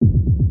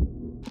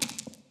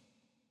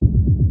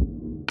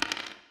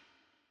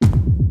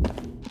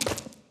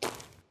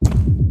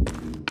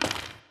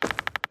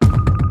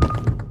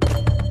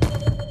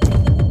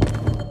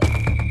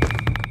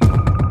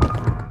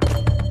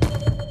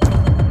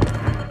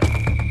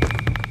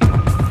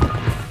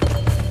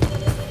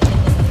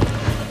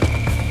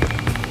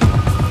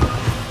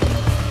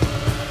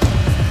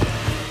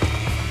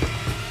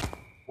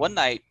One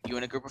night, you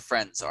and a group of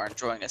friends are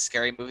enjoying a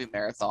scary movie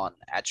marathon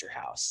at your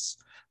house,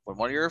 when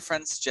one of your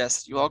friends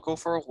suggests you all go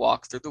for a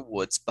walk through the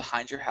woods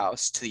behind your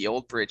house to the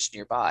old bridge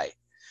nearby.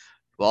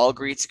 You all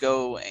agree to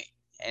go,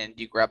 and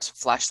you grab some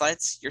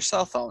flashlights, your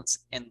cell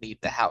phones, and leave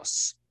the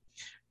house.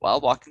 While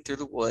walking through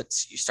the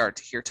woods, you start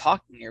to hear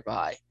talking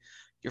nearby.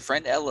 Your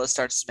friend Ella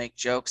starts to make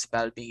jokes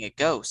about it being a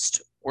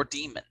ghost or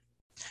demon.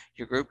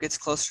 Your group gets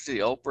closer to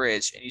the old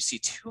bridge, and you see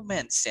two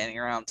men standing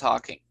around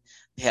talking.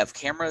 They have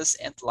cameras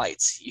and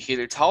lights. You hear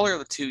the taller of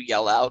the two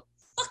yell out,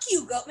 "Fuck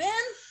you, goat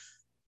man!"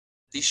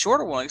 The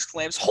shorter one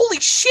exclaims, "Holy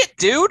shit,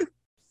 dude!"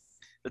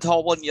 The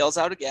tall one yells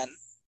out again,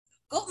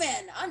 "Goat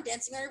man, I'm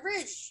dancing on your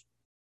bridge."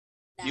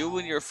 You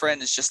and your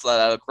friend has just let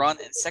out a grunt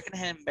in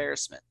secondhand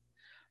embarrassment.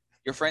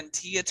 Your friend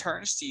Tia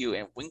turns to you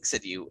and winks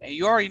at you, and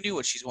you already knew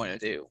what she's going to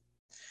do.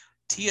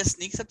 Tia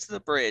sneaks up to the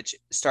bridge,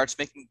 starts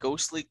making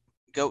ghostly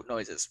goat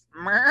noises.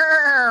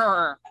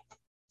 Murr!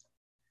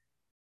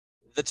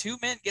 The two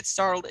men get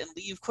startled and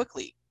leave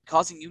quickly,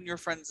 causing you and your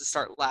friends to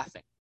start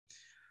laughing.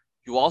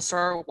 You all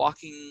start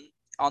walking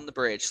on the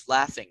bridge,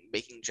 laughing,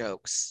 making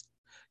jokes.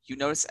 You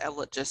notice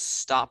Ella just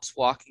stops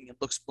walking and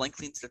looks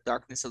blankly into the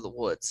darkness of the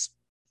woods.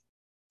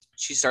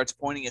 She starts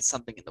pointing at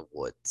something in the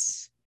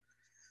woods.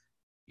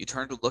 You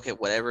turn to look at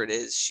whatever it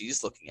is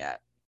she's looking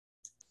at.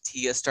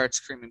 Tia starts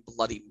screaming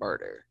bloody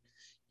murder.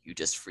 You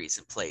just freeze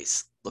in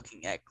place,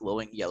 looking at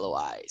glowing yellow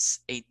eyes,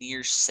 a near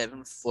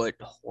 7-foot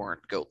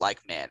horned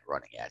goat-like man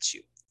running at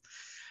you.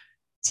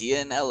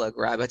 Tia and Ella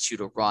grab at you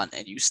to run,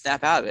 and you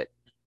snap out of it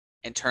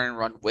and turn and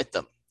run with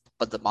them,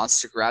 but the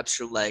monster grabs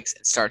your legs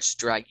and starts to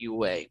drag you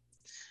away.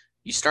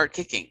 You start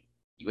kicking.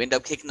 You end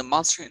up kicking the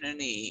monster in the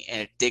knee,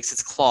 and it digs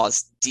its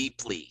claws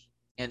deeply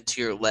into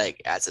your leg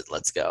as it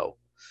lets go.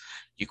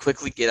 You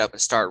quickly get up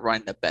and start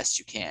running the best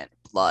you can,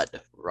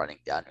 blood running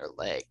down your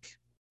leg.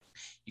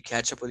 You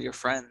catch up with your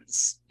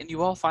friends, and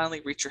you all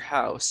finally reach your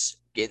house,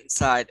 get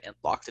inside, and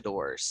lock the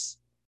doors.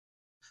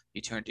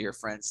 You turn to your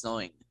friends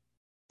knowing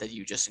that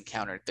you just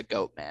encountered the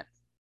goat man.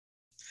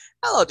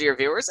 Hello, dear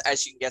viewers.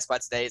 As you can guess by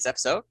today's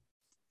episode,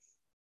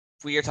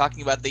 we are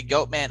talking about the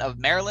goat man of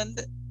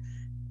Maryland,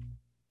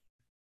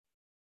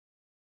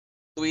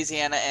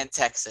 Louisiana, and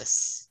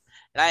Texas.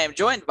 And I am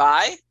joined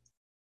by...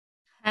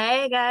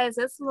 Hey guys,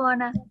 it's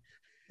Lorna.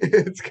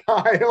 It's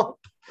Kyle.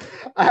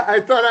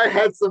 I thought I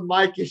had some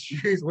mic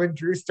issues when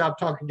Drew stopped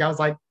talking. I was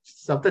like,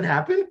 something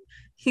happened?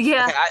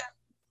 Yeah. Okay,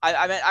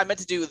 I meant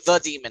to do the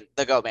demon,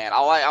 the goat man.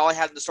 All I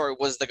had in the story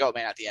was the goat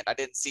man at the end. I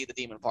didn't see the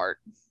demon part.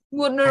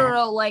 Well,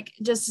 no. Like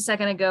just a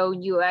second ago,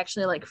 you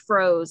actually like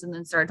froze and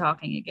then started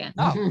talking again.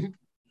 Oh,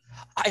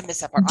 I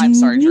missed that part. I'm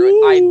sorry,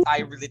 Drew.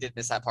 I really did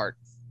miss that part.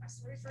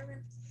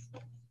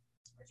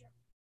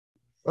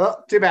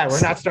 Well, too bad.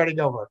 We're not starting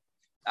over.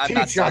 I'm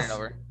not starting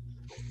over.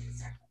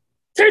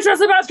 Teach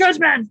us about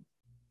judgment.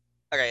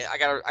 Okay, I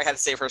gotta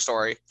save her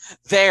story.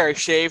 There, I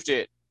shaved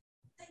it.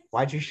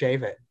 Why'd you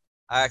shave it?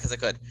 Because I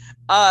could.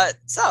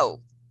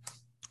 So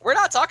we're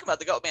not talking about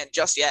the goat man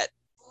just yet.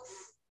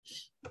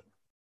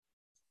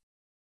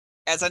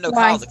 As I know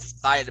Kyle's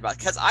excited about,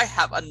 because I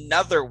have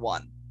another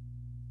one.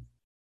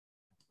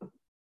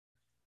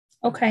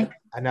 Okay.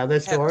 Another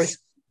story?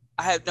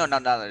 I have not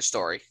another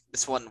story.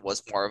 This one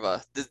was more of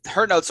a.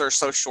 Her notes are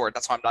so short,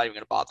 that's why I'm not even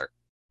going to bother.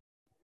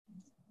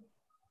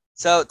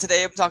 So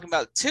today I'm talking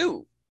about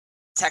two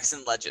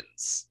Texan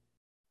legends: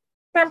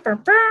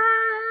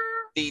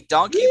 the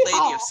Donkey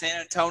Lady of San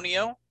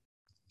Antonio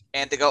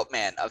and the Goat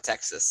Man of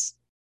Texas.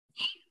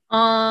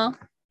 Yeah,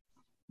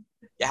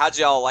 how'd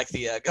y'all like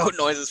the goat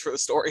noises for the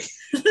story?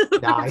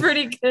 Nice.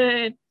 Pretty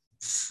good.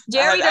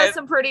 Jerry does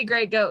some pretty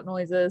great goat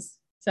noises,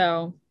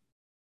 so.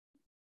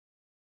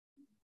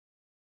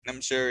 I'm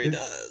sure he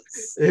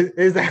does.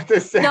 Is that the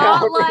sound?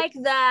 Not like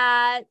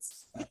that.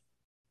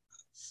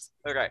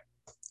 Okay.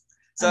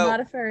 So, I'm not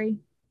a furry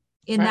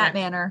in that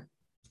manner.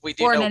 We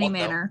do or know in any one,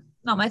 manner.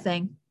 Not my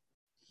thing.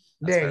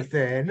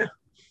 Nathan.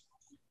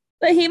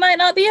 But he might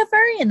not be a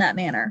furry in that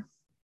manner.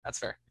 That's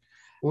fair.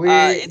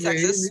 In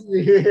Texas.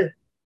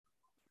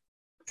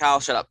 Kyle,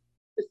 shut up.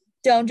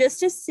 Don't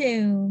just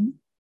assume.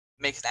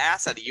 Makes an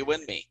ass out of you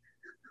and me.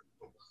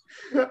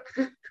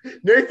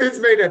 Nathan's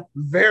made it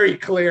very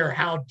clear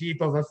how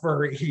deep of a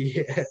furry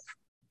he is.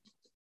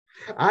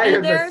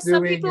 And there are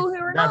some people who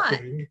are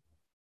nothing. Not.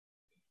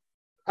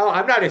 Oh,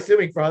 I'm not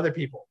assuming for other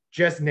people.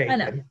 Just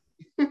Nathan. I know.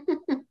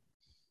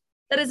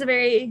 That is a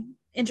very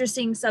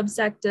interesting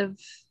subsect of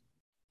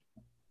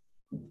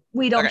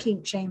we don't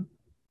kink shame.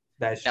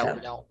 That's no, true.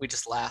 we don't. We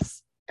just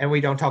laugh. And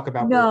we don't talk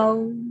about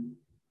no.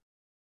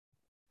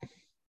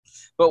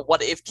 But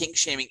what if kink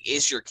shaming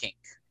is your kink?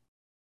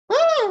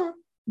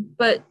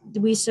 But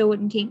we still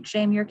wouldn't kink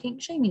shame your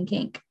kink shaming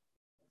kink.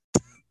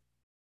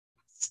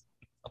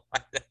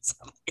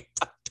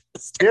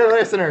 Dear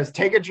listeners,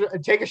 take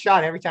a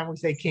shot every time we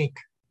say kink.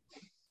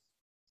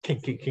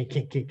 Kink, kink, kink,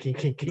 kink, kink, kink,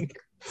 kink, kink.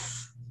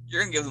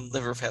 You're gonna give them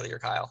liver failure,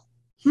 Kyle.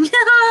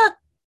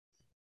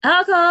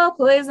 Alcohol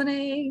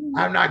poisoning.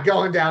 I'm not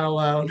going down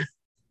alone.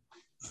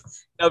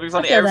 It'll be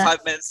funny every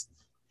 5 minutes.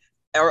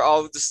 Or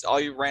all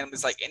you randomly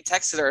is like, in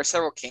Texas there are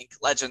several kink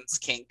legends,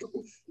 kink.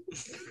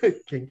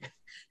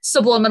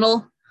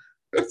 Subliminal.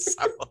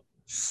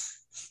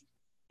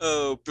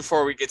 Oh,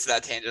 before we get to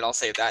that tangent, I'll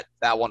save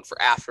that one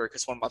for after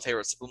because one of my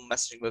favorite subliminal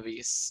messaging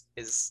movies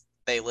is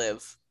They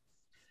Live.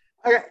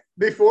 Okay,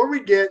 before we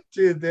get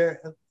to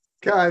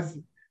because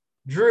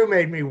Drew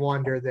made me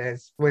wonder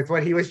this with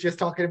what he was just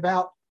talking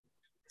about.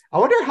 I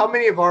wonder how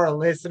many of our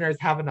listeners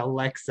have an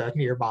Alexa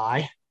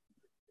nearby.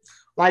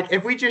 Like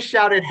if we just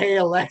shouted, "Hey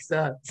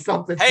Alexa,"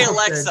 something. Hey something.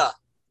 Alexa.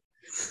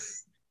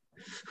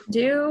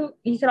 You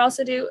could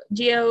also do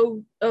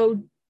GOOGLE.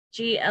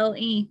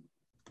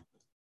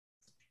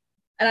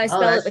 And I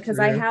spell it because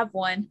I true. have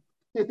one.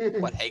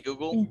 What? Hey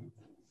Google.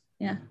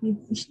 Yeah,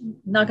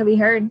 not gonna be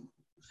heard.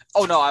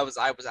 Oh no, I was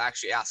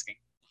actually asking.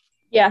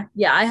 Yeah,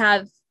 I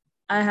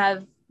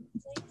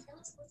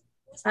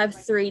have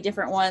 3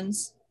 different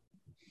ones.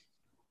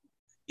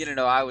 You don't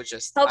know, I was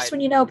just Helps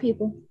when you know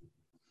people.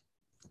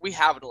 We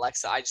have an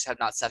Alexa. I just have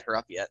not set her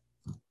up yet.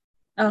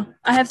 Oh,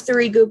 I have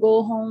 3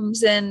 Google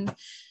Homes, and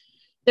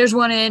there's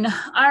one in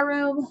our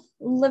room,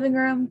 living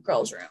room,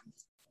 girls' room,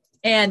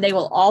 and they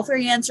will all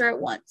 3 answer at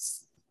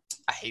once.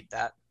 I hate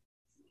that.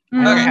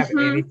 I don't have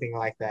anything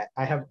like that.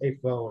 I have a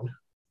phone.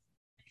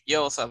 You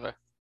also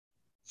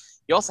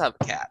have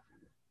a cat.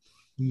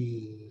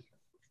 Yeah.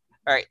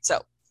 All right,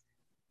 so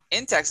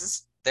in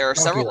Texas, there are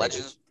several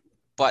legends,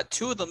 but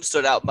 2 of them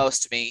stood out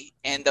most to me,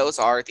 and those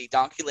are the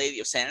Donkey Lady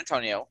of San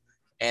Antonio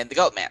and the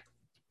Goat Man.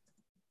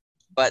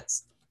 But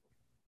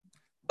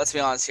let's be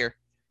honest here.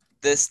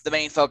 The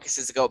main focus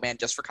is the Goat Man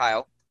just for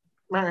Kyle.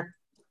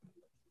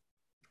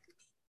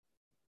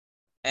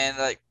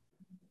 And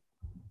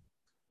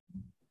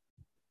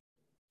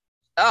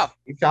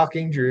You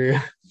talking, Drew?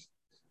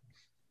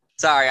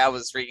 Sorry, I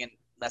was reading a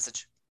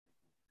message.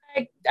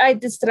 I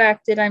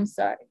distracted. I'm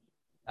sorry.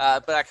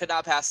 But I could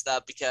not pass it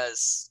up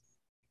because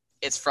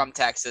it's from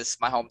Texas,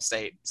 my home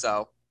state.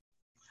 So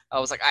I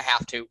was like, I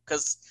have to,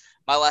 because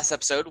my last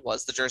episode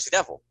was the Jersey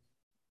Devil.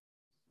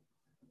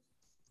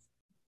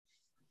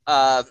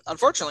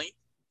 Unfortunately,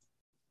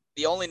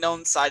 the only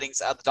known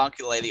sightings of the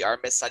Donkey Lady are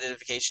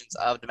misidentifications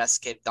of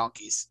domesticated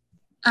donkeys.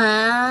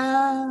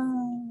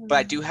 But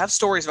I do have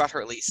stories about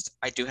her, at least.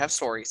 I do have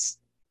stories.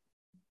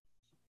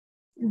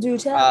 Do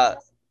tell.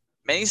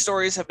 Many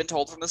stories have been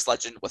told from this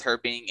legend, with her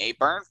being a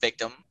burn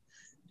victim,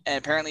 and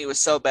apparently it was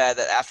so bad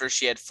that after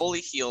she had fully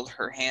healed,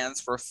 her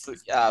hands were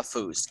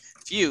fused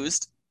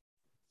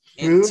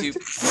into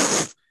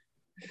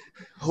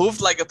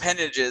hooved-like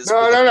appendages.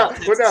 No.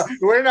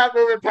 We're not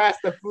moving past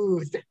the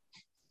fused.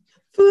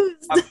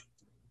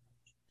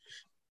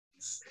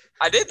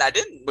 I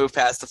didn't move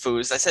past the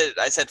fused. I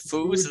said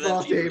fused and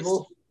then fused.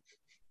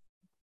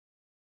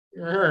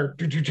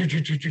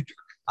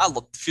 I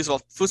love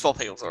foosball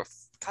pickles.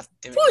 God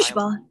damn it.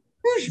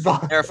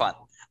 Foosball. They're fun.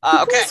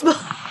 Okay.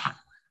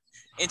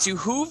 Into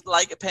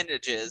hooved-like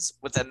appendages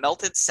with a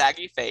melted,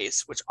 saggy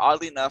face, which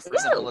oddly enough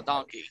resembled a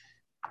donkey.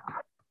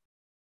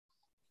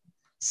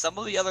 Some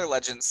of the other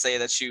legends say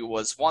that she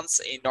was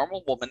once a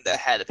normal woman that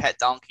had a pet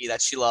donkey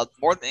that she loved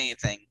more than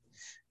anything,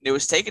 and it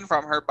was taken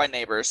from her by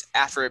neighbors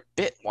after it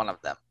bit one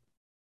of them.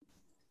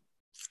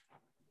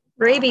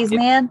 Rabies,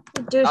 man.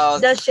 It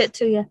does shit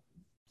to you.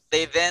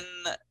 They then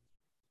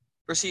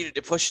proceeded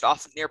to push it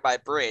off a nearby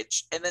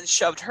bridge and then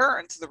shoved her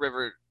into the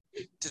river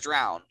to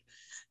drown.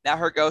 Now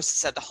her ghost is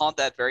said to haunt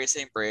that very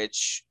same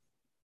bridge,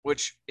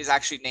 which is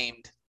actually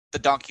named the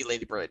Donkey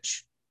Lady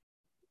Bridge.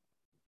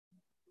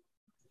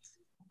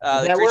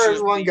 Is that where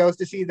everyone goes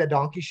to see the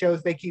donkey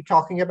shows they keep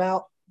talking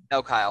about?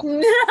 No, Kyle.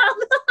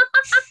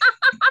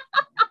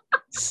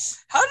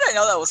 How did I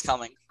know that was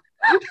coming?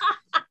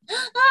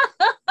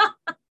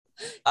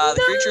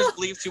 The creature is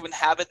believed to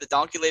inhabit the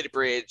Donkey Lady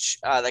Bridge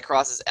that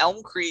crosses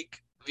Elm Creek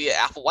via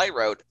Applewhite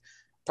Road,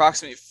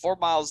 approximately 4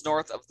 miles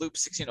north of Loop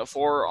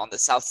 1604 on the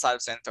south side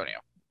of San Antonio.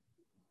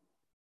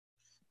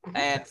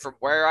 And from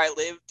where I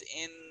lived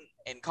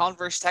in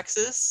Converse,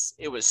 Texas,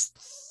 it was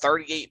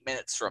 38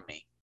 minutes from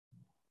me.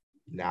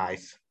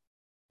 Nice.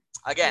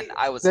 Again,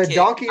 I was the a kid.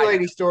 Donkey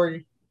Lady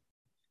story.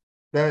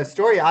 The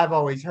story I've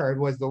always heard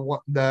was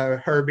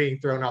the her being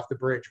thrown off the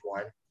bridge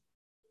one.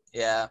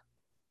 Yeah,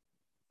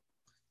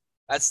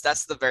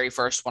 that's the very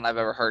first one I've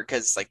ever heard,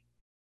 because like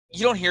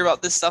you don't hear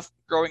about this stuff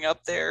growing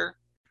up there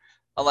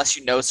unless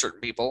you know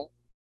certain people.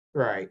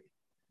 Right.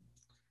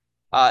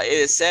 It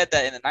is said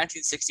that in the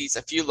 1960s,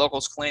 a few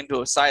locals claimed to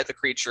have sighted the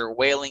creature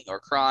wailing or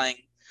crying.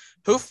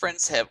 Hoof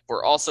prints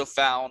were also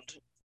found,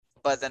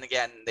 but then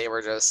again, they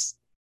were just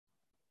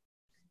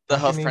the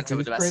hoof prints of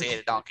a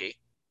domesticated donkey.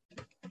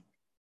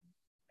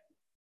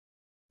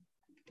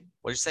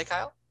 What did you say,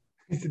 Kyle?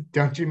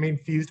 Don't you mean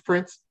fused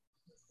prints?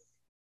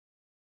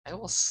 I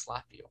will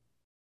slap you.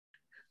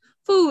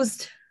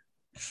 Fused.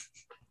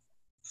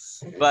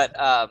 But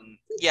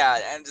yeah,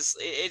 and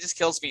it just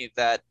kills me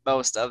that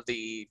most of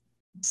the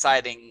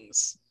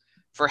sightings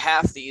for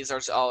half these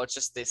are it's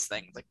just this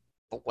thing. Like,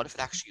 but what if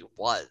it actually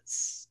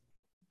was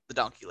the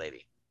Donkey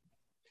Lady?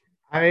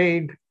 I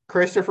mean,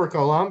 Christopher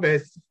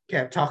Columbus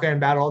kept talking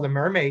about all the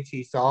mermaids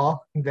he saw,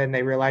 and then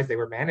they realized they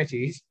were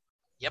manatees.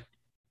 Yep.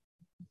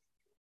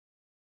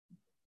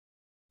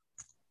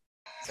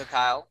 So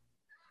Kyle,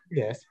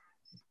 Yes.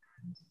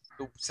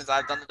 since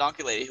I've done the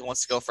donkey lady, who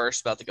wants to go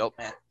first about the goat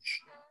man?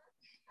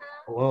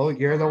 Well,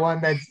 you're the one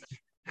that's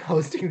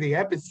hosting the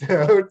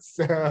episode,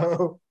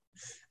 so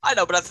I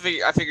know, but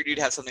I figured you'd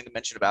have something to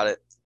mention about it.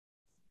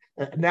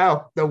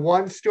 no. The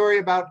one story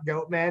about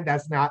Goatman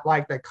that's not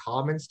like the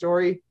common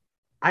story.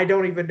 I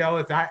don't even know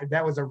if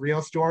that was a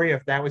real story,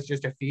 if that was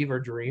just a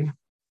fever dream.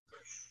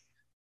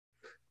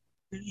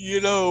 You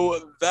know,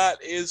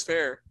 that is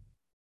fair.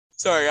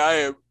 Sorry, I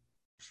am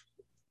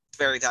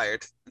very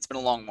tired. It's been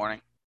a long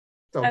morning.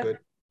 It's all good.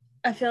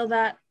 I feel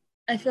that.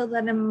 I feel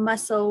that in my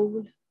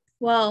soul.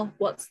 Well,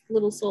 what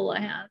little soul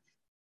I have.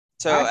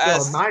 So I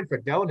as sold mine for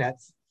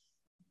donuts.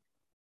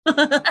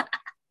 I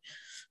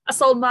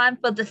sold mine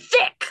for the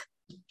thick.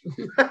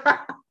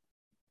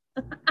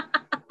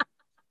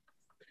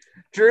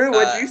 Drew,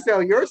 what did you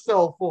sell your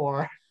soul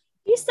for?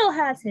 He still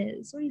has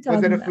his. What are you talking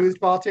Was it a about?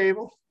 foosball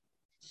table?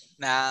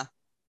 nah,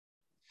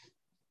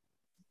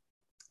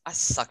 I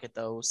suck at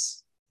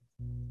those.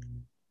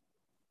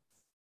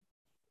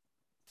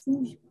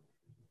 All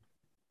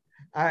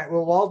right.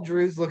 Well, while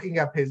Drew's looking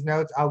up his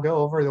notes, I'll go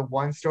over the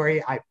one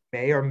story I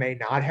may or may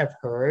not have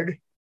heard.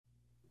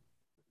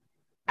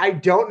 I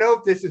don't know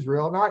if this is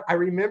real or not. I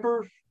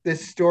remember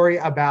this story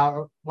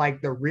about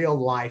like the real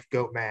life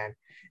goat man.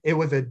 It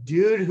was a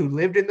dude who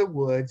lived in the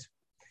woods.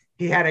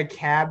 He had a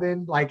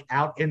cabin like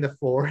out in the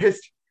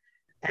forest.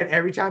 And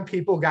every time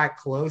people got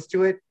close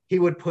to it, he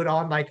would put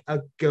on like a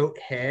goat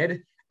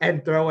head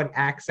and throw an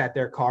axe at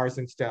their cars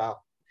and stuff.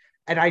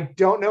 And I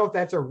don't know if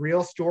that's a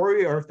real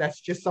story or if that's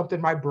just something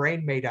my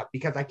brain made up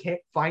because I can't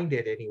find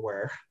it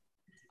anywhere.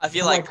 I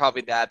feel I'm like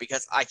probably that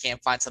because I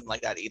can't find something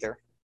like that either.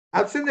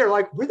 I'm sitting there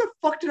like, where the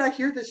fuck did I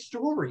hear this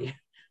story?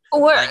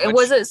 Or Language.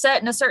 was it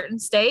set in a certain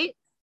state?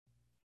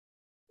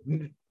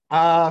 Not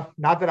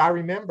that I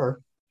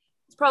remember.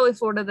 It's probably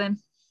Florida then.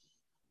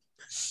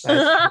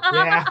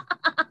 Yeah.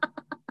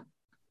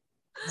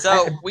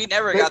 So we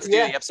never got to do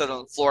yeah. the episode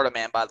on Florida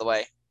Man, by the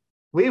way.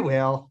 We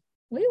will.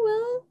 We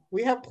will.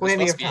 We have It was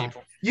plenty supposed of to be time.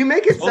 April. You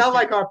make it Supposed sound to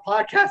be- like our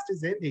podcast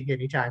is ending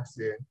anytime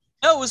soon.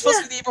 No, it was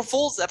supposed to be the April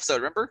Fool's episode,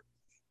 remember?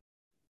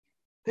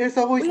 There's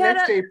always We had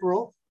next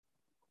April.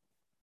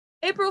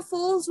 April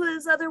Fool's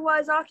was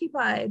otherwise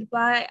occupied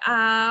by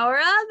our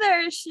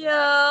other show.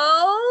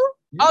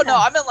 Oh, no,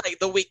 I meant like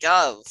the week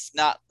of,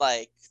 not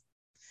like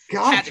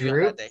God, had to be on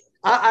Drew. that day.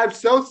 I'm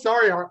so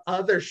sorry. Our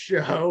other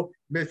show,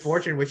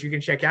 Misfortune, which you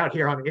can check out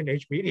here on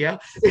NH Media,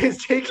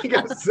 is taking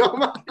up so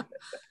much.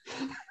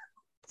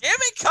 Damn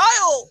it,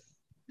 Kyle!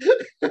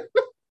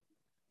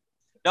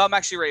 No, I'm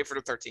actually ready for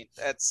the 13th.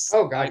 That's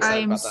Oh, God. I'm excited I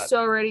am about that.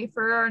 so ready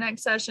for our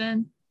next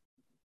session.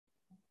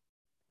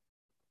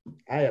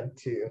 I am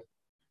too.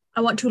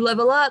 I want to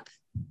level up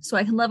so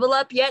I can level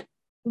up yet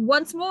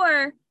once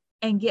more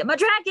and get my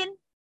dragon.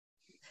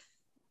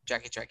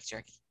 Jackie.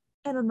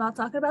 And I'm not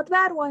talking about the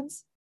bad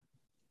ones.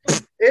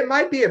 It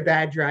might be a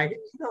bad dragon.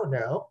 You don't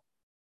know.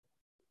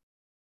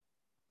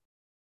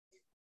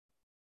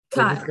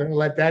 We're just Kyle. going to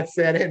let that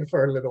set in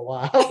for a little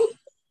while.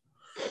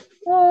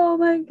 Oh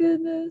my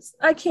goodness.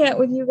 I can't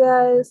with you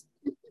guys.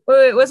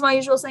 Wait, what's my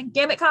usual saying?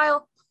 Damn it,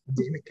 Kyle.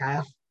 Damn it,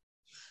 Kyle.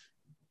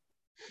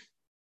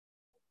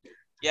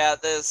 Yeah,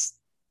 so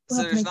We'll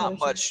have to there's make not other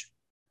much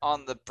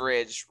on the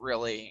bridge,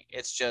 really.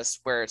 It's just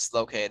where it's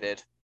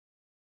located.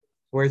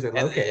 Where's it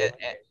And located?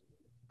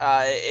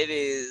 it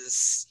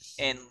is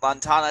in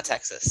Lantana,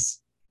 Texas.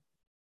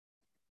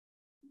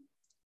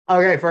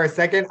 Okay, for a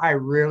second, I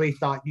really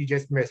thought you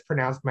just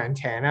mispronounced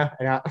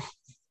Montana.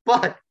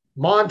 But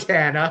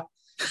Montana.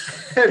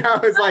 And I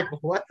was like,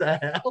 what the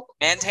hell?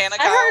 Montana, I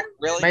Kyle? heard-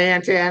 Really?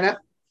 Montana.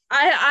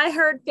 I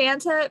heard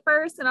Fanta at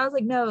first and I was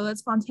like, no,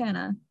 that's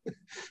Fontana.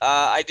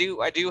 I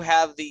do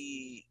have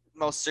the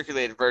most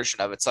circulated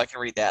version of it, so I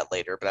can read that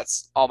later, but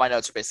that's all my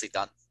notes are basically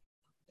done.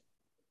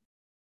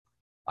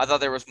 I thought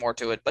there was more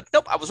to it, but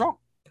nope, I was wrong.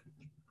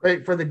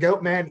 Wait, for the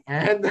goat man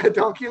and the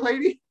donkey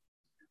lady?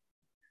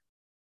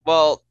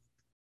 Well,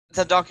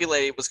 the donkey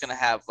lady was gonna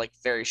have like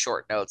very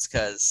short notes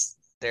because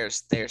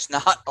there's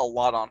not a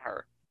lot on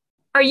her.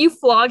 Are you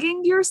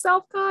flogging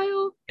yourself,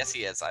 Kyle? Yes,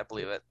 he is. I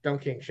believe it. Don't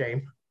kink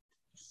shame.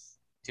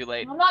 Too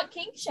late. I'm not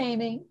kink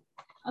shaming.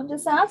 I'm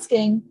just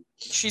asking.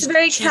 She's It's a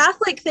very she's,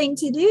 Catholic thing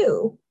to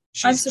do.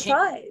 I'm she's kink,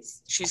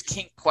 surprised. she's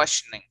kink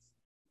questioning.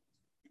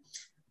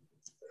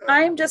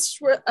 I'm just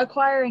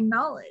acquiring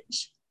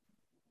knowledge.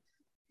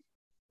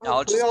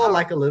 Knowledge We is all power.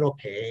 like a little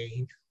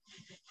pain.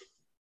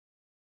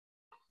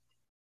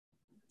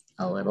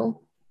 A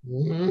little.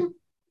 Mm-hmm.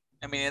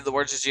 I mean, in the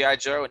words of G.I.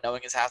 Joe,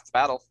 knowing is half the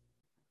battle.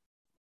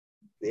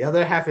 The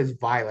other half is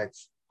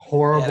violence.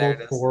 Horrible, there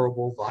it is.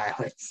 horrible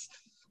violence.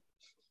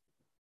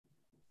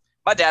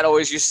 My dad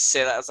always used to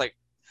say that. I was like,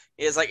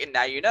 he's like, and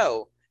now you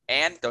know.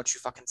 And don't you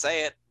fucking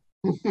say it.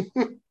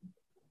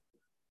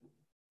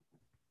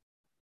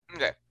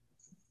 Okay.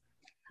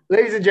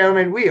 Ladies and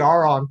gentlemen, we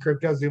are on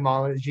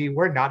Cryptozoomology.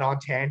 We're not on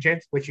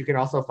Tangents, which you can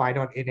also find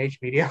on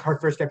NH Media. Our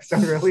first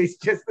episode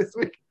released just this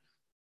week.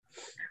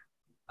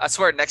 I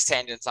swear, next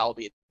tangents I'll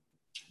be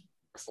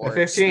for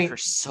The 15th. We're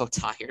so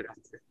tired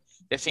after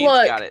 15th.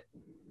 Look. Got it.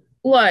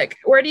 Look,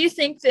 where do you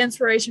think the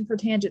inspiration for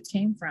tangents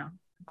came from?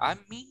 I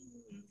mean,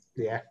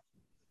 Yeah.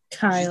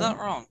 Kyle. she's not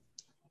wrong.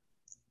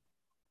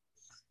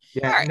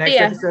 Yeah. All right, Next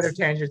yeah. episode of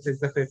Tangents is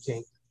the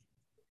 15th.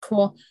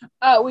 Cool.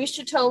 We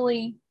should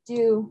totally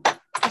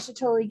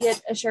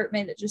get a shirt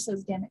made that just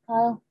says "Damn it,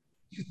 Kyle."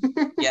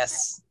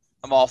 Yes,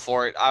 I'm all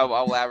for it. I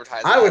will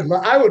advertise.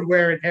 I would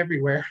wear it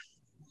everywhere.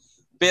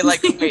 Be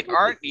like, wait,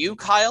 aren't you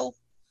Kyle?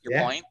 Your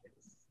Yeah. point.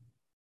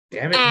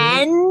 Damn it.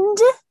 And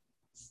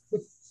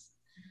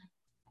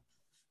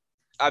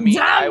I mean,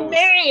 damn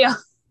me.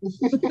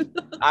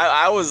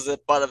 I was the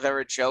butt of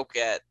every joke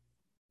at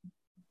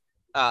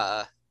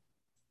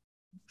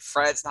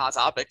Fred's and Hot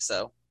Topic,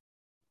 so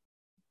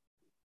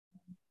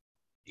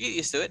you get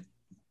used to it.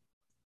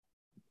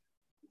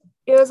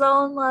 It was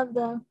all in love,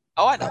 though.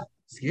 Oh, I know.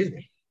 Excuse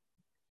me.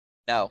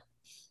 No,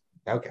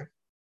 Okay.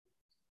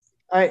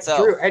 All right, So-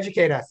 Drew,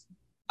 educate us.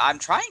 I'm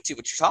trying to,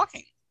 but you're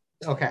talking.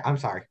 Okay, I'm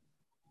sorry.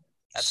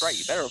 That's right.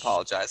 You better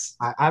apologize.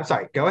 I'm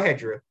sorry. Go ahead,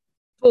 Drew.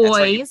 That's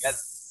right, Boys.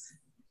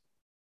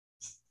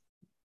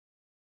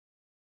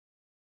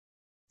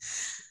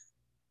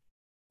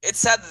 It's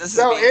sad that this is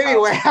So me and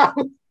anyway, Kyle's-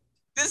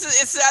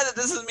 it's sad that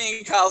this is me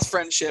and Kyle's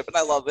friendship, and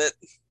I love it.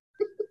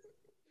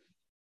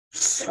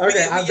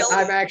 okay, We yell-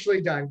 I'm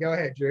actually done. Go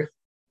ahead, Drew.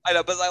 I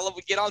know, but I love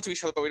we get onto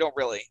each other, but we don't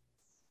really.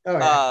 Oh,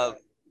 yeah.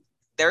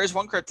 There is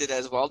one cryptid that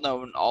is well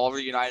known all over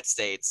the United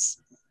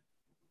States.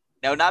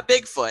 No, not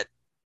Bigfoot.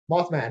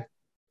 Mothman.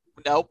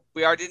 Nope,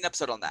 we already did an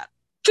episode on that.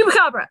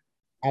 Chupacabra.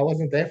 I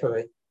wasn't there for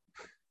it.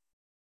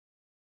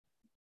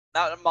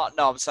 No,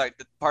 I'm sorry.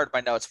 The part of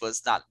my notes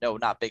was not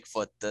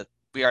Bigfoot.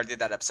 We already did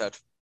that episode.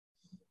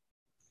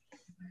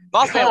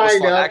 Mothman was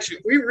fun,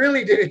 actually. We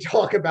really didn't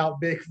talk about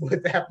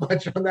Bigfoot that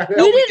much on that We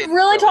episode. didn't didn't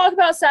really really. talk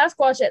about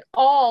Sasquatch at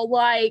all.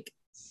 Like,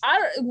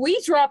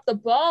 we dropped the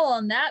ball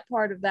on that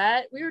part of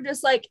that. We were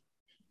just like,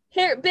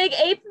 here, big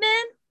ape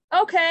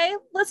men. Okay,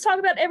 let's talk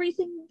about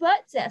everything but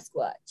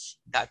Sasquatch.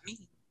 Not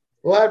me.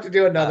 We'll have to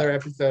do another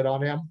episode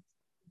on him.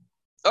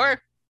 Or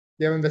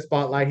Give him the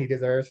spotlight he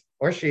deserves.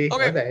 Or she.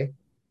 Okay. Or they.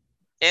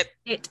 it.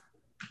 It.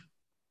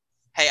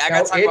 Hey, I No,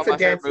 got to talk it's about a my favorite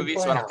dancing movie,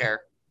 so I don't clown.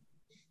 care.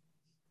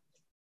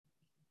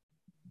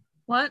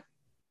 What?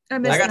 I I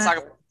missed got to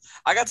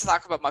that.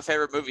 talk about my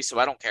favorite movie, so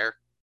I don't care.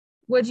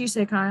 What'd you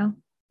say, Kyle?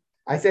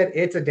 I said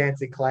it's a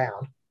dancing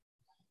clown.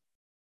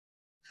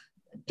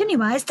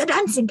 Pennywise the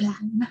dancing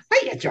clown.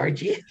 Hiya,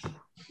 Georgie.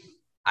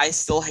 I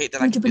still hate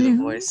that I can do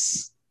the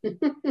voice.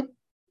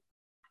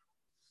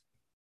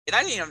 And I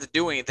didn't even have to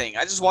do anything.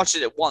 I just watched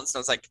it at once, and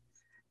I was like,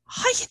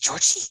 "Hiya,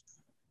 Georgie."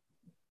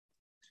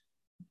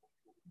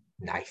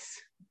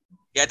 Nice.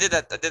 Yeah, I did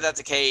that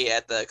to Kay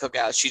at the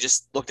cookout. She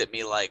just looked at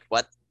me like,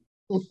 "What?"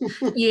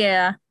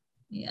 Yeah.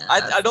 Yeah.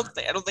 I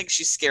don't think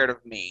she's scared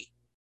of me.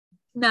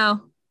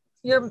 No.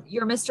 You're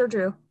Mr.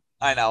 Drew.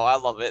 I know, I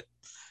love it.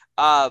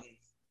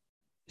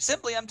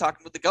 Simply, I'm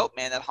talking with the goat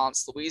man that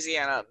haunts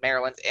Louisiana,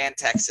 Maryland, and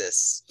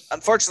Texas.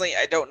 Unfortunately,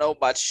 I don't know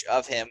much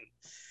of him,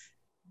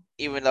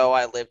 even though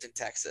I lived in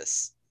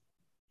Texas.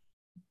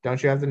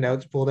 Don't you have the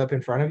notes pulled up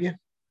in front of you?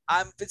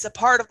 It's a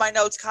part of my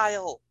notes,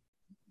 Kyle.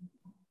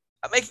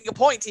 I'm making a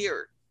point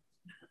here.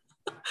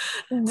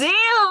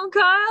 Damn,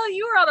 Kyle,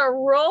 you were on a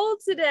roll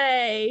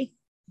today.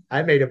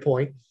 I made a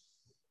point.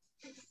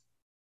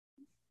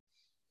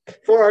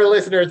 For our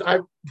listeners,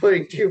 I'm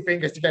putting two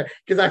fingers together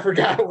because I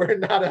forgot we're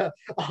an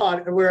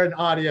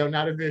audio,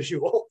 not a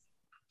visual.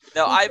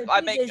 No, I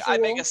It's a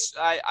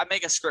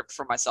make a script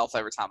for myself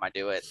every time I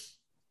do it,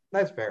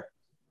 That's fair.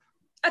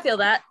 I feel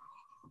that.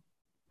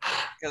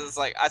 because it's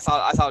like I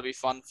thought it'd be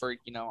fun for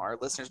our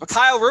listeners, but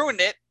Kyle ruined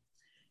it.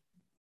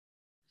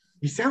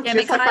 You sound Damn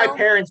just it, like my Kyle.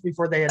 parents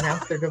before they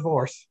announced their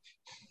divorce.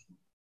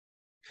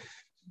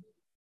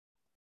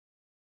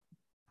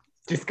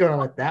 Just gonna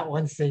let that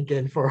one sink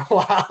in for a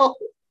while.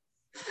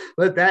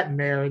 Let that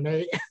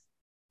marinate.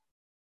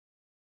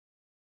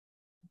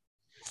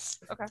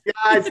 Okay.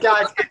 Guys,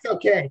 it's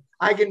okay.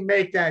 I can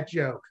make that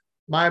joke.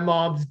 My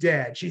mom's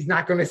dead. She's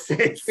not gonna say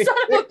anything. Son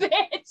of a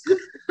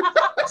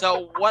bitch.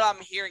 So what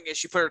I'm hearing is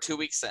she put her 2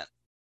 weeks in.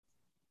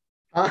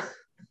 Huh?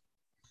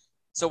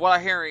 So what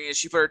I'm hearing is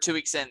she put her 2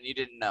 weeks in. And you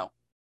didn't know.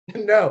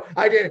 No,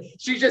 I didn't.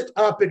 She just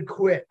up and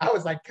quit. I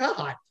was like,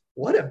 God,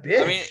 what a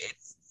bitch. I mean,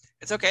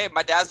 it's okay.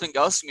 My dad's been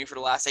ghosting me for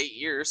the last 8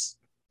 years.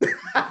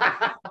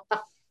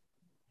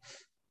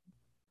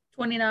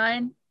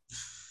 29.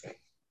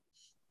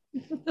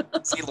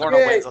 See, Lorna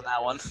Yay. wins on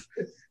that one.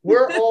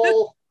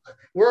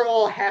 we're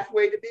all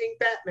halfway to being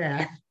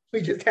Batman.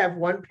 We just have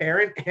one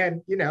parent,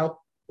 and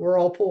we're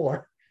all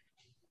poor.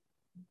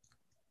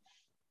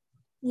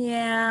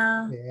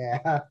 Yeah.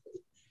 Yeah.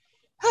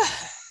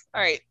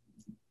 All right.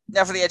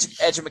 Now for the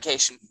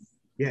education.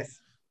 Yes.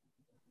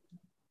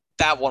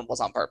 That one was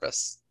on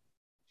purpose.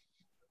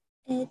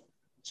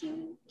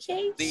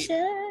 Education.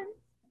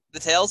 The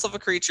tales of a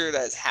creature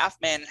that is half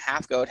man and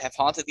half goat have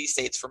haunted these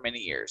states for many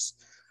years.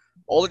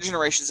 Older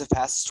generations have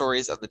passed the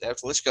stories of the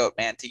devilish goat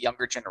man to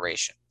younger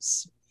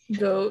generations,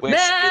 Goat which is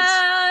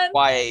man.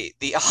 why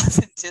the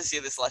authenticity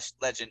of this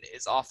legend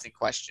is often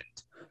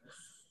questioned.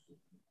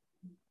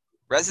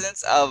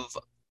 Residents of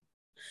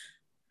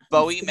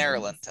Bowie,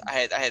 Maryland. I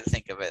had to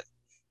think of it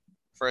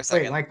for a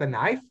second. Wait, like the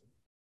knife?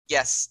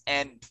 Yes,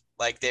 and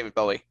like David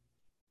Bowie.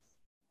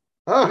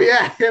 Oh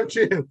yeah, him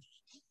too.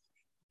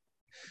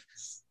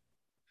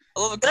 I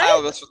love But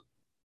Kyle goes.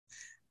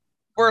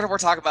 We're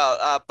talking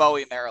about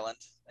Bowie, Maryland,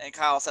 and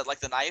Kyle said like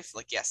the knife,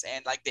 like yes,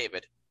 and like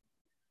David.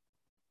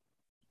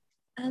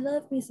 I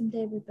love me some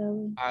David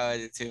Bowie. I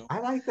did too. I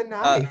like the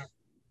knife.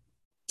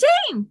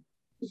 Damn.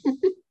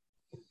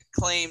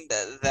 Claimed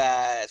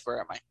that where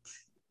am I?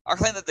 Our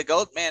claim that the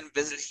goat man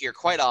visited here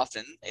quite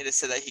often. It is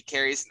said that he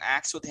carries an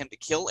axe with him to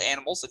kill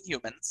animals and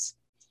humans.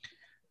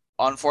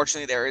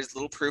 Unfortunately, there is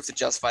little proof to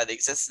justify the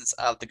existence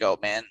of the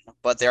goat man,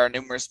 but there are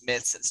numerous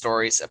myths and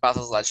stories about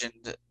this legend.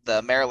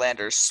 The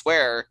Marylanders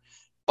swear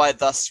by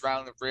thus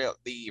surrounding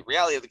the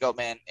reality of the goat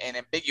man and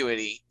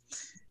ambiguity,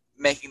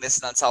 making this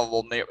an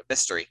unsolvable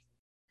mystery.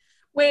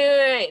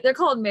 Wait. They're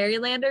called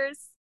Marylanders.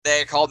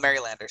 They're called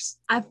Marylanders.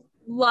 I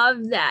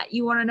love that.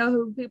 You want to know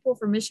who people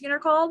from Michigan are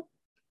called?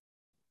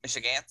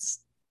 Michigans.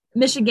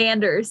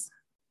 Michiganders.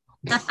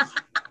 I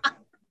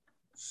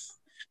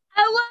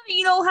love it.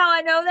 You know how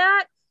I know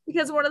that?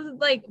 Because one of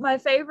my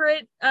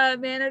favorite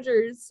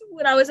managers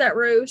when I was at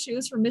Rue, she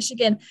was from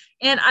Michigan,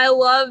 and I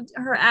loved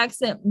her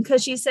accent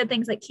because she said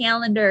things like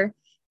calendar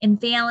and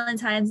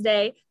Valentine's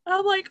Day. And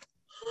I'm like,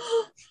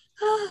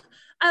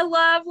 I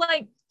love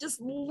just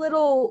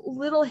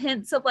little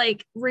hints of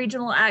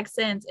regional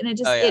accents, and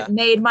it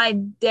made my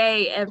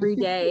day every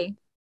day.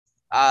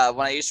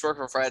 When I used to work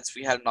for Fred's,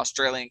 we had an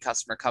Australian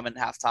customer come in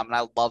halftime, and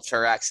I loved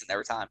her accent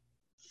every time.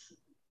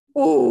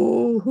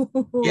 Oh,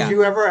 Yeah. Did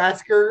you ever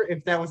ask her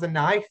if that was a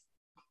knife?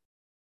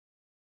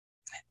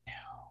 No,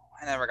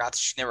 I never got.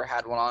 She never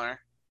had one on her.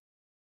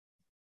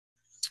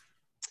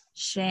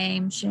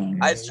 Shame.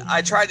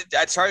 I tried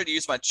to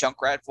use my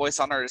Junkrat voice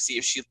on her to see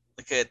if she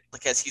could,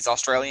 because he's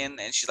Australian,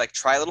 and she's like,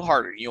 "Try a little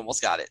harder." You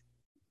almost got it.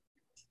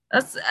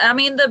 That's,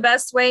 the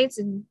best way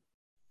to,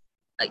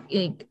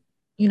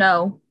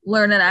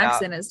 learn an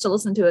accent is to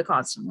listen to it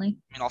constantly.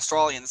 I mean,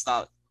 Australian's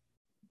not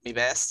me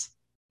best.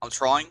 I'm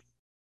trying.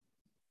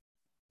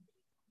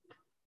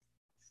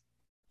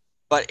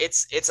 But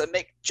it's a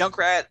mix.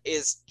 Junkrat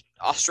is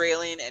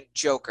Australian and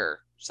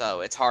Joker,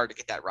 so it's hard to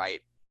get that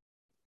right.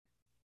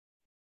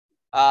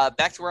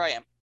 Back to where I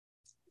am.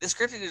 This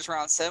cryptid is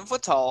around 7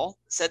 foot tall,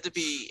 said to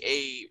be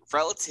a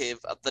relative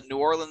of the New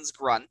Orleans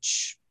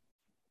Grunch.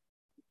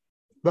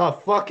 The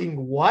fucking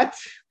what?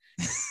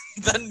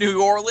 The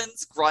New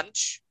Orleans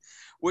Grunch,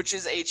 which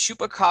is a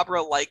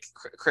chupacabra-like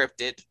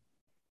cryptid.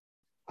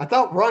 I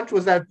thought brunch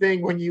was that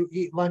thing when you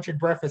eat lunch and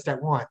breakfast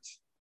at once.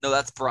 No,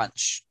 that's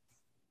brunch.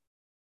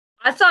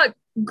 I thought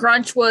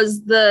Grunch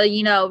was the,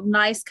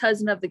 nice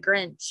cousin of the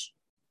Grinch.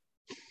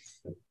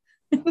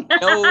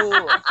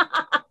 No.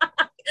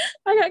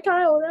 I got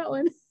Kyle with that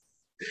one.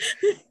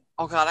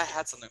 Oh, God, I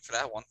had something for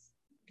that one.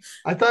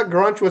 I thought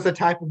grunge was a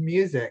type of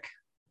music.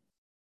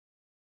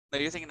 No,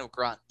 you're thinking of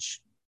grunge.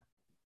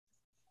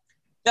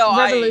 No,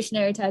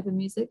 revolutionary type of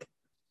music.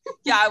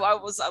 Yeah, I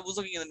was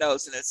looking in the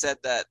notes, and it said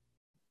that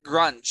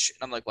grunge,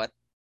 and I'm like, what?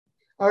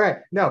 All right,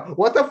 no.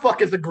 What the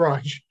fuck is a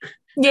grunge?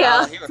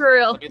 Yeah, for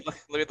real. Let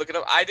me look it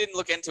up. I didn't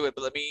look into it,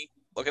 but let me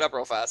look it up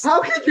real fast.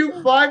 How could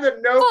you find the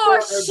note for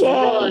a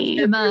grunge and be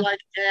shame. like,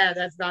 yeah,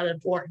 that's not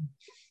important?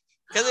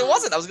 Because it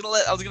wasn't. I was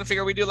gonna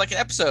figure we'd do like an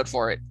episode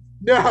for it.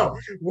 No.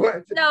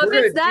 What? No, We're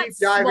if it's gonna that deep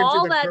dive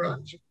small into the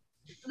grunge.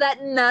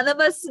 that none of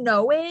us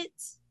know it,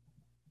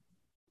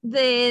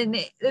 then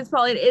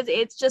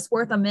it's just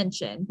worth a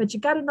mention. But you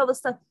got to know the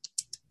stuff.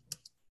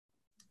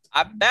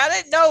 I'm bad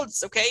at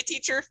notes, okay,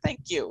 teacher?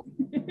 Thank you.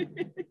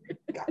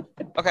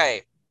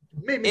 Okay.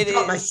 Made me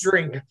cut my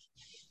string.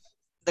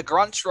 The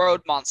Grunch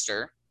Road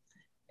Monster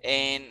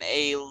in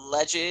a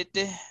alleged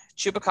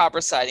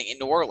chupacabra sighting in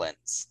New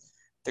Orleans.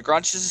 The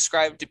Grunch is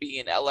described to be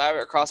an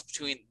elaborate cross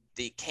between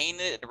the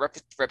canid and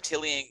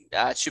reptilian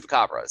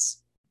chupacabras.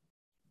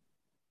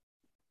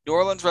 New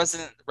Orleans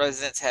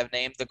residents have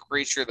named the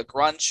creature the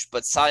Grunch,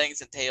 but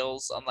sightings and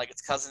tales, unlike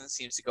its cousins,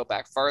 seems to go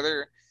back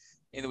farther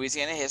in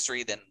Louisiana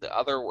history than the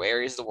other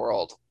areas of the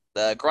world.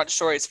 The Grunch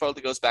story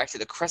supposedly goes back to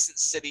the Crescent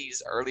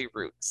City's early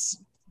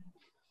roots.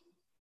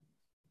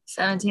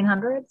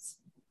 1700s?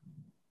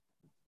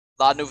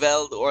 La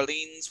Nouvelle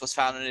Orleans was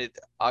founded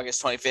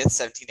August 25th,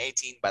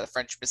 1718 by the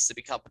French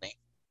Mississippi Company.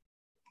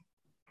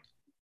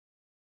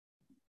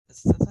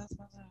 That's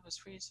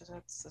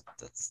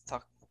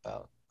talking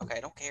about. Okay, I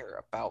don't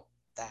care about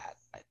that.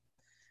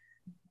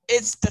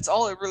 That's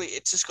all it really.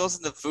 It just goes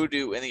into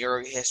voodoo in the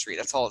early history.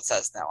 That's all it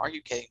says now. Are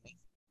you kidding me?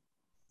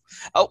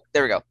 Oh,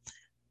 there we go.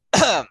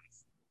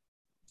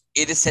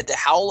 It is said to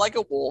howl like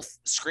a wolf,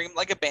 scream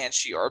like a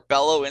banshee, or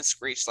bellow and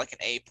screech like an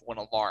ape when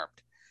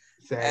alarmed,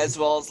 as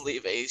well as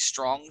leave a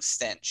strong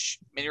stench.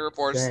 Many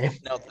reports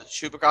note that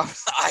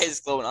Chupacabra's eyes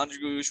glow an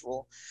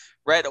unusual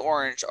red,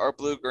 orange, or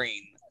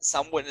blue-green.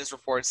 Some witness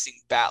reports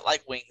seeing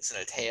bat-like wings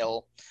and a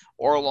tail,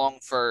 or long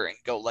fur and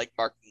goat-like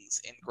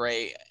markings in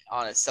gray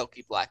on a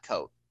silky black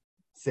coat.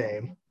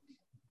 Same.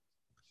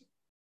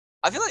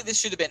 I feel like this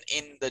should have been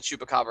in the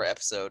Chupacabra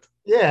episode.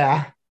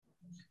 Yeah.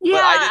 Yeah,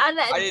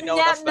 I didn't know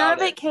enough none about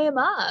of it came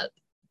up.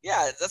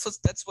 Yeah, that's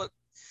what.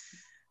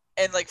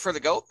 And like for the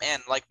goat man,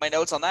 like my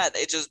notes on that,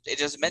 it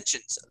just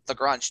mentions the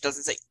grunge.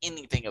 Doesn't say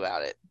anything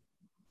about it.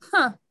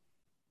 Huh.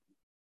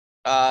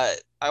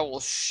 I will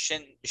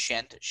shant.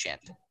 Shen.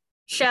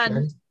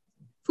 Don't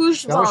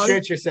Foosball.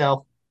 shit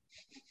yourself.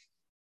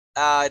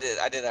 I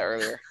did that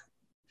earlier.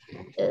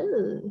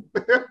 Ooh.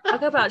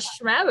 Talk about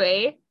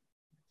Shmawy.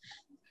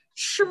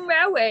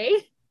 Shmawy.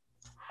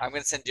 I'm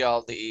gonna send you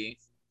all the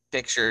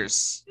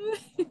pictures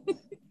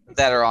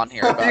that are on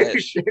here Are about you it.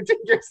 shitting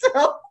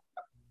yourself?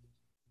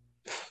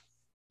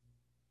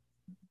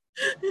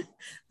 There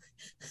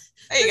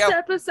you This go.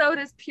 episode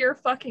is pure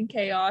fucking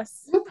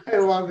chaos. I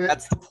love it.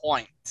 That's the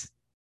point.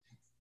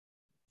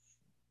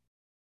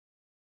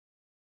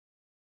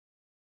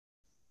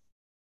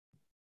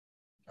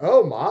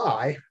 Oh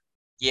my.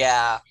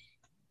 Yeah.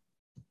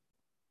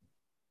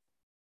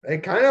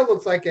 It kind of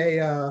looks like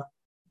a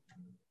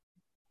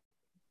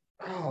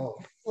oh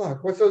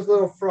fuck. What's those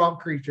little frog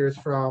creatures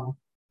from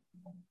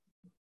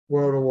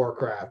World of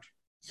Warcraft?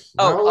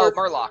 Oh, Mallard?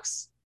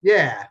 Murlocs.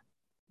 Yeah.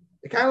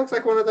 It kind of looks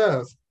like one of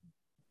those.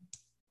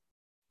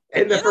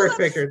 In the first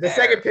that's picture. The fair.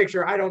 second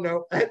picture, I don't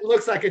know. It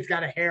looks like it's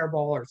got a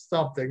hairball or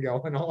something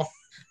going on.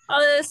 I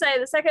was gonna say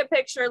the second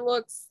picture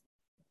looks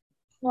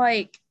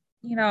like,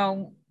 you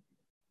know,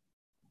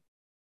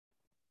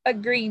 a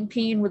green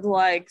peen with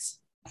legs.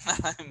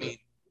 I mean,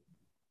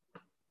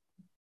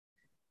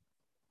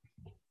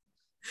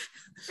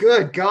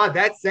 Good God,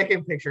 that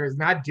second picture is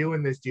not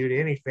doing this dude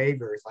any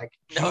favors. Like,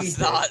 no, it's Jesus.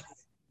 not.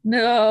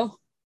 No.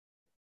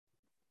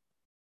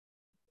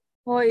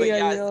 Oy, But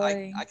yeah,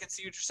 oy, I oy. can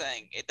see what you're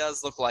saying. It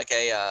does look like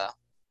a.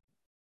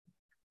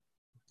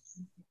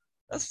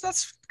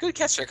 That's good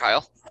catch there,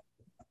 Kyle.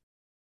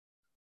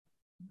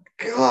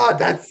 God,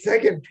 that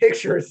second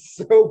picture is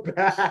so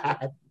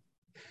bad.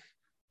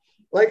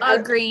 Like,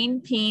 A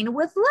green peen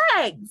with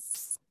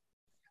legs.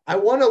 I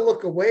want to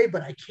look away,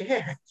 but I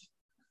can't.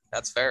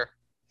 That's fair.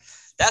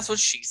 That's what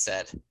she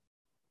said.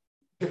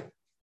 All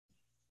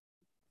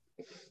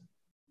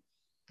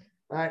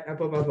right, I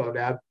put my phone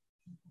down.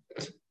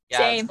 Yeah,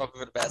 Same. it's probably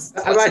for the best.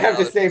 I might have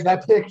to save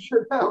that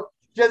picture now.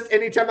 Just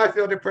anytime I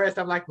feel depressed,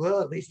 I'm like,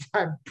 well, at least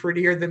I'm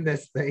prettier than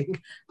this thing.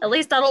 At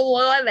least I don't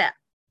look like that.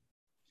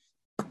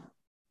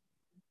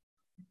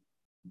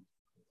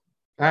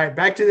 All right,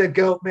 back to the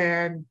goat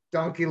man,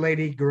 donkey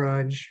lady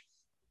grunge,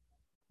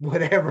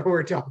 whatever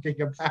we're talking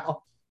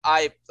about.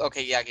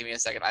 Okay, yeah, give me a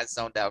second. I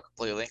zoned out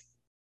completely.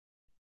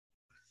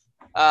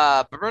 Wake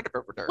up.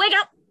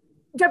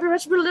 Drop your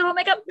little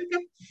makeup.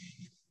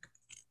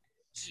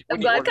 I'm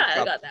glad I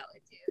got that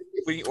one too.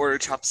 When you order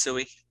chop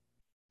suey.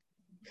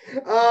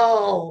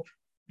 Oh,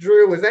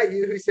 Drew, was that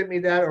you who sent me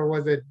that, or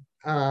was it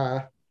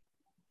Probably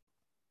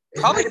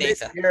might have been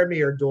Nathan.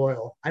 Jeremy or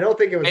Doyle? I don't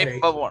think it was Maybe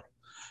Nathan. but one.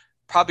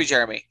 Probably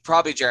Jeremy,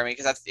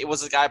 because it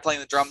was the guy playing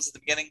the drums at the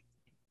beginning.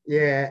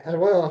 Yeah,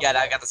 well, Yeah,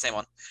 I got the same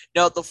one.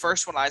 No, the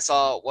first one I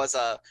saw was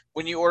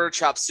when you order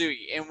chop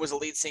suey and was a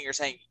lead singer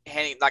saying,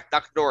 "Hey, knock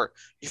the door.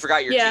 You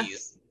forgot your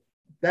keys."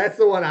 that's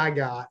the one I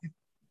got.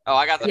 Oh,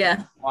 I got the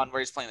Yeah. one where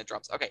he's playing the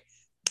drums. Okay.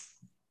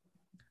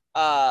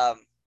 The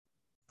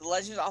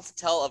legends often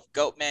tell of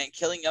goat man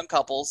killing young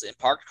couples in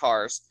parked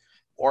cars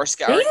or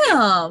scouring.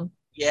 Damn.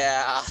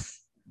 Yeah.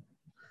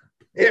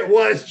 It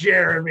was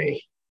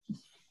Jeremy.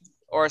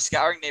 Or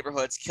scouring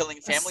neighborhoods, killing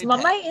family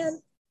My pets. man.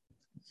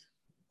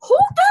 Who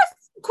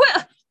does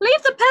quit?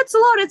 Leave the pets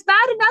alone. It's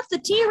bad enough the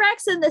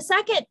T-Rex in the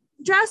second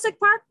Jurassic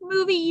Park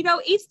movie,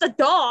 eats the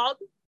dog.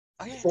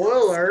 Oh, yeah, it does.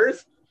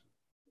 Spoilers.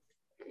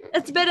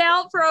 It's been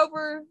out for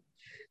over.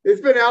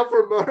 It's been out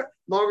for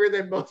longer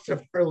than most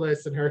of our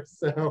listeners,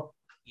 so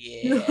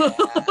Yeah.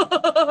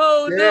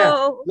 Oh yeah,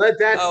 no. let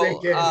that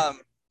sink in.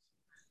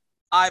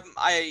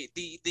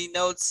 The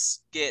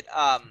notes get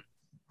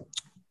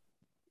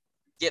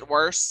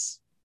worse.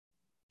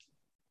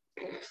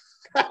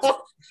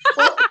 Kyle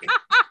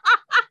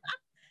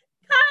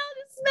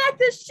just smacked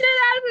the shit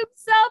out of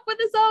himself with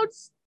his own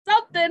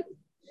something.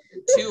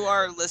 To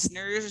our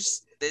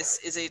listeners, this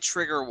is a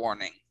trigger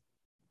warning.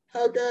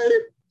 Okay.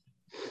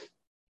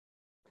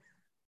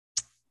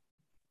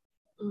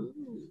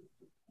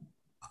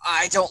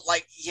 I don't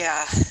like.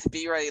 Yeah,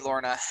 be ready,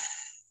 Lorna.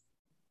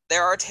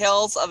 There are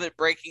tales of it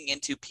breaking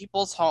into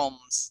people's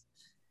homes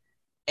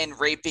and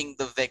raping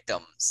the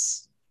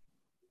victims.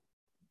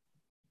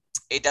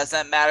 It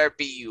doesn't matter,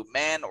 be you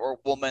man or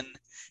woman,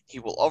 he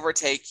will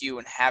overtake you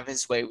and have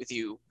his way with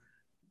you.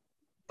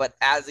 But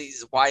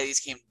why these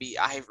came to be,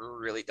 I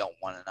really don't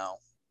want to know.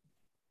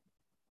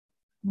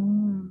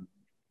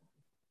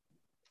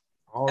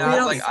 All We I was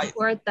don't like,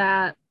 support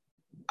that.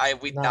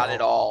 Not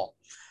at all.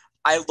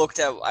 I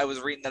was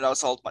reading the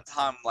notes all the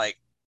time, like,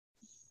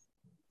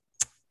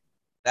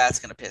 that's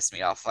going to piss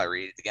me off if I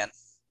read it again.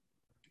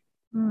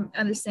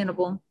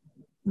 Understandable.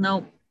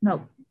 No.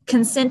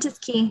 Consent is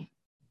key.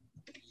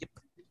 Yep.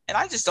 And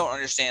I just don't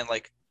understand,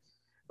 like,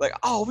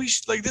 oh, we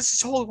should, like, this is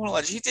totally one of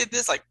legend. He did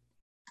this, like,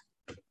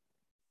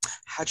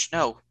 how'd you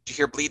know? Did you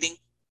hear bleeding?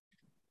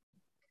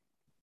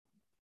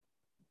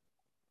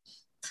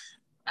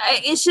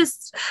 It's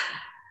just,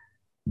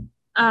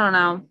 I don't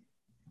know.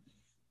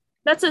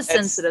 That's a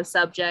sensitive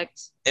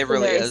subject. It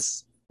really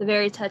is. A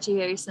very touchy,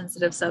 very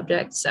sensitive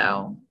subject.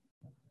 So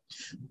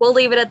we'll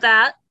leave it at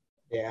that.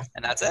 Yeah.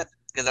 And that's it,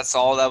 because that's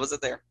all that was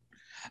it there.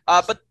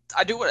 But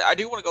I do want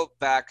to go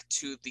back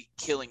to the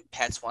killing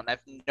pets one.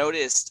 I've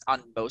noticed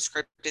on most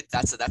cryptids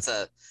that's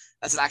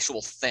an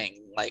actual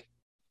thing. Like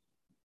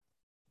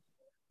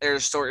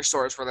there's stories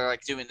where they're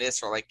like doing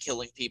this or like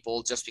killing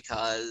people just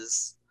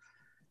because.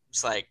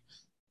 It's like,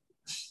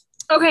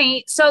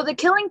 okay, so the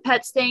killing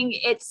pets thing,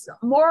 it's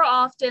more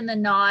often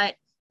than not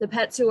the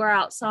pets who are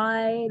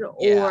outside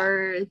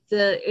or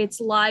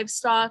it's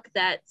livestock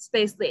that's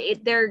basically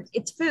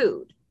it's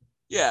food.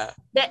 Yeah.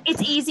 That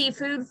it's easy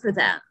food for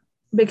them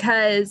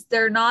because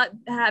they're not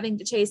having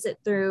to chase it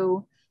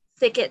through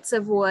thickets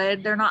of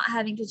wood. They're not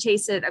having to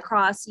chase it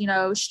across,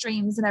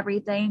 streams and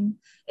everything.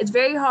 It's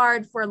very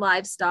hard for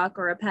livestock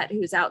or a pet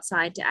who's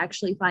outside to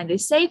actually find a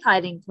safe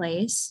hiding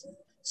place.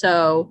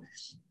 So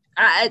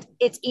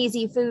it's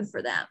easy food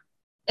for them.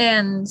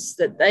 And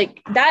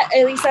like that,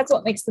 at least that's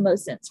what makes the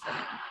most sense for me.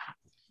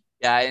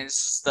 Yeah, and it's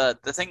just the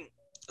thing.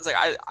 It's like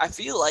I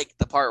feel like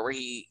the part where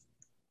he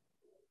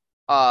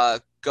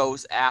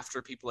goes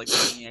after people like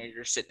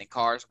teenagers sitting in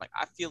cars. I'm like,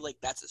 I feel like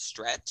that's a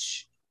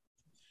stretch.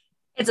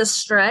 It's a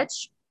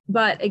stretch,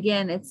 but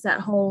again, it's that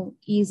whole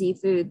easy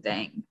food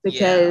thing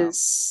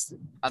because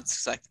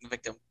unsuspecting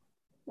victim.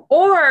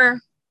 Or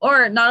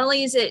not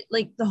only is it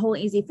like the whole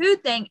easy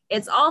food thing,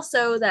 it's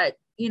also that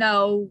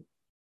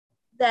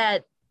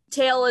that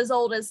tale as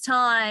old as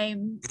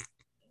time.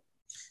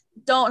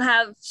 Don't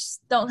have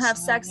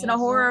sex in a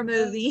horror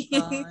movie.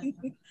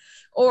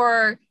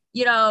 Or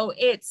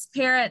it's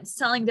parents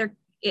telling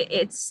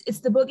it's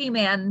the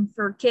boogeyman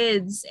for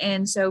kids,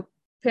 and so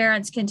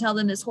parents can tell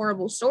them this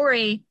horrible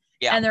story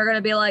and they're going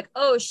to be like,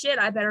 oh shit,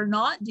 I better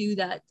not do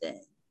that then.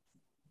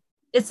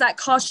 It's that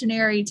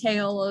cautionary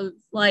tale of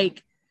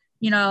like,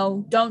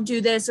 don't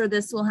do this or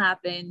this will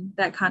happen,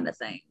 that kind of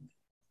thing.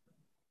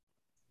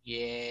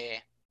 Yeah.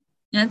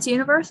 And it's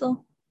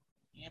universal.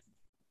 Yep.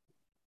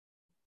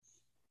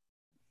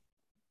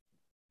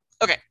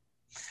 Okay.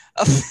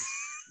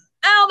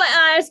 Ow,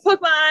 my eyes.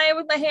 Poke my eye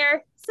with my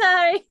hair.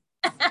 Sorry.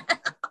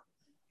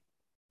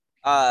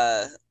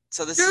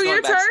 So this Drew, is going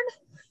your back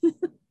turn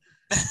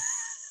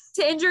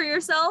to injure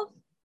yourself.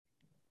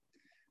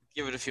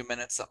 Give it a few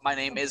minutes. My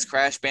name is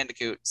Crash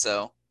Bandicoot,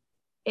 so.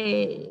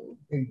 Hey.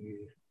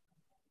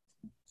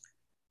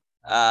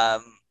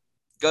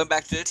 Going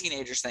back to the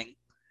teenagers thing.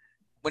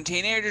 When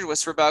teenagers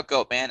whisper about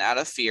Goatman out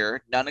of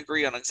fear, none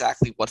agree on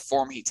exactly what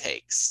form he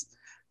takes.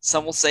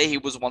 Some will say he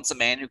was once a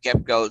man who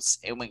kept goats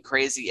and went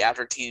crazy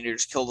after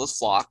teenagers killed his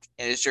flock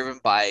and is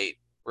driven by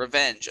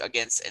revenge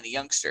against any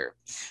youngster.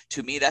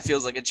 To me, that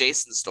feels like a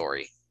Jason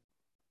story.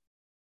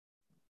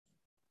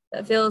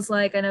 That feels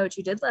like I Know What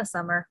You Did Last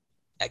Summer.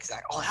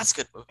 Exactly. Oh, that's a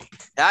good movie.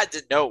 I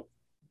didn't know.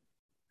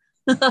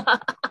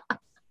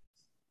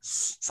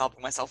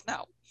 Stopping myself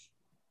now.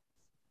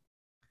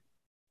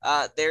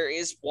 There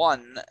is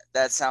one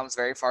that sounds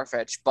very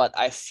far-fetched, but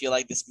I feel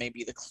like this may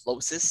be the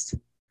closest.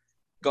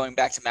 Going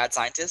back to Mad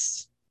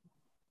Scientist.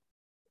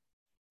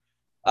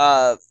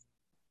 There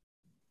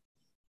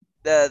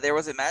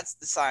was a mad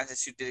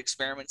scientist who did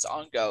experiments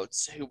on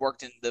goats who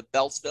worked in the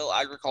Beltsville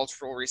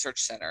Agricultural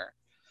Research Center,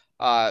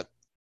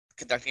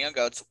 conducting on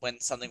goats when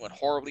something went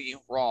horribly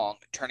wrong,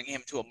 turning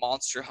him to a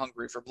monster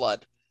hungry for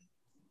blood.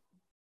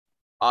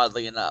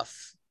 Oddly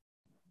enough.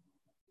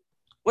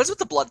 What is with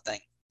the blood thing?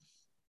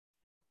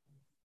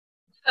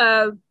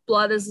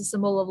 Blood is a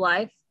symbol of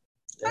life.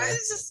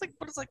 It's just like,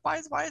 but it's like, why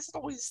is it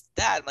always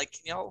that? Like,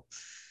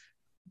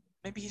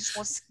 maybe he just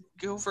wants to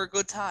go for a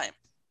good time.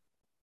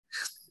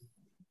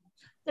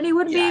 Then he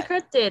wouldn't be a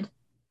cryptid.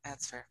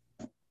 That's fair.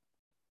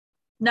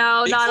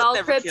 No, Bigfoot not all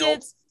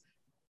cryptids.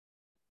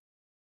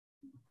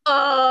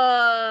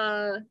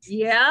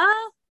 Yeah.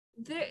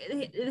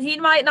 He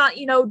might not,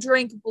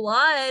 drink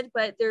blood,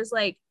 but there's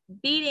like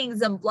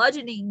beatings and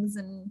bludgeonings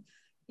and,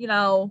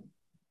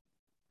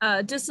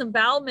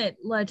 disembowelment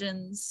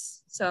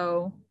legends.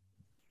 So.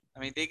 I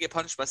mean, they get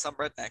punched by some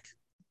redneck.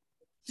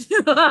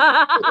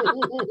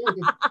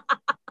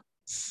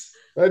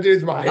 That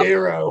dude's my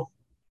hero.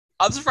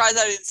 I'm surprised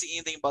I didn't see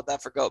anything about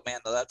that for Goatman,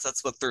 though.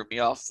 That's what threw me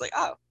off. It's like,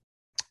 oh,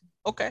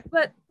 okay.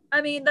 But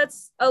I mean,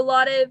 that's a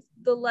lot of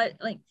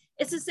the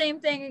it's the same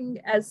thing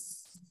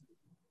as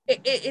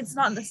it's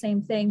not the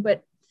same thing,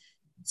 but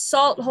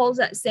salt holds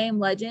that same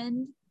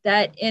legend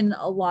that in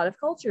a lot of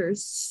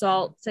cultures,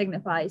 salt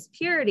signifies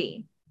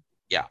purity.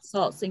 Yeah.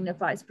 Salt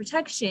signifies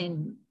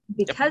protection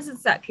because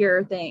it's that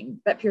pure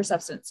thing, that pure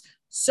substance.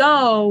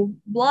 So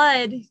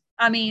blood,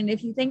 I mean,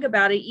 if you think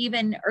about it,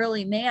 even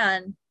early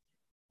man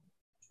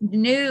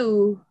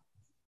knew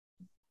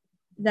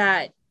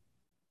that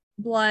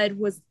blood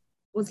was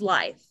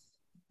life.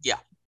 Yeah.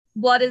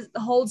 Blood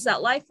holds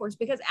that life force,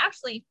 because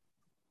actually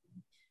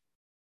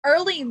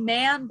early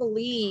man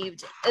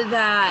believed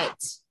that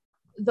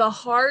the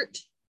heart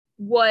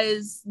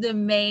was the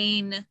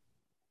main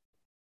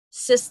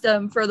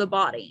system for the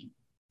body.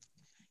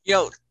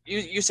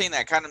 You saying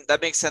that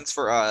that makes sense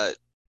for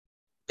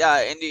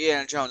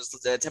Indiana Jones,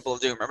 the Temple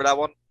of Doom. Remember that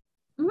one?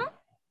 Mhm.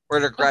 Where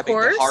they're grabbing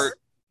the heart.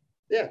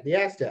 Yeah, the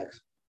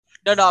Aztecs.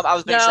 No, I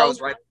was making sure I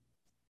was right.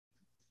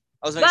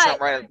 I was making sure I'm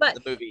right but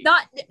in the movie.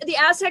 Not the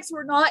Aztecs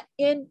were not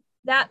in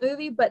that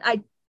movie, but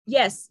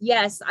yes,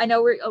 I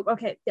know we're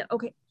okay.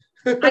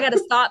 I gotta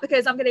stop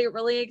because I'm gonna get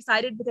really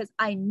excited because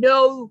I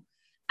know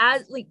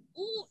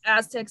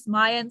Aztecs,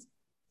 Mayans,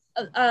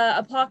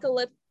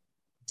 apocalypto,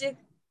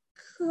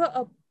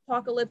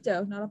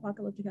 not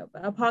apocalyptico,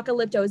 but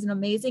Apocalypto is an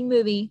amazing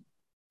movie.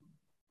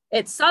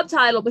 It's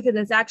subtitled because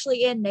it's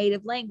actually in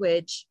native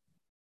language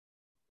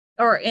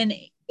or in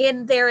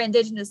their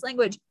indigenous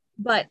language.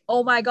 But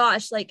oh my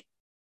gosh, like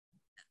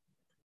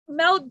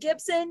Mel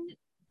Gibson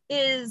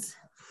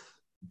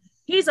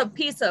he's a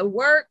piece of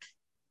work,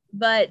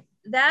 but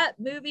that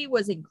movie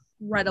was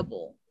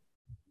incredible.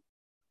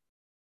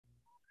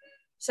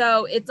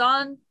 So it's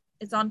on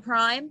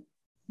Prime.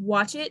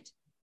 Watch it.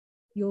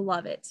 You'll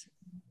love it.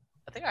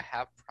 I think I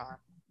have Prime.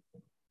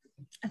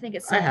 I think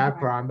it's I have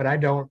Prime, but I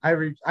don't.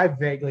 I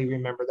vaguely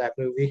remember that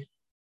movie.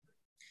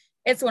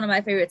 It's one of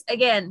my favorites.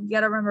 Again, you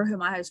got to remember who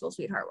my high school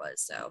sweetheart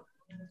was. So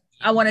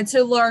I wanted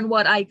to learn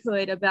what I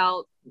could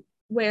about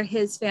where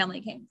his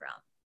family came from.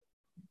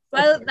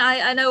 But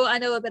I know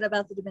a bit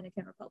about the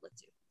Dominican Republic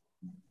too.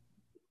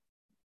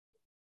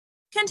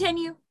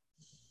 Continue.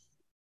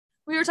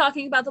 We were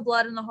talking about the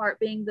blood and the heart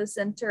being the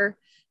center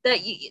that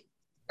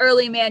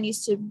early man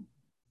used to,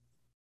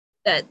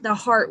 that the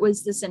heart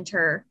was the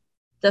center,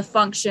 the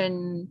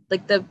function,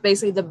 like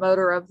basically the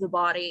motor of the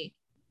body,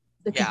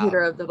 the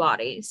computer of the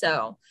body.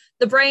 So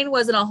the brain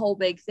wasn't a whole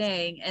big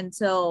thing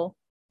until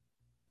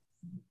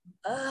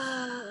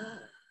I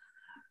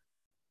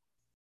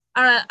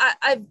don't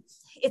know.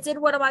 It's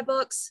in one of my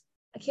books.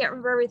 I can't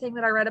remember everything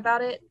that I read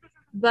about it,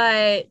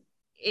 but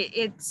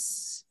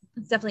it's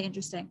definitely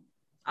interesting.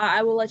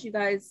 I will let you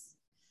guys.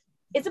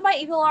 It's in my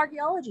Eagle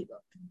Archaeology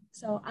book,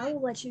 so I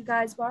will let you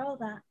guys borrow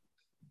that.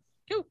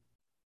 Cool.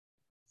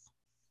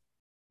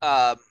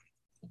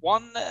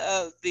 One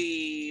of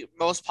the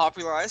most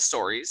popularized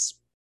stories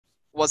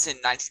was in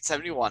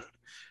 1971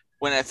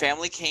 when a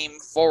family came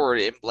forward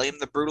and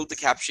blamed the brutal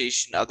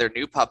decapitation of their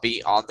new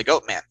puppy on the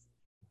Goat Man.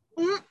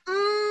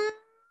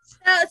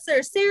 That's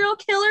their serial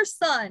killer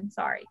son.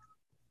 Sorry.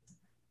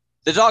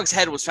 The dog's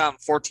head was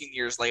found 14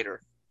 years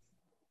later.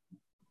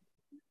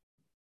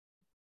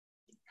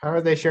 How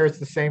are they sure it's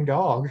the same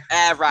dog?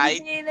 Right.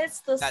 I mean,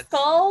 it's the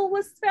skull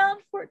was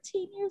found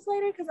 14 years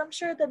later because I'm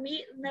sure the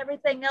meat and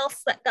everything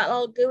else that got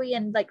all gooey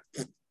and like.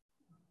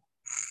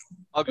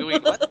 All gooey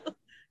what?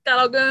 Got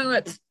all gooey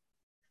with.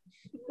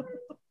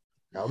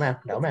 No,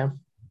 ma'am.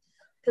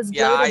 Because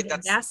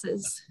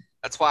gases.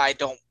 That's why I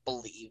don't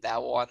believe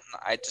that one.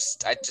 I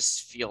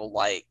just feel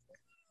like,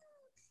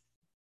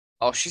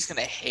 oh, she's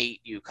gonna hate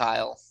you,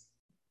 Kyle.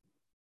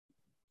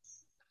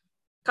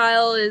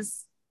 Kyle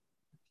is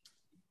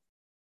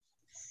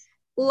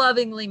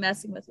lovingly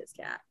messing with his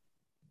cat.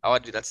 Oh, I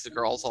do that to the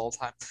girls all the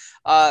time.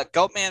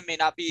 Goatman may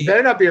not be. You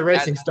better not be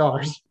erasing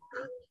stars.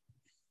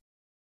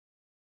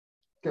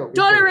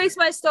 Don't erase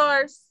my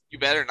stars. You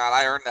better not.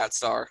 I earned that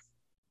star.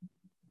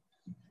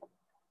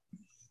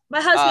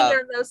 My husband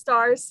earned those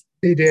stars.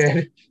 He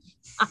did.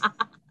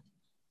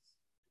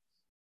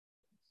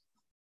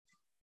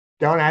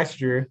 Don't ask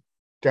Drew.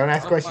 Don't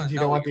ask questions you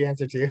don't want the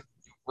answer to.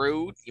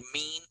 Rude. You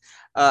mean?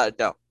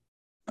 No.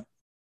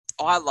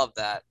 Oh, I love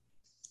that.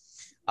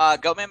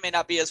 Goatman may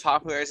not be as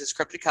popular as his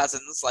cryptid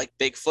cousins like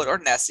Bigfoot or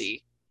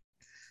Nessie,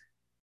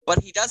 but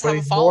he does have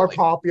a following. More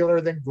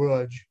popular than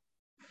Grudge.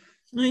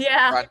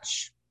 Yeah.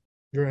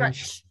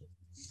 Grudge.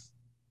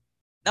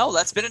 No,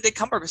 that's Benedict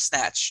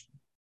Cumberbatch.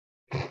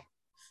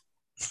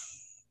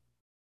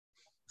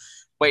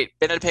 Wait,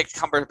 Benedict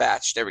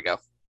Cumberbatch. There we go.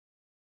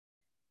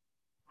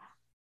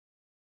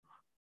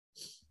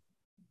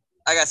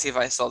 I gotta see if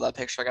I saw that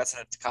picture. I gotta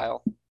send it to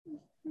Kyle.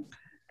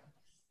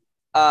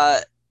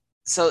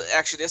 So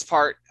actually, this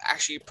part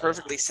actually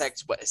perfectly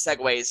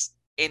segues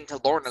into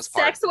Lorna's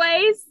part.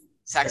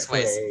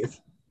 Sexways.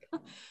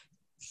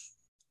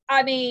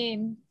 I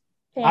mean,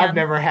 damn. I've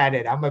never had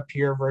it. I'm a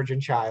pure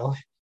virgin child.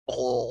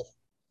 Oh.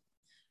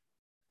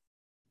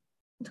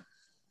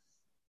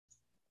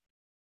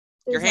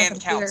 Your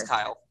hand counts, pure.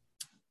 Kyle.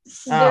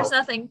 There's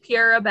nothing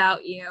pure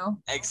about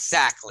you.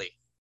 Exactly.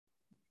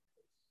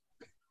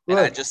 Look,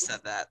 and I just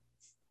said that.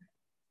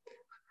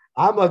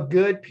 I'm a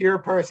good, pure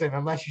person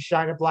unless you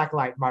shine a black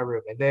light in my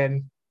room. And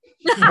then,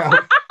 you know,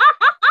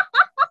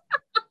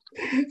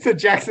 it's a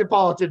Jackson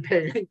Politan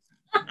painting.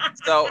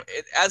 So,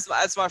 as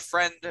my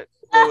friend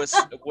Lewis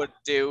would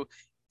do,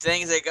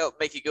 things that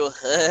make you go,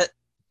 huh?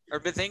 Or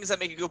things that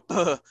make you go,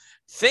 puh.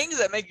 Things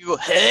that make you go,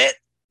 huh?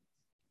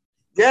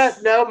 Yeah,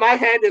 no, my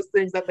hand is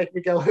things that make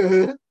me go,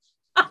 huh?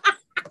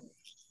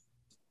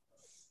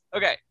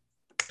 Okay.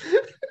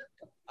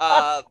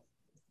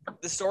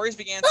 The stories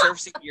began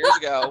surfacing years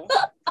ago.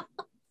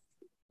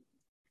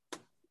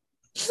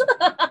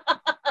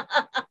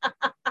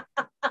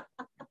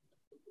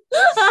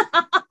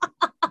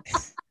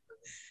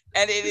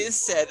 And it is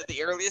said that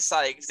the earliest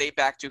sightings date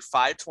back to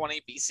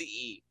 520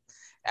 BCE,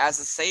 as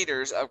the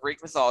satyrs of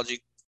Greek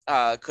mythology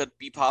could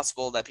be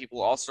possible that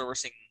people also were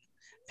seeing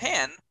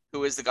Pan,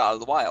 who is the god of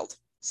the wild.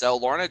 So,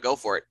 Lorna, go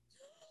for it.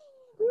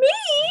 Me?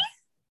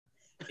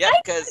 Yeah,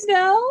 because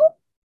No.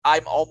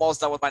 I'm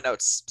almost done with my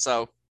notes.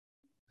 So,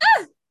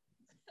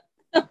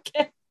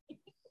 Okay.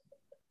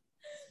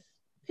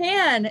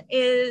 Pan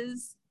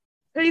is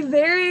a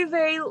very,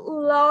 very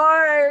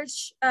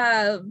large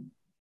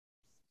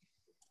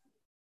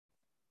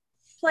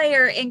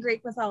player in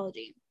Greek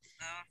mythology.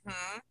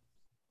 mhm.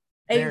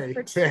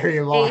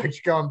 Very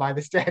large, going by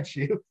the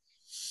statue.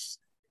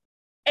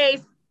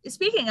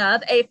 Speaking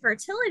of a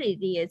fertility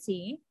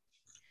deity,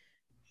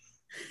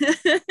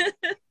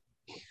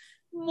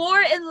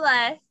 more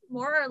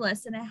or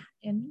less in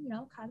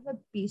kind of a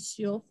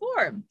bestial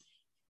form.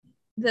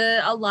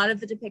 A lot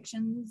of the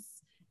depictions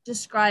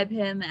describe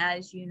him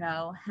as,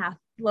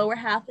 lower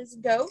half is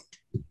goat,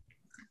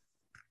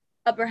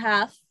 upper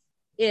half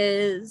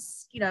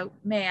is,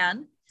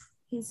 man.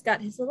 He's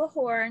got his little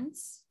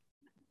horns,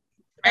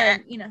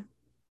 and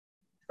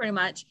pretty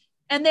much.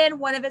 And then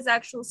one of his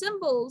actual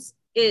symbols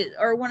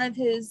one of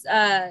his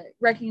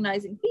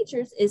recognizing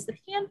features is the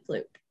pan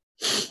flute.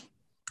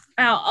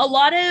 Now,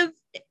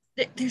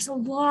 there's a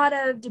lot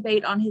of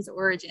debate on his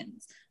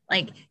origins.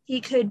 Like,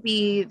 he could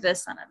be the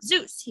son of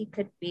Zeus. He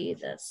could be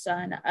the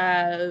son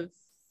of,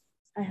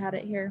 I had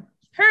it here,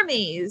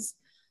 Hermes.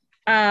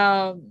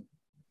 The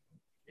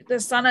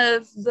son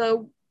of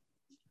the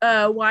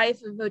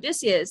wife of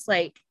Odysseus.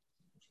 Like,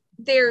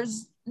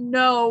 there's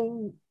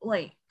no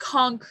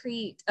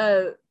concrete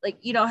how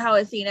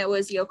Athena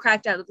was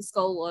cracked out of the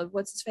skull of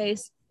what's his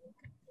face,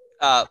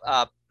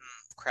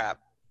 Crap.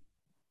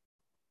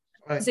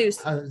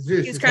 Zeus.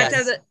 Zeus. He was cracked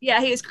out of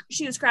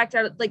she was cracked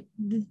out of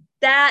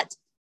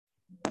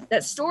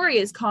that story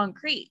is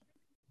concrete.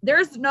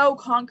 There's no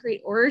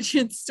concrete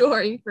origin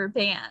story for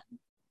Pan.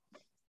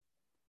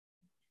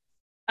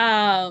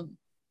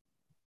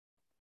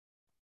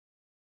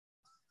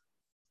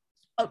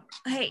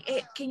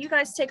 Hey, can you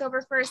guys take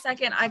over for a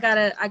second? I got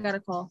a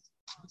call.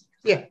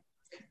 Yeah.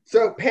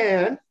 So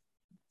Pan,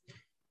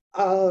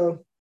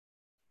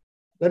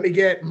 let me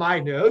get my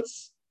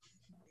notes.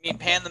 You mean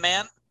Pan the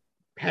man?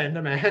 Pan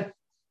the man.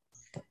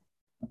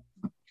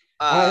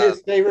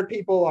 His favorite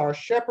people are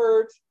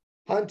shepherds,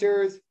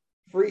 hunters,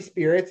 free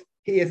spirits.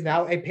 He is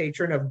now a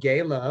patron of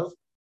gay love.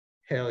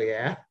 Hell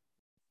yeah.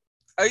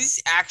 Are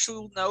these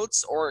actual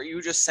notes, or are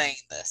you just saying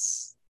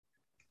this?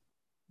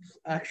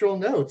 Actual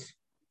notes.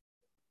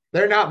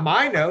 They're not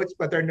my notes,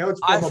 but they're notes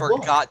from I a book.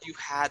 forgot you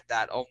had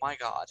that. Oh my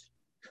god.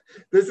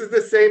 This is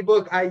the same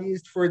book I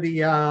used for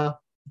the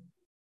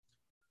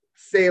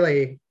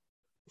Sealy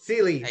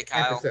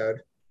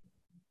episode.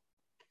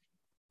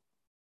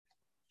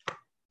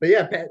 But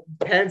yeah,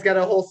 Pan's got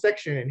a whole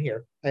section in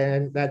here,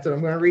 and that's what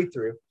I'm going to read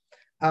through.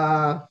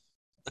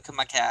 Look at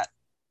my cat.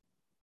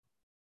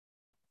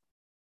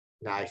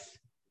 Nice.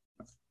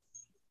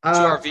 To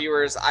our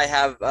viewers, I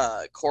have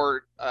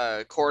cord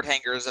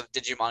hangers of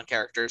Digimon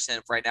characters,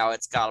 and right now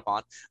it's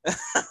Gatomon.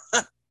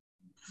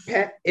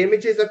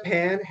 Images of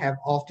Pan have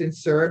often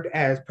served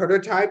as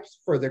prototypes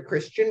for the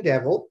Christian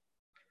devil.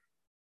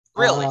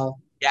 Really?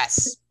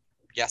 Yes,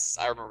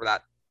 I remember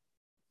that.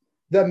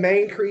 The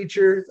main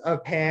creatures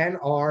of Pan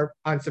are,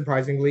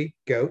 unsurprisingly,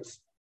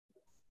 goats.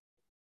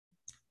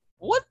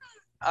 What?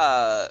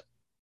 Oh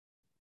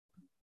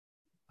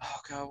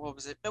god, what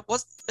was it? It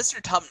was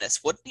Mr.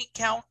 Tumnus. Wouldn't he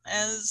count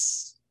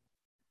as?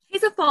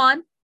 He's a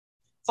fawn.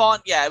 Fawn,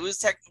 yeah. It was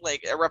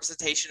technically a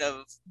representation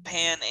of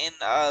Pan in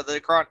the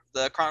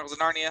Chronicles of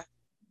Narnia.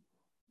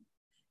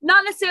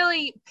 Not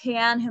necessarily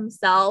Pan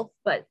himself,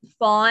 but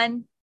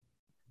fawn.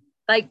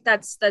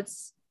 That's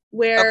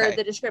where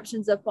the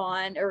descriptions of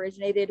fawn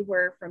originated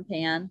were from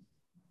Pan.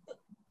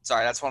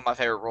 Sorry, that's one of my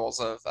favorite roles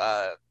of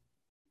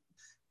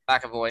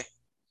McAvoy.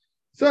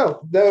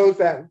 So those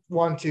that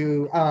want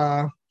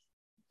to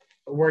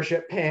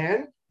worship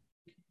Pan,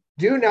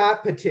 do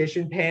not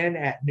petition Pan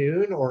at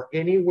noon or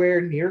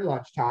anywhere near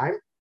lunchtime,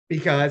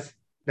 because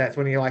that's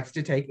when he likes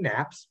to take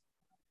naps.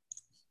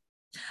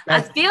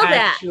 That's I feel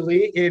that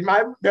actually in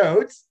my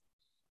notes.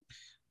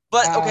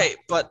 But okay,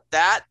 but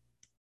that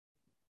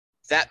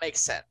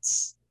makes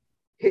sense.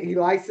 He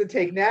likes to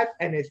take naps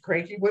and is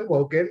cranky when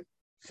woken.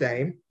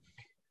 Same.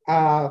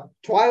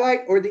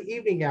 Twilight or the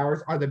evening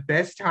hours are the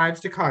best times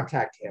to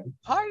contact him.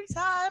 Party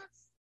time.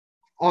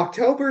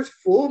 October's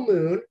full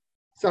moon,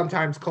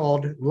 sometimes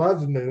called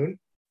Love's Moon,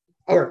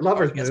 or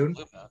Lover's Moon,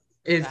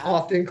 is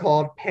often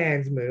called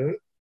Pan's Moon,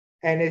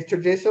 and is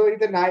traditionally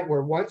the night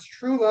where one's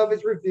true love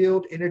is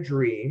revealed in a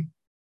dream.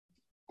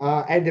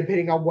 And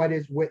depending on what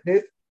is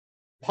witnessed,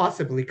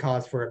 possibly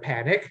cause for a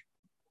panic.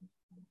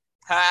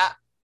 Ha!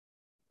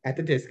 At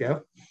the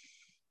disco.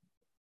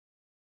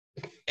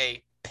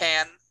 A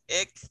panic.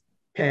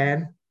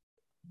 Pan.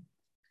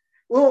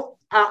 Well,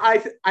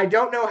 I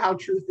don't know how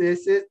true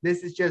this is.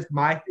 This is just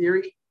my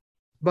theory.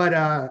 But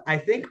I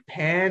think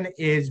Pan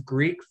is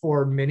Greek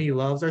for many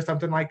loves or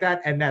something like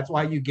that. And that's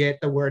why you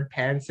get the word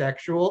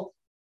pansexual.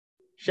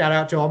 Shout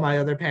out to all my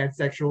other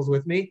pansexuals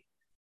with me.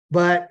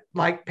 But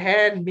like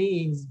pan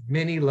means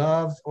many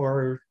loves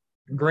or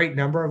great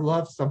number of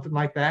loves, something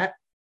like that.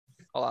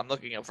 Oh, I'm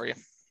looking up for you.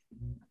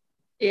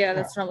 Yeah,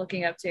 that's what I'm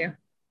looking up to.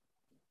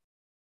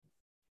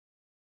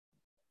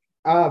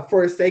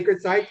 For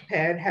sacred sites,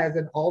 Pan has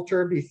an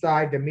altar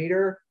beside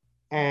Demeter,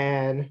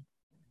 and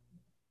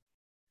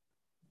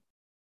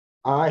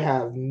I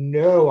have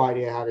no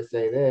idea how to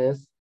say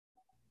this.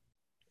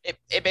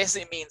 It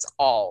basically means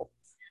all.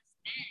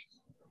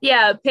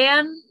 Yeah,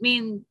 pan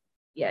means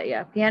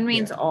pan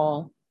means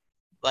all.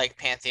 Like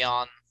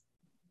Pantheon.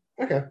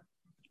 Okay.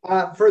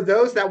 For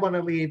those that want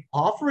to leave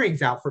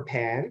offerings out for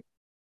Pan,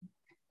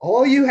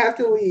 all you have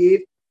to leave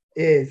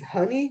is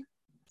honey,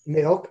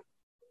 milk,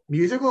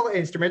 musical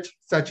instruments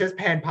such as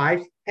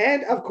panpipes,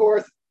 and of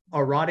course,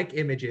 erotic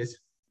images.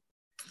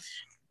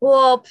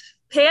 Well,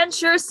 pan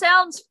sure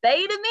sounds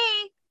fey to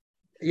me.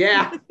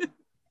 Yeah.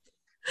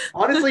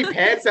 Honestly,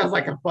 Pan sounds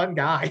like a fun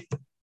guy.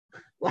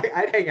 Like,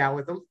 I'd hang out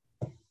with him.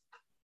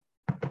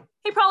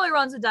 He probably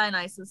runs with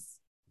Dionysus.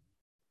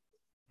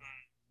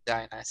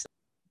 Dionysus.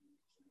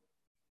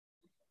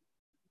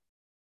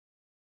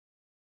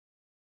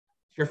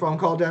 Your phone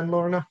call done,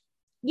 Lorna?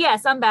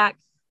 Yes, I'm back.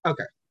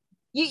 Okay.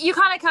 You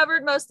kind of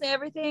covered mostly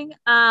everything.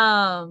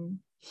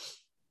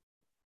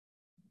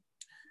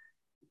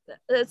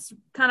 That's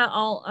kind of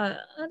all.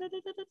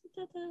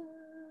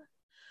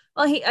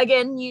 Well,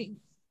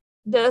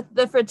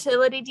 the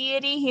fertility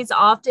deity. He's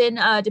often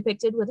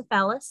depicted with a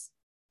phallus,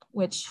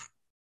 which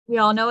we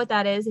all know what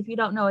that is. If you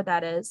don't know what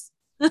that is,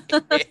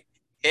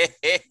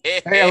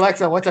 Hey,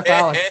 Alexa, what's a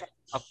phallus?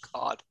 Oh,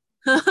 God.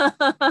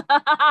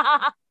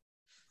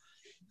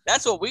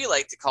 That's what we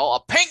like to call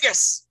a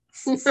pingus.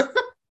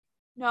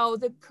 No,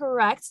 the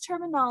correct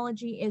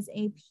terminology is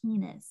a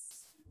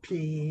penis.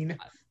 Peen.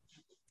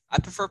 I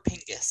prefer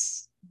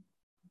pingus.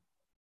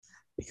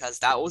 Because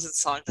that was in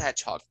Sonic the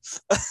Hedgehog.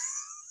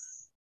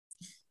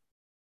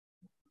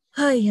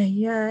 Ay,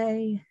 ay,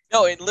 ay.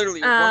 No, in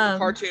literally one of the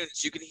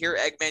cartoons, you can hear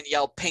Eggman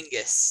yell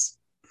pingus.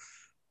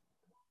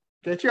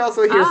 Did you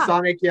also hear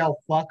Sonic yell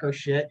fuck or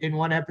shit in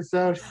one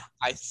episode?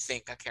 I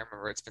can't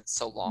remember. It's been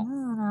so I long.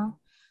 don't know.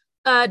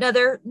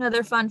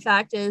 Another fun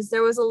fact is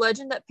there was a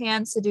legend that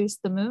Pan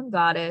seduced the moon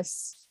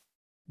goddess.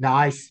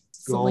 Nice.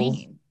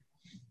 Selene.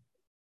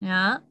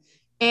 Yeah.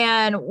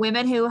 And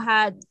women who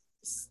had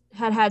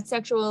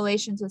sexual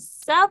relations with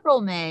several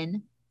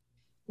men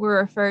were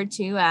referred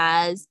to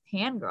as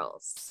pan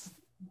girls.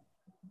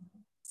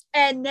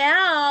 And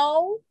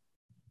now,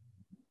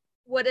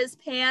 what does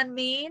pan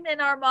mean in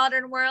our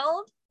modern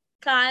world,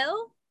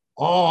 Kyle?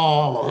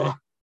 Oh.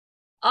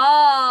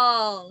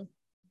 All.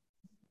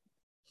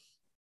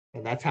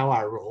 And that's how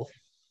I roll.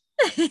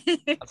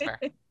 That's fair.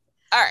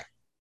 All right.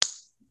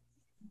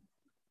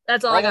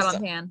 That's all I got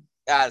on pan.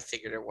 I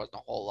figured there wasn't a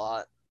whole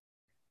lot.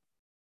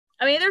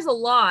 I mean, there's a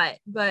lot,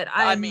 but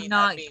I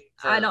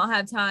don't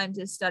have time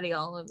to study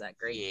all of that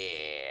Greek.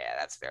 Yeah,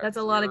 that's fair. That's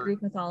a lot of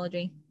Greek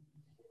mythology.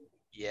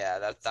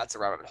 Yeah, that's a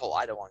rabbit hole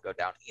I don't want to go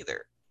down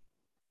either.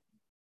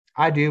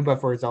 I do, but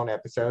for its own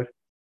episode.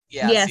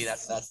 Yeah,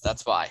 yes. See,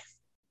 that's why.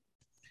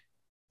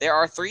 There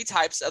are 3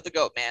 types of the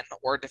goat man,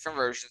 or different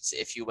versions,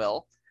 if you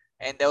will,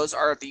 and those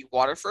are the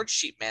Waterford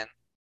sheepman,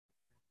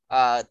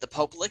 the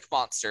Pope Lick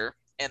monster,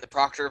 and the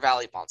Proctor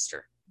Valley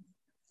monster.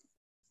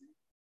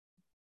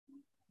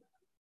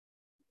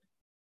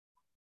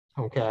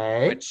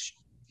 Okay. Which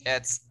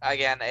it's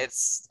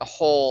a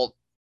whole.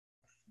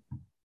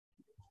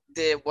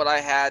 What I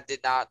had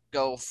did not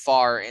go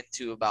far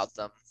into about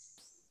them.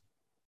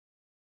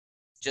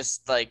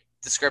 Just like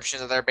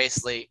descriptions that they're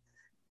basically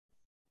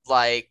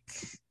like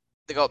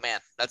the goat man.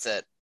 That's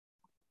it.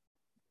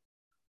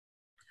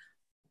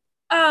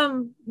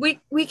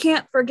 We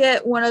can't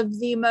forget one of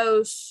the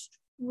most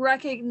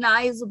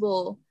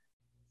recognizable,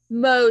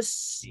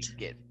 most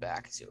get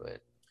back to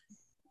it.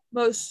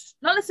 Most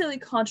not necessarily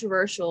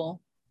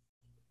controversial,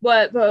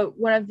 but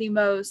one of the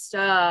most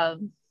how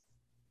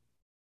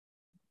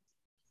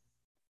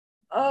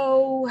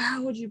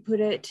would you put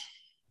it?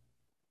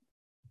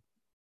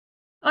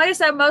 Like I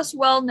said, most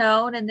well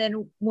known, and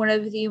then one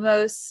of the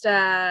most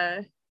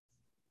I'm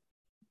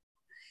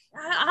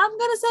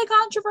gonna say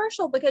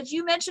controversial because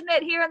you mentioned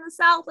it here in the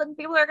South, and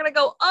people are gonna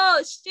go,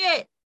 "Oh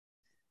shit!"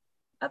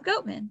 Of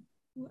Goatman,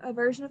 a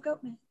version of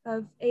Goatman,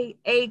 of a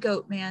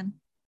Goatman.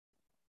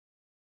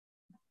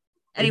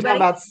 Anybody?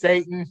 Talking about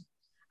Satan?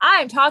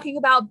 I'm talking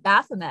about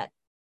Baphomet.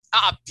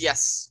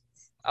 Yes.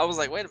 I was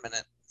like, wait a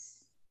minute.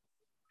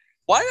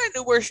 Why did I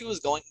know where she was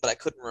going, but I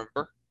couldn't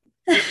remember?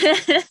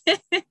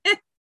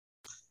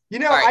 You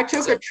know, right, I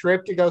took a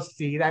trip to go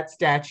see that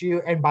statue,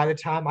 and by the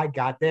time I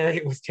got there,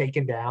 it was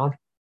taken down.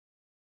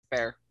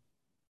 Fair.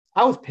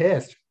 I was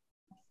pissed.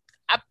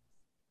 I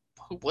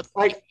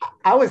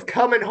was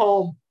coming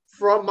home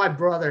from my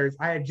brother's.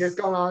 I had just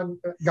gone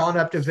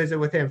up to visit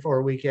with him for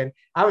a weekend.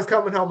 I was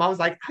coming home. I was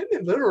like, I'm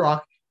in Little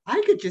Rock.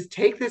 I could just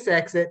take this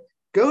exit,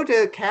 go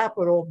to the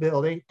Capitol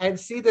building, and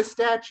see the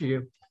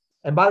statue.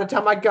 And by the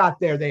time I got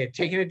there, they had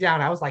taken it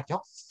down. I was like,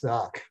 y'all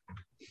suck.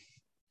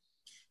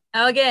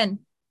 Now again,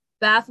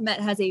 Baphomet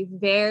has a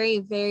very,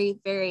 very,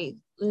 very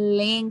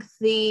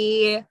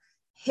lengthy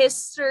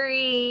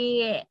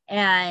history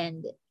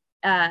and Don't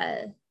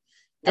eat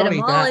that.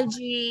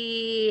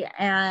 etymology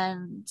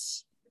and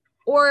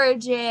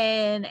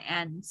origin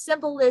and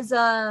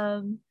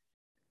symbolism.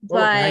 Oh, now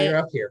But you're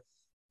up here.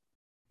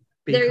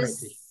 Being there's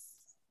crazy.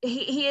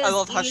 he is I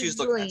love how she's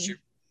looking at you.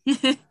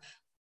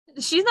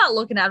 She's not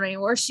looking at him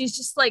anymore. She's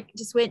just like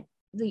went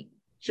the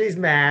She's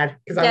mad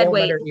because I Dead won't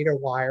let weight. her eat her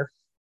wire.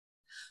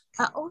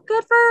 oh,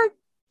 good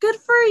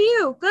for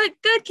you. Good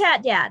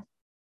cat dad.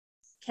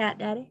 Cat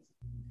daddy.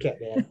 Cat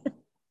man.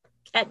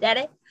 Cat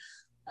daddy.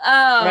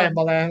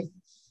 Rambling.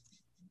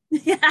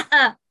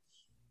 Yeah.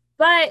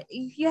 But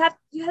you have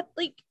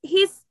like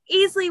he's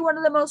easily one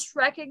of the most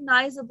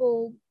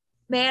recognizable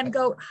man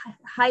goat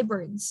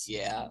hybrids.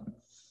 Yeah.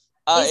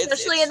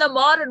 Especially in the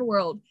modern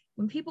world.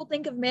 When people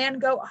think of man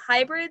goat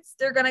hybrids,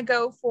 they're gonna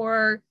go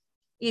for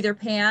either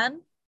Pan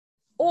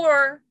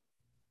or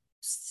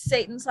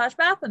Satan /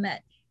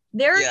 Baphomet.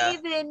 There are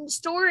even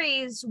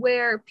stories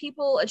where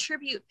people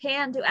attribute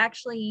Pan to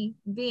actually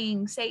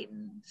being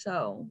Satan.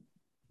 So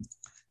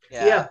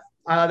Yeah.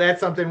 That's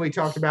something we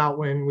talked about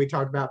when we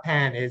talked about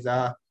Pan. Is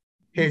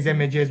his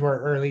images were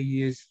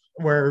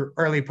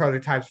early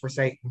prototypes for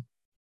Satan.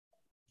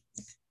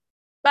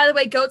 by the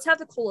way, goats have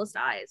the coolest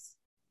eyes.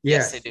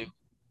 Yes, they do.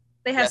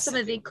 They have some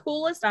of the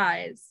coolest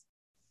eyes.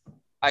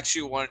 I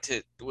actually wanted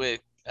to,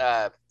 with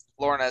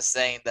Lorna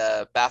saying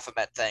the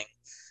Baphomet thing,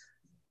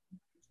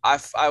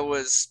 I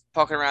was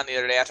poking around the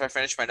other day after I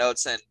finished my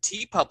notes, and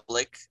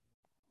TeePublic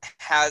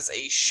has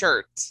a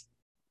shirt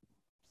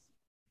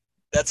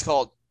that's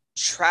called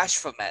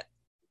Trashphomet.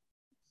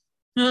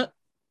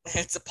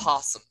 It's a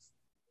possum.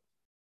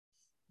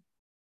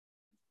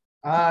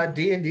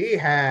 D&D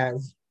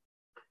has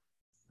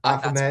I'm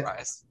not Baphomet.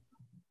 surprised.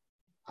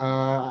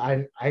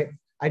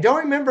 I don't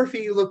remember if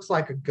he looks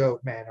like a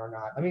goat man or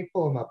not. Let me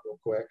pull him up real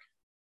quick.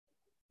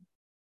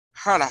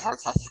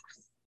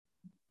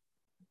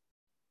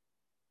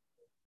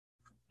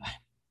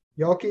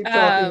 Y'all keep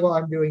talking while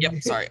I'm doing.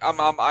 Yep, sorry.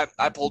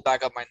 I pulled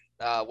back up my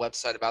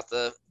website about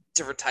the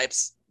different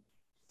types.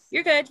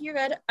 You're good.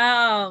 Yeah,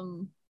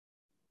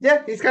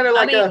 he's kind of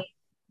like a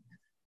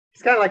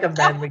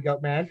manly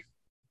goat man.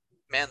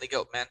 Manly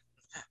goat man.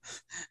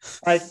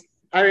 I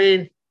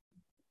mean,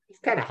 he's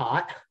kind of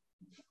hot.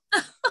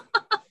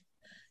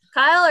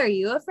 Kyle, are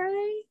you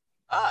afraid?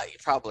 You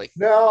probably.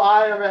 No,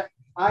 I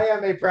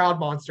am a proud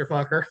monster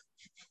fucker.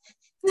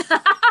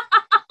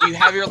 You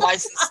have your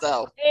license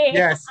though.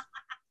 Yes.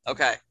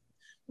 Okay.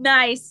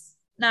 Nice.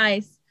 No,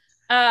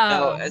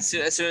 as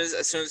soon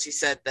as he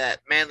said that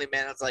manly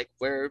man, I was like,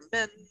 we're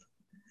men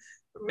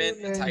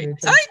in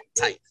tights.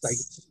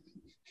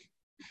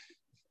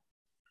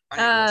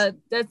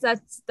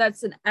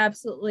 That's an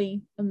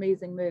absolutely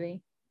amazing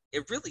movie.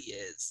 It really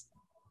is.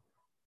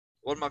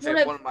 One of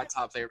my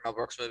top favorite Mel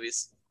Brooks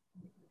movies.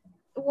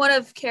 One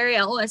of Cary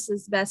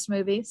Elwes's best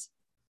movies.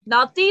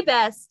 Not the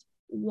best,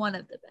 one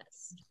of the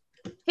best.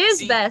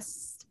 His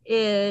best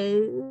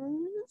is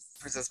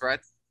Princess Bride.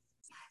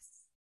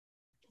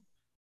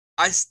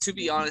 To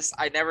be honest,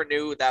 I never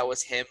knew that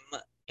was him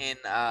in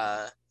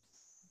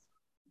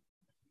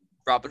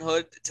Robin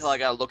Hood until I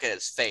got to look at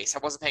his face. I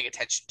wasn't paying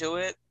attention to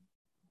it.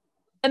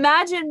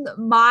 Imagine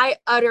my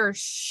utter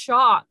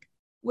shock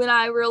when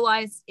I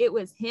realized it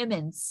was him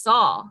in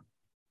Saw.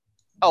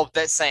 Oh,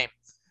 that's same.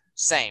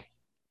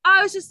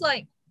 I was just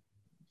like,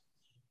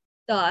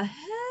 the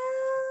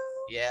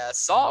hell? Yeah,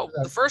 Saw.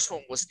 The first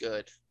one was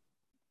good.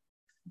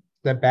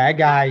 The bad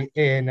guy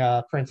in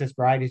Princess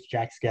Bride is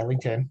Jack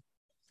Skellington.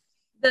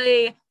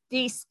 The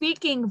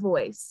speaking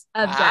voice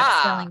of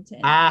Jack Skellington.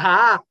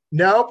 Aha.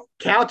 Nope.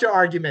 Counter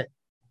argument.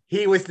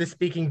 He was the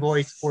speaking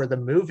voice for the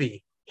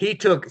movie. He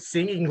took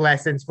singing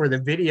lessons for the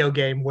video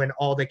game when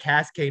all the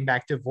cast came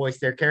back to voice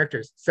their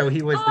characters. So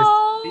he was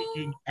the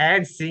speaking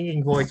and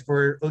singing voice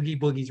for Oogie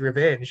Boogie's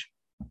Revenge.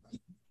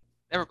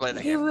 Never played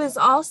that He game. was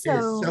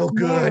also so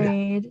good.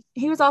 married.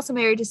 He was also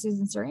married to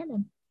Susan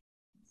Sarandon.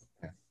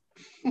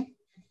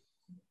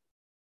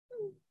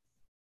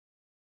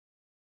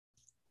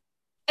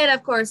 And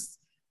of course,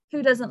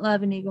 who doesn't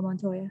love Inigo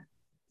Montoya?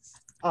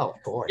 Oh,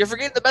 of course. You're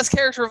forgetting the best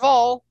character of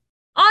all.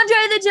 Andre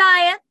the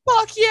Giant.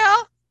 Fuck yeah.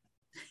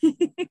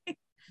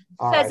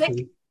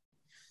 R.I.P.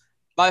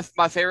 My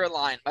favorite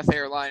line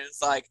is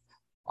like,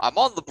 I'm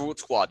on the Brute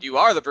Squad. You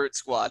are the Brute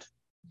Squad.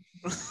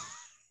 I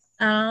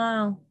don't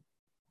know.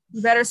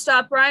 You better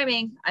stop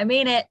rhyming. I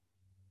mean it.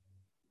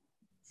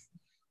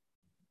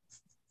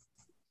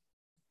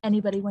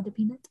 Anybody want a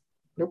peanut?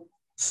 Nope.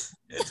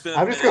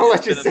 I'm just going to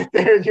let you sit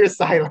there in your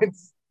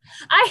silence.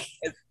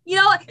 You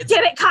know what?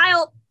 Damn it,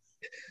 Kyle.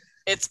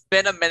 It's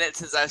been a minute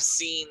since I've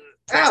seen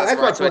Princess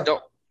Bride, so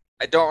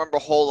I don't remember a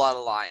whole lot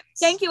of lines.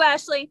 Thank you,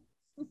 Ashley.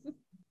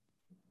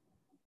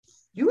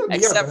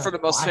 Except for the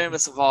most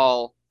famous of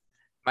all,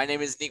 my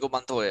name is Inigo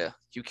Montoya.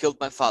 You killed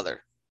my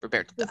father.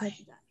 Prepare to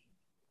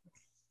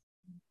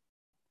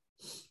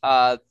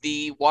die.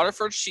 The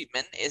Waterford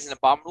sheepman is an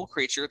abominable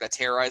creature that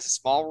terrorizes a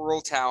small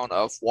rural town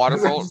of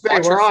Waterford.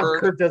 We're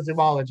on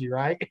Cryptozoomology,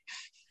 right?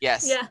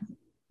 Yes. Yeah.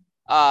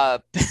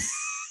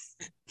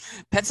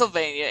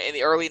 Pennsylvania in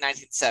the early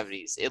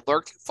 1970s. It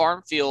lurked in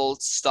farm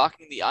fields,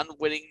 stalking the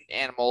unwitting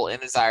animal in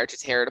a desire to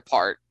tear it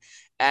apart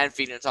and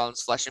feed it on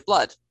its flesh and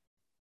blood.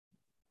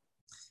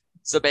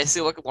 So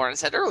basically what Lauren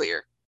said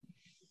earlier.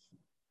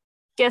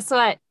 Guess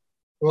what?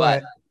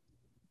 What?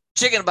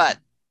 Chicken butt.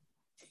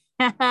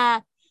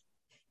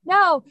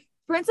 No,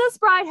 Princess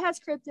Bride has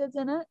cryptids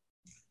in it.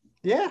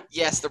 Yeah.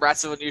 Yes, the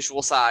rats of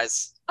unusual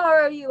size.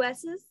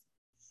 ROUSs.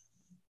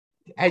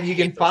 And you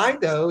can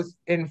find those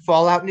in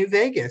Fallout New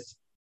Vegas.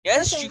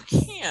 Yes, Okay. you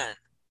can.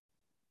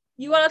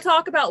 You want to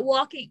talk about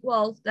walking?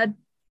 Well, that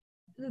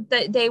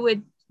they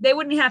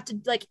wouldn't have to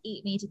like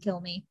eat me to kill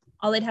me.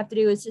 All they'd have to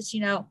do is just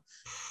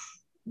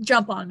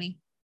jump on me,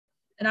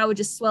 and I would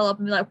just swell up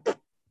and be like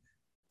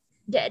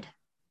dead.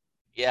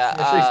 Yeah.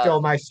 Actually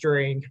stole my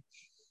string.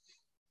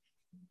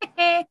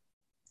 That's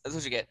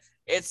what you get.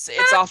 It's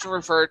often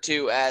referred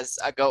to as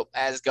goat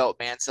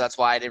man, so that's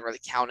why I didn't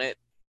really count it.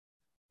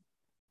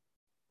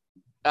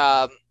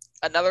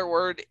 Another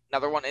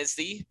one is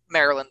the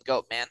Maryland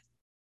goat man,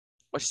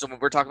 which is the one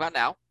we're talking about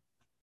now.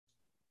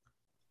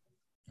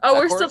 Oh,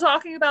 we're still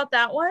talking about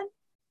that one?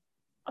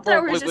 I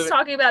thought we were just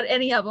talking about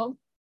any of them.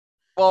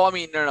 Well, I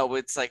mean, no,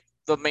 it's like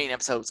the main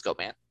episode is goat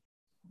man.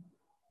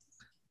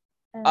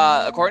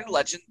 According to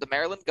legend, the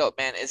Maryland goat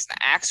man is an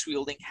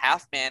axe-wielding,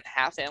 half-man,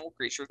 half-animal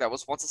creature that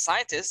was once a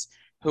scientist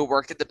who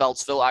worked at the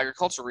Beltsville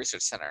Agricultural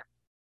Research Center.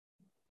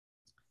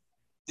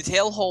 The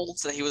tale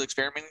holds that he was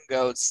experimenting with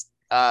goats.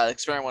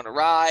 Experiment went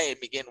awry and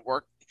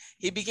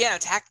he began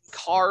attacking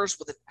cars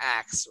with an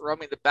axe,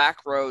 roaming the back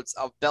roads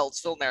of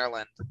Beltsville,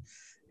 Maryland.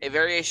 A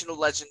variation of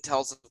legend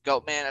tells of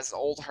Goatman as an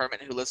old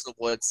hermit who lives in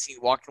the woods, seen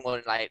walking alone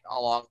at night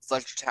along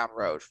Fletchertown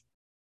Road.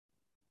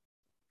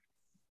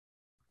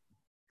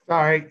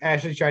 Sorry,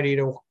 Ashley tried to eat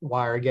a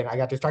wire again. I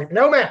got distracted.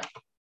 No, man.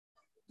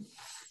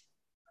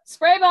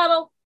 Spray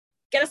bottle.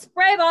 Get a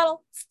spray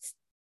bottle.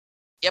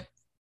 Yep.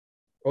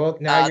 Well,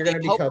 now you're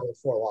going to be cuddled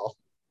for a while.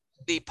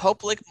 The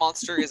Pope-Lick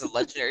monster is a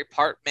legendary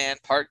part man,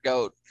 part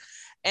goat,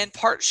 and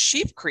part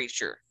sheep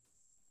creature.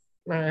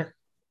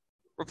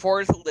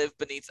 Reported to live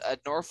beneath a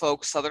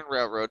Norfolk Southern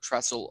Railroad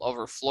trestle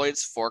over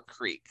Floyd's Fork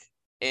Creek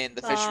in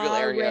the Fisherville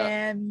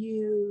area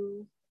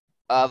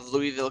of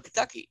Louisville,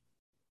 Kentucky.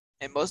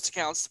 In most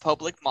accounts, the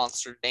Pope-Lick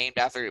monster, named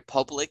after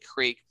Pope-Lick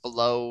Creek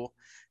below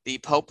the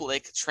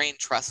Pope-Lick train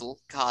trestle.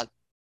 God.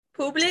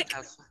 Pope-Lick?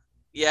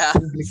 Yeah.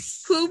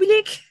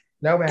 Pope-Lick?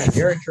 No, man,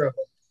 you're in trouble.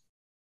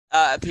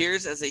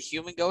 Appears as a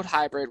human-goat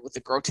hybrid with a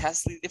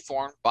grotesquely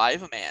deformed body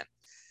of a man.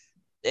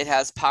 It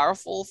has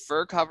powerful,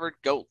 fur-covered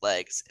goat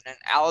legs and an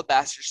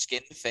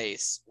alabaster-skinned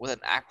face with an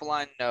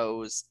aquiline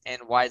nose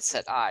and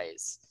wide-set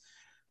eyes.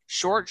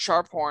 Short,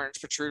 sharp horns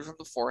protrude from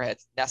the forehead,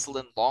 nestled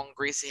in long,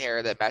 greasy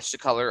hair that match the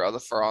color of the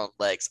fur on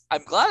the legs.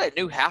 I'm glad I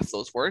knew half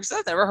those words.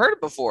 I've never heard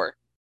it before.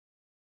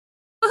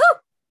 Woohoo!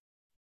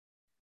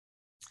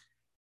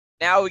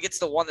 Now we get to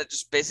the one that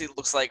just basically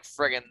looks like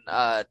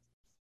friggin'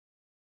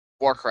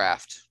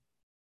 Warcraft.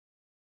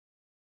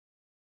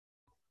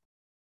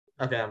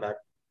 Okay, I'm back.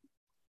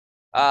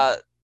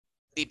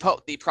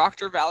 The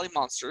Proctor Valley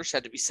monster is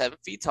said to be 7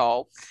 feet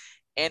tall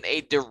and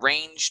a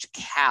deranged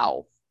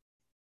cow.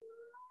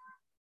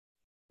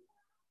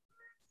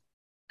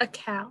 A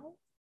cow?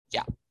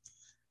 Yeah.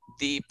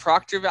 The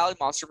Proctor Valley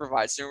monster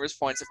provides numerous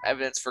points of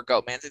evidence for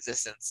Goatman's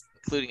existence,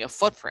 including a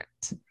footprint.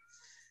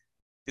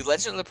 The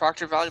legend of the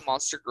Proctor Valley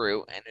monster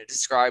grew, and it is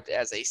described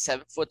as a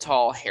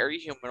 7-foot-tall, hairy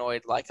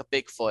humanoid like a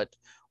Bigfoot,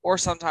 or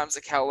sometimes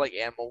a cow-like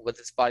animal with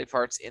its body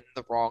parts in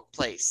the wrong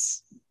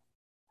place.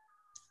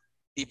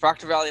 The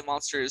Proctor Valley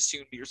monster is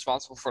assumed to be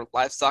responsible for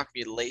livestock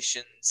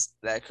mutilations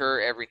that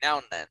occur every now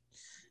and then.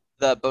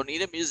 The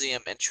Bonita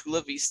Museum in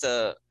Chula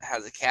Vista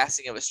has a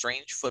casting of a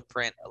strange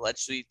footprint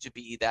allegedly to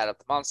be that of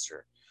the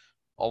monster.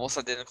 Almost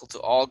identical to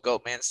all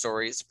Goatman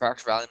stories, the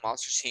Proctor Valley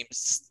monster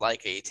seems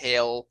like a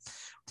tale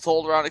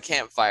told around a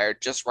campfire,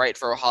 just right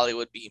for a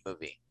Hollywood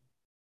B-movie.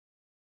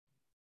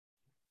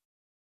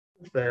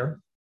 Fair.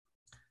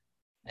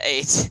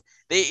 They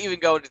even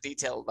go into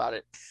detail about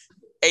it.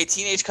 A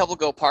teenage couple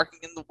go parking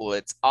in the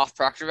woods off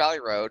Proctor Valley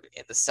Road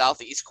in the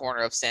southeast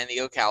corner of San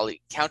Diego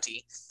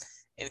County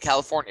in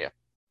California.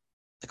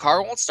 The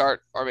car won't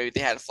start, or maybe they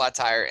had a flat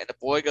tire, and the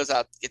boy gets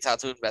out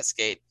to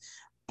investigate,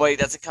 but he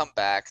doesn't come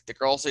back. The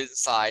girl stays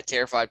inside,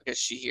 terrified because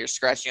she hears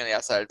scratching on the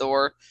outside of the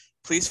door.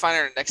 Police find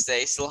her the next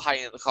day, still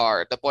hiding in the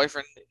car. The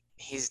boyfriend,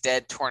 he's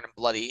dead, torn and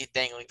bloody,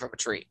 dangling from a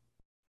tree.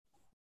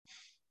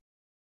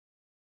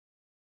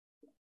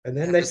 And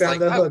then they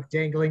found the hook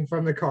dangling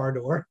from the car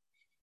door.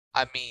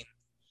 I mean.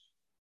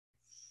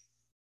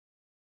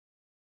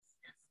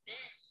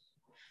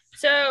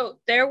 So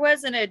there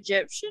was an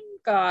Egyptian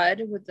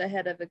god with the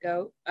head of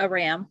a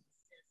ram.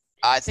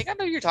 I think I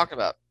know who you're talking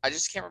about. I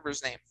just can't remember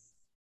his name.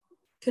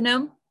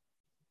 Khnum?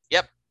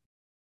 Yep.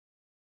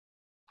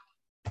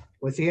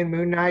 Was he in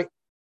Moon Knight?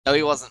 No,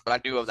 he wasn't, but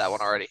I knew of that one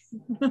already.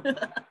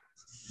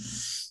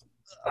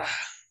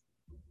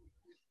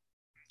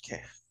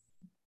 Okay.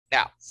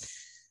 Now,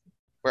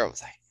 where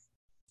was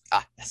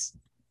I? Yes.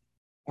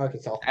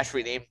 Arkansas.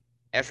 Actually named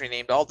after he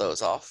named all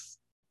those off.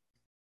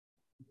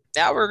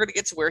 Now we're going to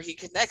get to where he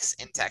connects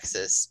in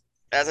Texas.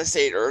 As I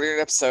stated earlier in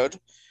the episode,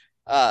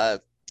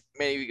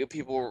 many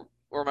people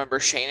remember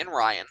Shane and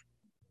Ryan.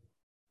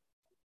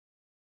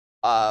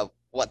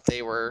 What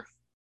they were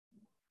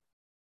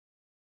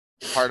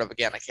part of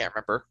again, I can't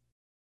remember.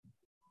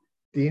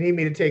 Do you need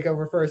me to take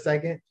over for a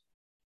second?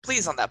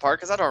 Please on that part,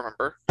 because I don't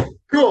remember.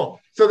 Cool.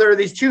 So there are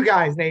these two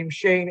guys named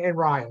Shane and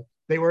Ryan.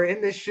 They were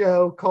in this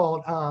show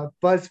called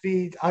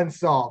BuzzFeed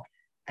Unsolved.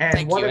 And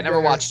Thank you. I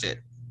never watched it.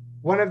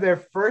 One of their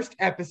first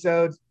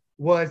episodes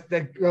was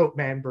the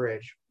Goatman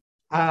Bridge.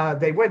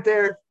 They went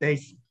there. They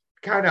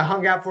kind of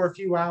hung out for a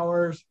few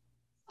hours.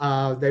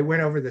 They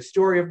went over the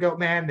story of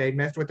Goatman. They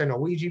messed with an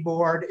Ouija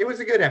board. It was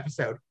a good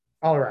episode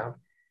all around.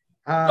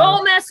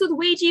 Don't mess with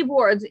Ouija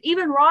boards.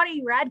 Even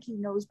Ronnie Radke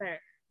knows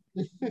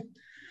better.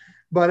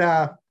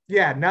 But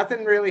yeah,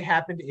 nothing really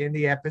happened in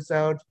the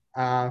episode.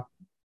 I'm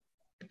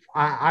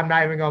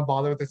not even going to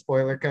bother with the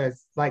spoiler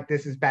because like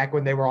this is back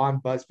when they were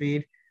on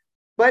BuzzFeed.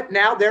 But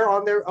now they're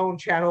on their own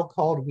channel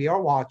called We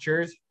Are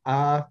Watchers.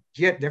 Yeah,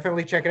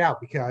 definitely check it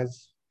out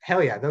because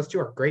hell yeah, those two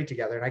are great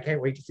together, and I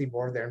can't wait to see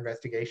more of their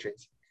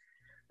investigations.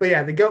 But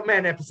yeah, the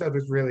Goatman episode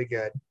was really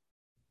good.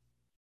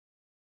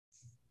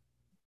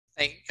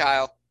 Thank you,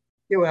 Kyle.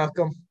 You're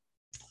welcome.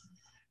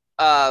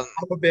 I'm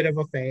a bit of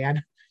a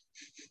fan.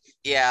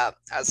 Yeah,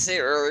 as I said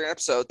earlier in the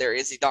episode, there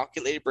is the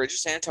Donkey Lady Bridge of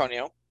San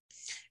Antonio.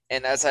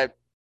 And as no,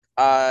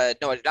 I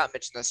did not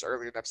mention this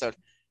earlier in the episode.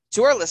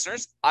 To our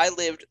listeners, I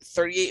lived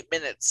 38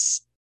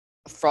 minutes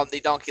from the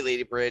Donkey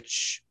Lady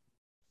Bridge.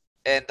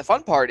 And the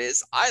fun part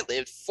is I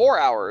lived 4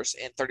 hours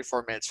and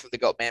 34 minutes from the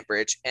Goatman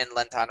Bridge in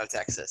Lentana,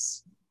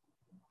 Texas,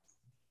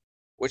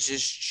 which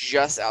is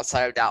just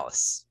outside of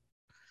Dallas.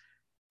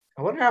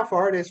 I wonder how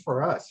far it is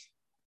for us.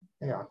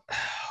 Hang on.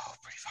 Oh,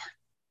 pretty far.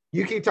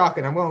 You keep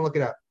talking. I'm going to look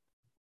it up.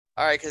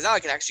 All right, because now I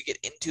can actually get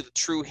into the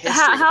true history.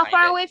 How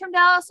far away from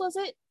Dallas was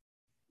it?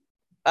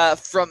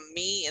 From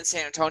me in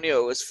San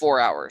Antonio, it was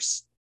 4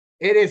 hours.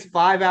 It is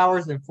 5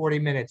 hours and 40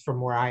 minutes from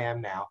where I am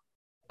now.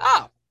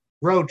 Oh.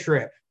 Road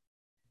trip.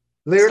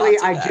 Literally,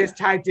 I bad. just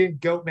typed in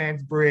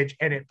Goatman's Bridge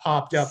and it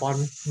popped up on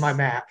my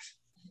maps.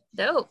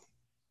 Dope.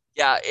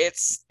 Yeah,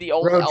 it's the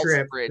old Road Elton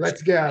trip. Bridge.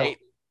 Let's go.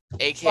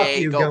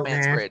 AKA you,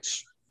 Goatman's Goatman.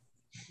 Bridge.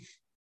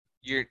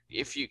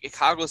 If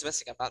Kyle was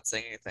missing, I'm not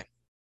saying anything.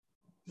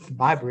 It's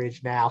my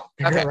bridge now.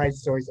 They're Okay. going to write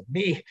stories of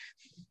me.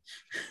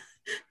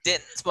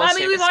 Denton's most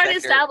We've famous already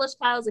specter- established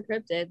Kyle's a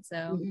cryptid,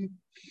 so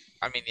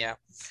I mean, yeah.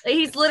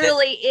 he's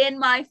literally in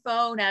my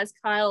phone as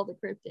Kyle the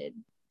cryptid.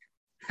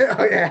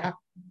 Oh, yeah.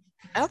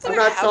 I don't think I'm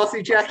I not have Saucy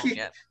one Jackie.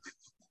 yet.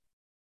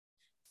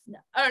 No,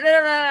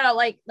 no.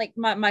 Like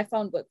my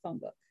phone book.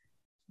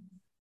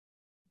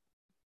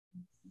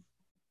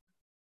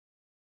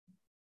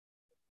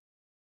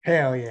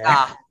 Hell yeah.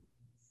 Ah.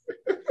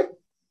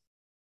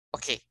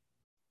 Okay.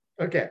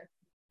 Okay.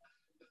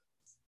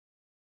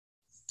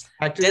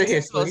 Back to the Denton's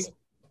history. most-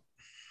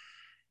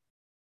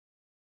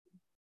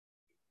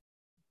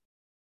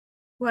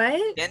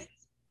 What? Den-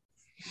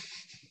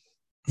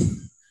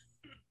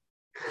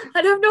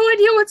 I have no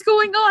idea what's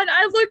going on.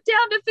 I looked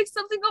down to fix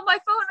something on my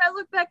phone. I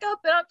look back up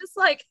and I'm just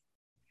like,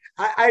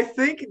 I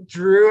think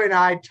Drew and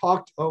I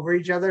talked over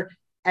each other,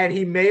 and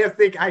he may have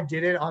think I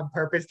did it on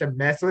purpose to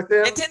mess with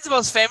him. Denton's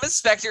most famous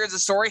specter is a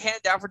story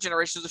handed down for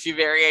generations with a few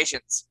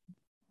variations.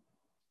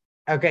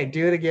 Okay,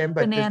 do it again,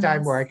 but this time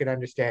Bananas. where I can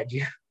understand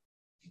you.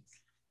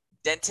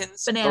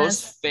 Denton's Bananas.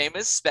 most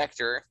famous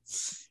specter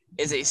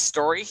is a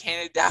story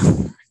handed down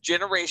for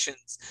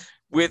generations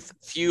with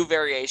few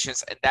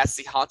variations, and that's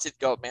the haunted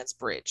Goatman's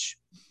Bridge.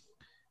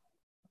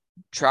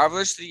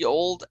 Travelers to the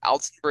old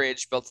Alton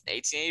Bridge, built in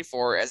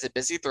 1884 as a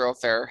busy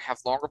thoroughfare, have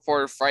long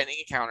reported frightening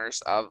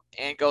encounters of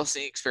and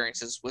ghostly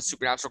experiences with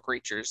supernatural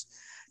creatures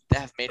that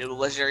have made it a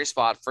legendary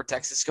spot for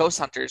Texas ghost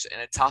hunters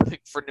and a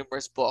topic for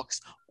numerous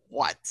books.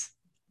 What?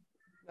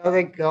 Oh,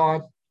 thank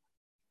God.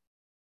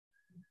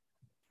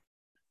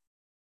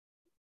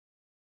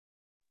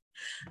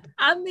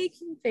 I'm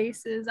making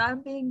faces.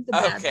 I'm being the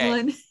bad Okay.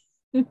 one.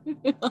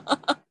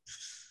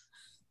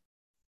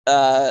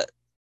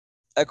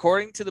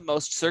 According to the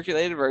most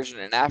circulated version,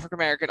 an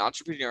African-American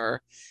entrepreneur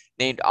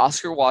named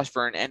Oscar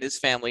Washburn and his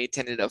family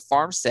attended a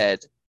farmstead.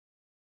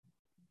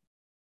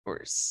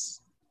 His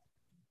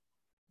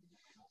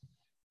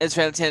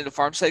family attended a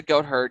farmstead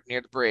goat herd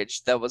near the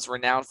bridge that was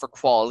renowned for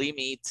quality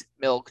meat,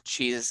 milk,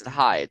 cheeses, and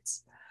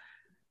hides.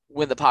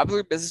 When the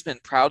popular businessman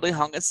proudly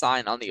hung a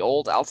sign on the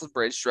old Alton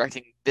Bridge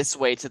directing this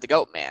way to the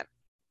Goatman,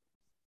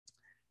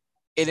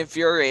 it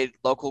infuriated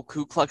local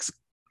Ku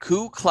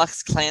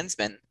Klux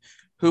Klansmen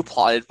who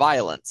plotted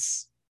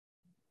violence.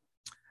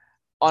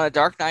 On a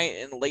dark night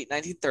in the late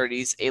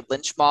 1930s, a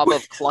lynch mob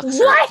of Kluxers.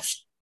 What?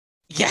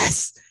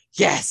 Yes.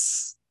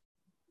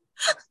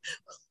 I'm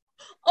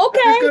Okay.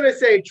 just going to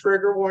say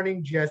trigger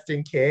warning just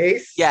in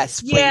case.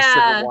 Yes, please. Yeah.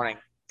 Trigger warning.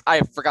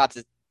 I forgot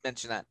to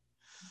mention that.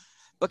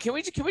 But can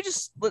we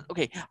just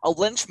a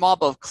lynch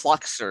mob of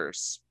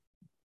Kluxers.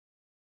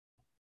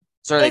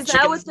 So are Is they that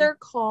chickens? what they're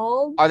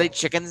called? Are they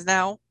chickens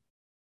now?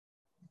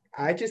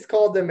 I just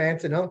called them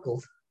aunts and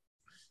uncles.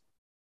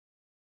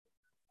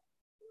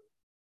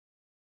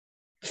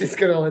 Just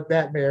gonna let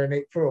that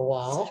marinate for a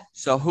while.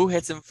 So who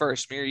hits him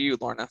first, me or you,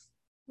 Lorna?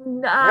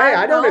 Hey,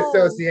 I don't No.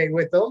 associate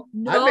with them.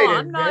 I No, made it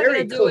I'm not very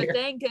gonna do clear. a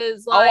thing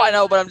because Oh, I like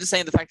know, but I'm just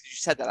saying the fact that you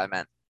said that I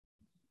meant.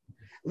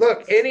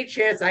 Look, any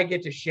chance I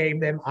get to shame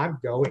them, I'm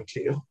going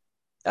to.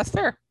 That's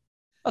fair.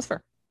 That's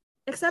fair.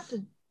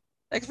 accepted.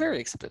 That's very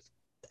accepted.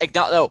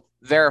 No,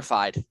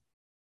 verified.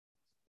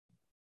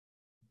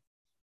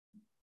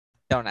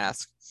 Don't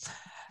ask.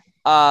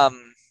 God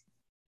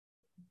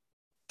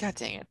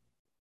dang it.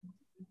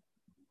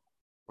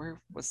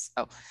 Where was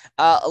a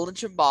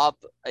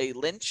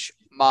lynch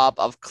mob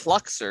of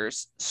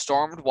Cluxers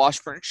stormed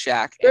Washburn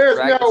Shack and There's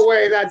dragged no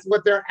way that's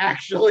what they're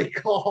actually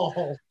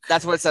called.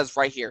 That's what it says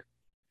right here.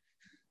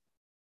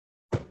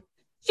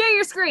 Share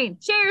your screen.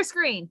 Share your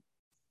screen.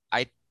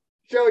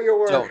 Show your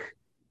work.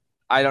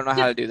 I don't know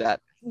how to do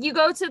that. You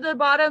go to the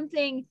bottom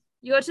thing.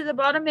 You go to the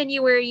bottom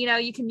menu where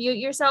you can mute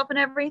yourself and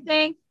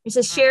everything. It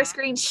says share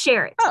screen,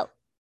 share it.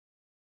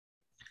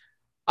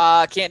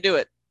 Can't do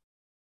it.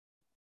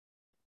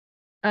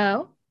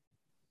 Oh.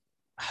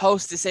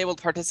 Host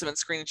disabled participant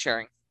screen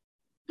sharing.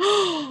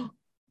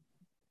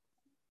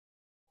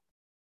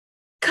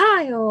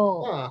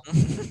 Kyle. Huh.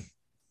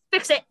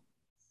 Fix it.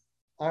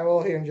 I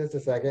will here in just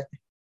a second.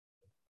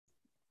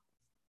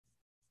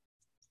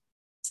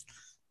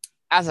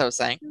 As I was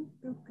saying,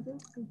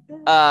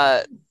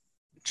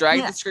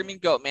 drag the screaming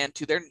goat man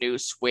to their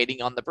noose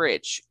waiting on the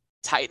bridge,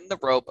 tighten the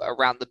rope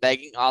around the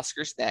begging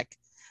Oscar's neck,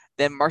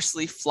 then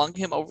mercilessly flung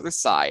him over the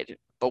side.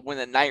 But when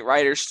the night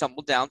riders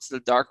stumbled down to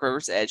the dark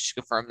river's edge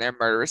to confirm their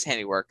murderous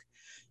handiwork,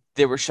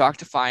 they were shocked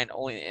to find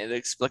only an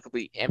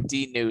inexplicably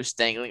empty noose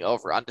dangling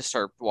over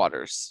undisturbed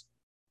waters.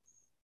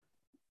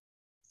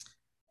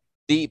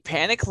 The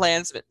panic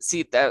clansmen,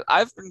 see that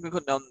I've been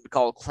known to be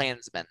called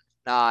clansmen,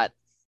 not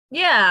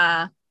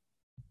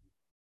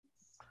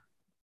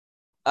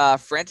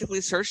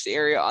frantically searched the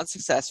area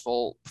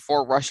unsuccessful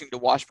before rushing to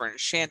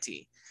Washburn's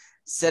shanty,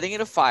 setting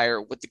it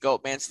afire with the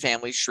Goatman's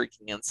family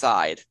shrieking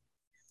inside.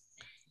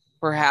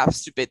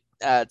 Perhaps to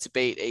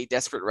bait a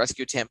desperate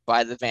rescue attempt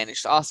by the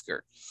vanished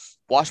Oscar.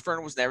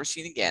 Washburn was never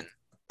seen again,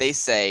 they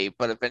say,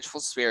 but a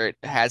vengeful spirit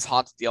has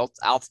haunted the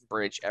Alton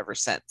Bridge ever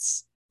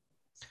since.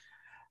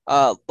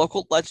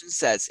 Local legend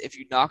says if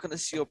you knock on the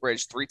steel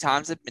bridge 3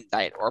 times at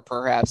midnight, or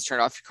perhaps turn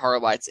off your car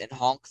lights and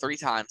honk 3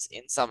 times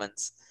in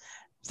summons,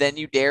 then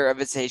you dare a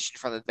visitation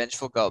from the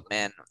vengeful goat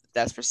man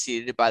that's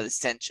preceded by the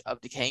stench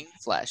of decaying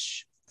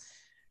flesh.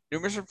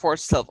 Numerous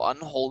reports tell of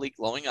unholy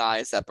glowing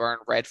eyes that burn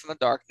red from the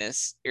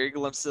darkness, eerie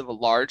glimpses of a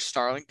large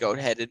snarling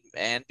goat-headed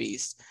man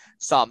beast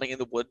stomping in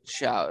the wood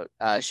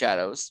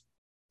shadows,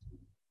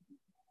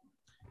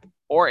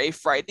 or a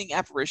frightening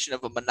apparition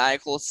of a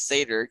maniacal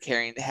satyr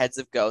carrying the heads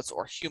of goats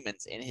or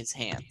humans in his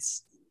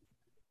hands.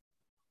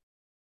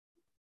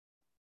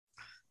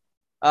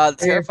 The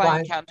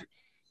terrifying encounter...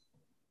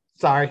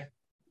 Sorry.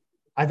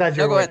 I thought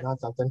you were waiting on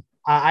something.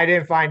 I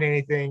didn't find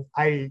anything.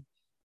 I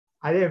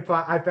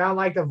found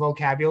like the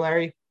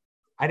vocabulary.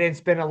 I didn't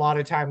spend a lot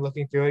of time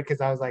looking through it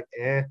because I was like,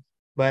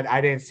 but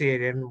I didn't see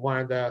it in one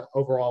of the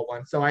overall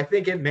ones. So I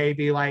think it may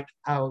be like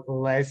a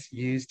less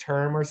used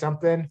term or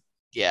something.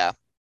 Yeah.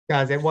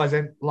 Because it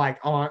wasn't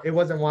it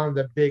wasn't one of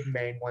the big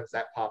main ones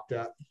that popped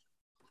up.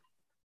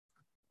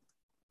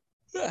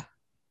 Yeah.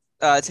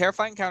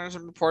 Terrifying encounters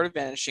and reported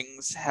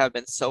vanishings have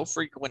been so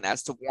frequent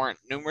as to warrant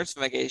numerous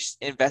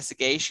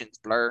investigations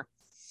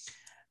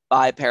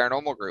by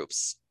paranormal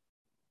groups.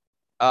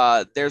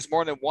 There's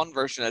more than one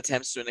version that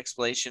attempts to an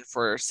explanation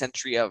for a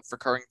century of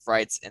recurring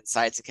frights and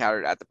sights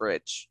encountered at the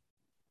bridge.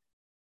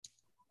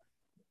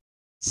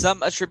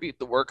 Some attribute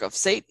the work of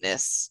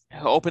Satanists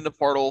who opened a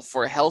portal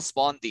for a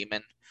hell-spawn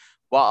demon,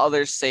 while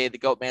others say the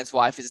Goatman's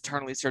wife is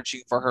eternally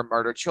searching for her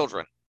murdered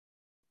children.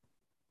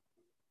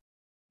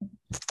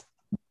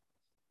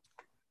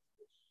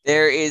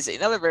 There is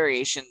another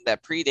variation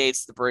that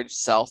predates the bridge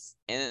itself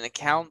in an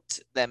account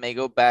that may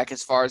go back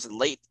as far as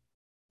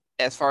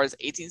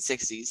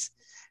 1860s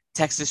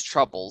Texas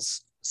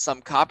troubles.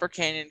 Some Copper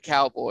Canyon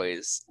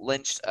cowboys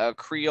lynched a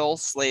Creole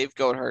slave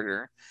goat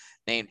herder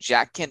named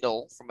Jack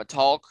Kendall from a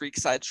tall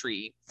creekside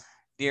tree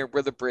near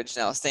where the bridge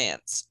now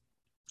stands.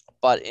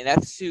 But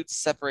ineptitude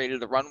separated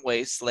the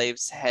runaway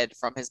slave's head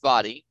from his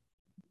body.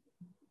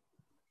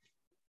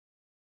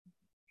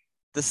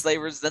 The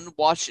slavers then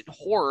watched in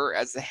horror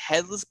as the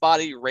headless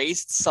body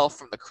raised itself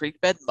from the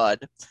creek bed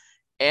mud,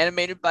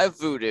 animated by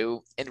voodoo,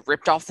 and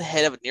ripped off the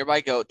head of a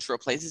nearby goat to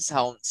replace his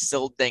own,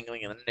 still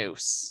dangling in a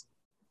noose.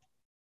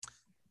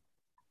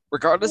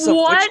 Regardless of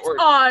what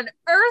which on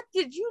earth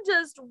did you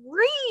just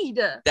read?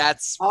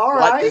 That's all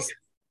what right.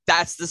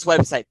 That's this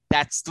website.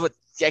 That's what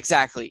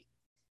exactly.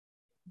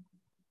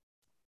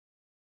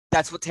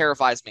 That's what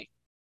terrifies me.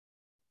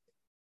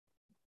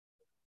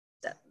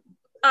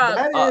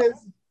 That is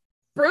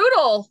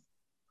brutal.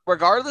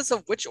 Regardless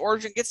of which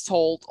origin gets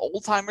told,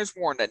 old-timers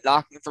warn that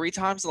knocking 3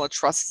 times on the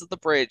trusses of the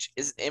bridge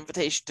is an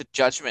invitation to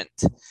judgment,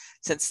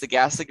 since the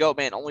ghastly goat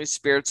man only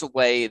spirits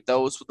away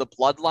those with the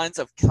bloodlines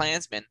of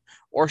clansmen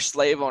or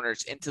slave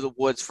owners into the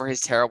woods for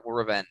his terrible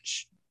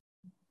revenge.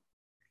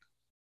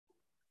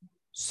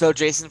 So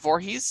Jason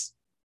Voorhees?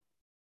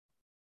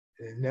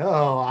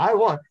 No, I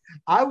want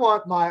a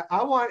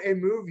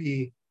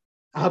movie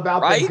about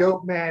the Right?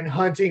 goat man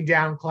hunting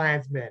down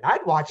Klansmen.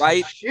 I'd watch the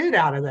Right? shit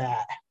out of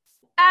that.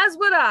 As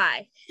would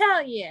I.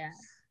 Hell yeah.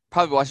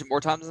 Probably watched it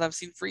more times than I've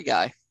seen Free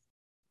Guy.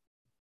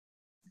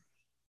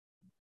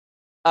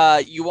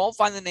 You won't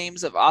find the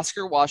names of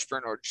Oscar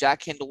Washburn or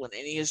Jack Kendall in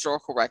any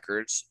historical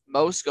records.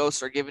 Most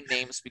ghosts are given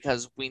names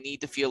because we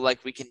need to feel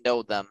like we can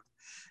know them.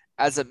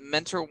 As a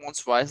mentor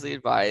once wisely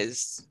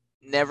advised,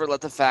 never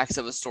let the facts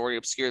of a story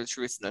obscure the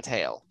truth in the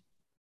tale.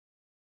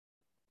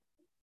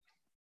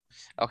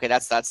 Okay,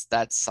 that's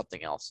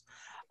something else.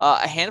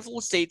 A handful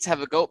of states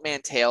have a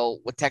goatman tale,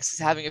 with Texas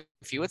having a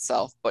few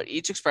itself, but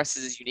each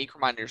expresses unique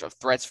reminders of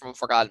threats from a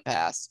forgotten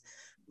past.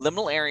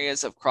 Liminal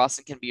areas of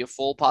crossing can be a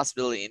full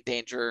possibility in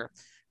danger,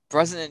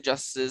 present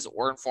injustices,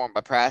 or informed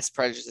by past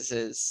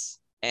prejudices.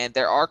 And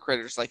there are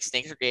critters like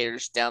snakes or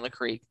gators down the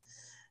creek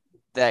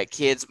that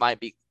kids might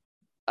be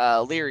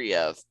leery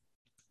of.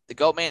 The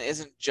Goatman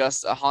isn't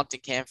just a haunting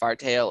campfire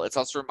tale, it's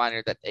also a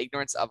reminder that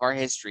ignorance of our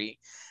history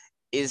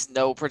is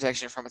no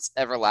protection from its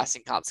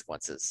everlasting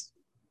consequences.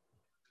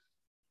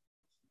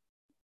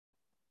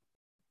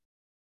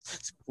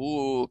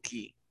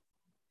 Spooky.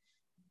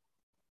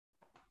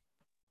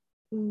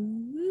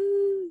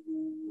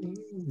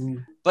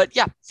 But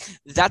yeah,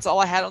 that's all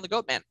I had on the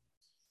Goatman.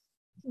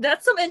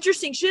 That's some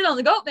interesting shit on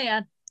the goat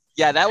man.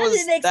 Yeah, that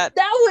was that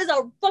was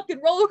a fucking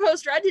roller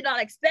coaster I did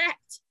not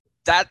expect.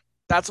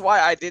 That's why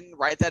I didn't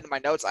write that in my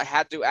notes. I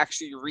had to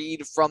actually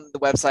read from the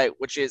website,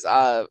 which is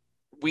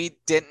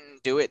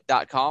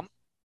wedidn'tdoit.com.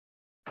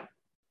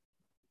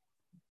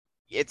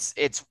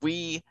 It's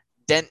we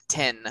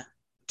didn't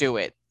do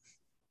it.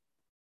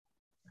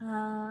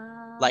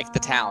 Like the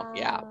town,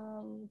 yeah.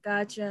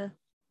 Gotcha.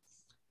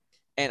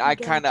 And I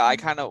kind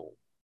of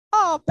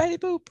oh, Betty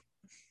Boop.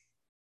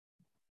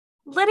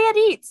 Lydia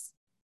Dietz.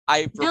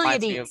 It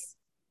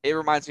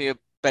reminds me of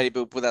Betty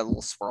Boop with that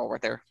little swirl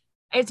right there.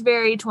 It's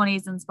very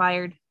 20s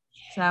inspired,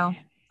 so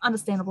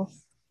understandable.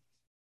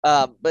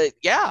 But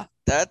yeah,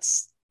 that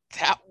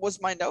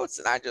was my notes,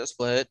 and I just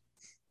put.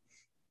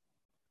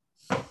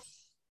 I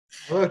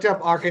looked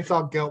up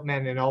Arkansas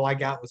goatmen, and all I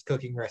got was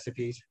cooking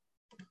recipes.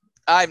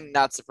 I'm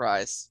not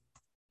surprised.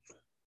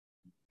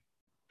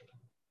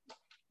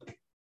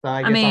 So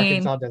I guess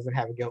Arkansas doesn't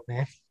have a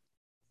goatman.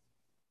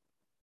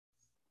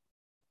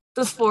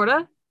 Does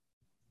Florida?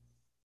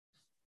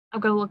 I'm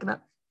gonna look it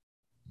up.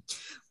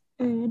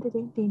 You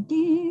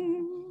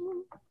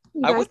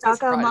guys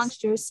talk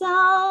amongst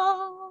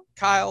yourselves.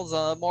 Kyle's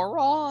a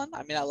moron.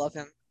 I mean, I love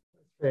him.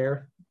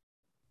 Fair.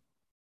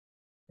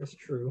 That's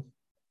true.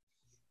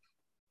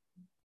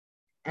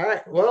 All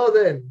right. Well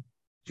then,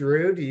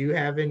 Drew, do you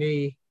have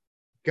any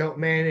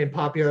goatman in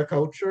popular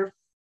culture?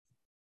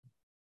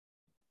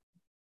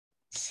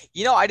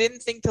 You know, I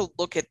didn't think to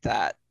look at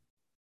that.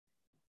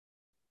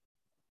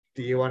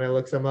 Do you want to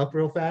look some up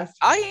real fast?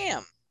 I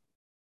am.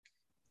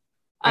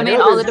 I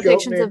mean, all the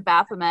depictions of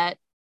Baphomet.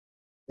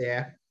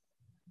 Yeah.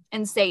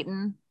 And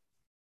Satan.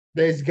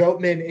 There's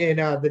goatmen in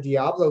the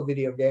Diablo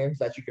video games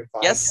that you can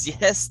find.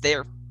 Yes,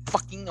 they're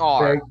fucking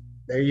are.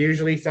 They're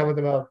usually some of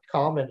the most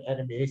common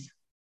enemies.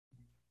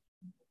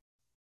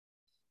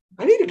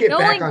 I need to get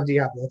back on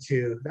Diablo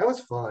 2. That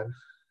was fun.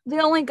 The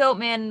only goat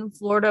man in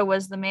Florida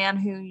was the man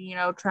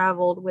who,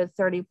 traveled with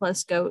 30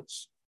 plus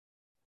goats.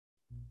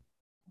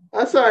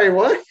 I'm sorry,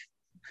 what?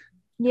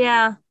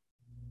 Yeah.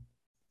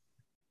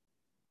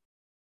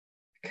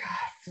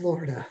 God,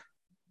 Florida.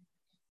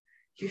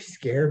 You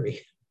scare me.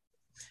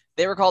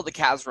 They were called the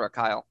Kazra,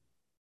 Kyle.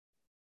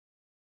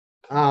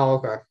 Oh,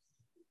 okay.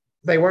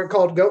 They weren't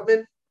called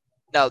goatmen?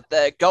 No,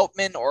 the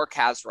goatmen or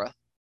Kazra.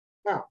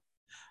 Oh.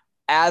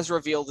 As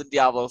revealed in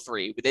Diablo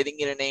 3, but they didn't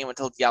get a name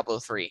until Diablo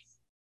 3.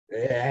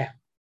 Yeah.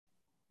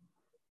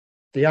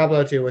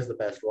 Diablo 2 was the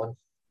best one.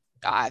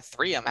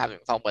 3 I'm having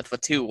fun with,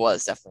 but 2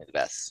 was definitely the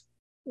best.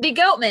 The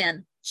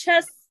Goatman,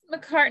 Ches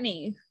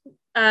McCartney,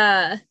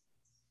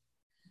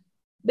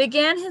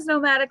 began his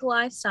nomadic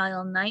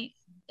lifestyle in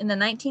the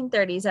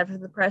 1930s after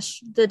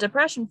the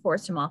Depression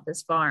forced him off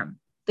his farm.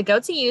 The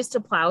goats he used to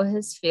plow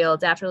his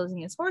fields after losing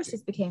his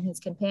horses became his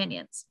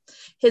companions.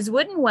 His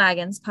wooden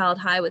wagons piled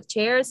high with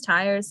chairs,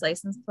 tires,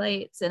 license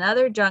plates, and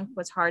other junk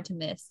was hard to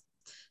miss.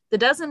 The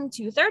dozen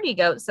to 30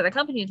 goats that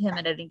accompanied him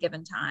at any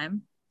given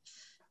time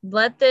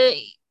let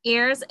the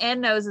ears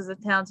and noses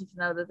of townspeople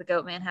know that the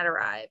Goatman had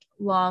arrived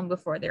long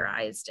before their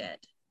eyes did.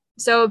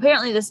 So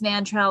apparently this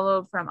man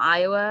traveled from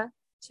Iowa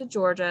to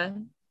Georgia,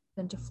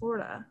 then to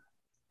Florida.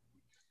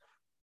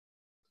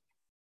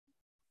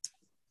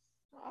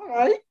 All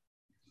right.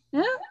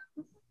 Yeah.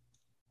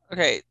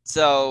 Okay,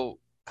 so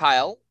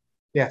Kyle.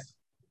 Yes.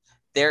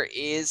 There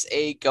is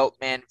a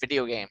Goatman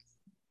video game.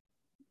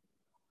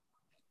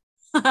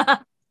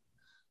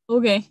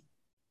 Okay.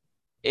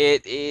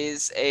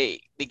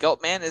 The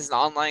Goatman is an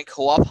online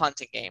co-op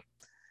hunting game.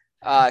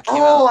 I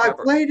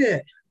played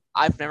it.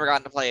 I've never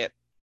gotten to play it.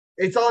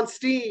 It's on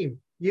Steam.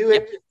 You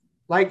and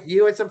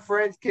some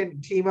friends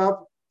can team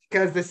up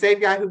because the same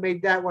guy who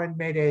made that one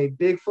made a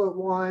Bigfoot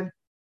one,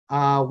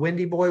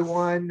 Windy Boy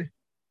 1.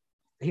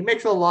 He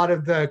makes a lot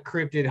of the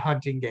cryptid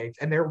hunting games,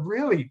 and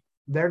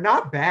they're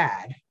not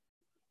bad.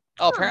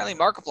 Oh, apparently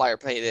Markiplier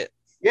played it.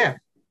 Yeah.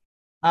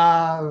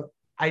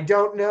 I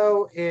don't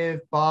know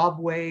if Bob,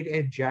 Wade,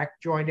 and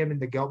Jack joined him in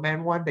the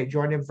Goatman one. They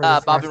joined him for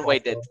the Bob and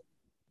Wade did.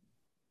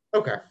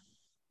 Okay.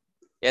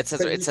 Yeah, it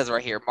says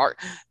right here.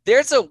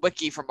 There's a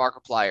wiki for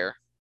Markiplier.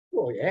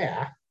 Well,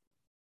 yeah.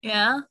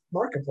 Yeah.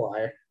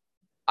 Markiplier.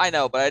 I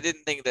know, but I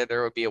didn't think that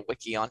there would be a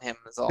wiki on him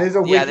as well. There's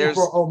a wiki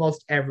for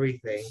almost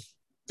everything.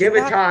 Give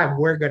it time,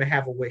 we're gonna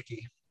have a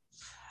wiki.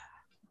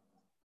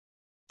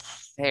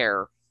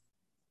 Fair.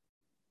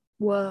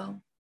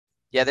 Whoa.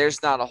 Yeah,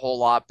 there's not a whole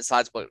lot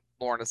besides what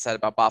Lauren has said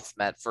about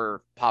Baphomet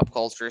for pop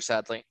culture,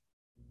 sadly.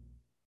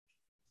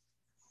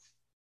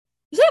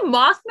 You say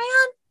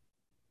Mothman?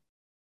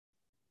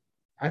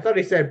 I thought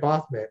he said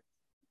Baphomet.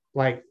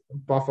 Like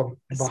Baphomet.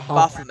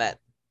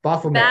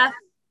 Baphomet.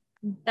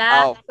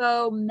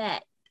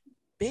 Baphomet.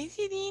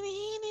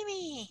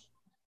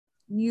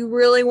 You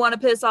really want to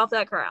piss off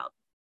that crowd.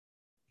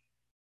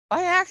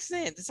 By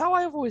accident. That's how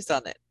I've always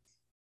done it.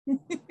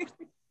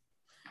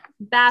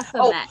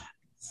 Baphomet. Oh,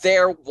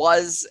 there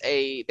is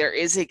a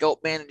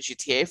Goatman in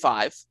GTA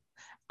 5.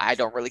 I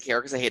don't really care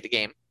because I hate the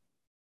game.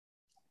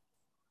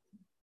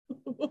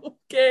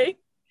 Okay.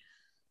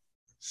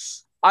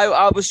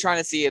 I was trying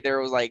to see if there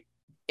was like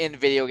in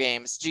video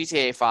games,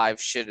 GTA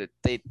 5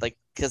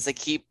 because they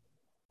keep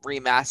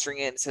remastering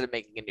it instead of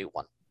making a new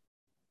one.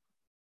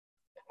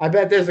 I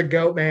bet there's a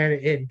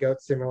Goatman in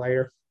Goat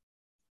Simulator.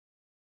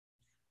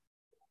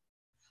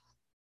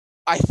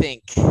 I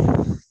think.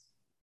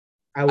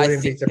 I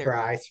wouldn't be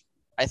surprised.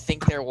 I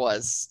think there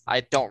was.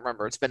 I don't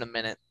remember. It's been a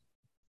minute.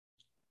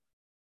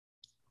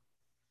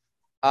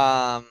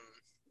 Yeah,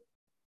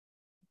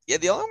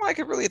 the only one I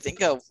could really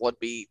think of would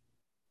be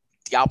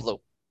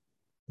Diablo.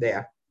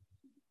 Yeah.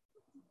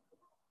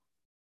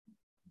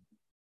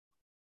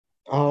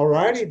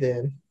 Alrighty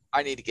then.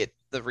 I need to get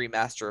the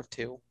remaster of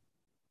 2.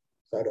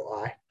 So do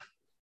I.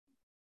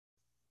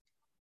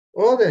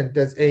 Well then,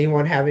 does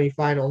anyone have any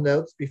final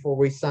notes before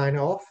we sign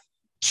off?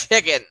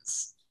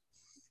 Chickens.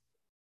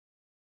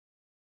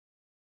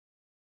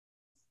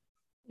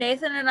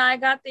 Nathan and I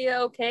got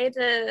the okay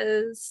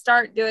to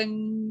start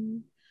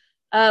doing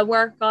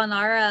work on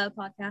our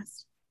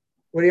podcast.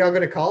 What are y'all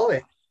going to call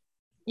it?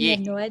 We have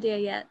no idea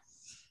yet.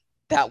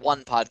 That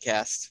one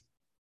podcast.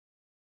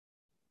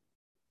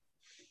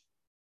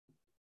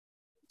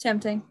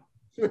 Tempting.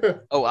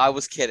 Oh, I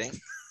was kidding.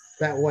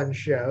 That one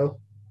show.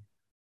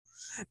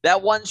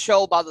 That one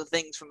show about the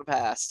things from the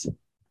past.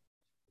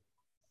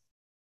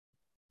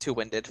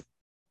 Two-winded.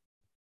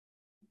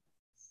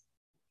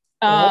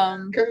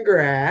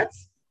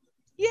 Congrats.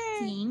 Yay.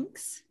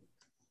 Thanks.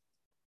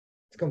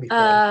 It's gonna be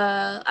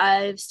fun.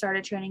 I've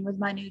started training with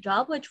my new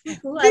job, which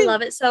I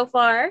love it so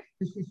far.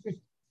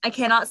 I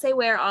cannot say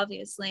where,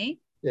 obviously.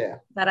 Yeah.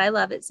 But I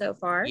love it so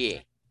far. Yeah.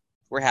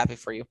 We're happy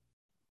for you.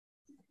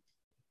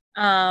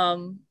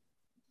 That's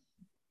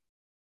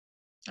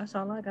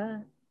all I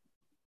got.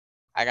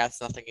 I got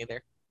nothing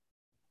either.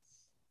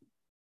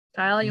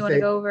 Kyle, you want to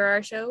go over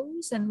our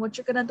shows and what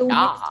you're gonna do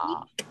next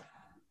week?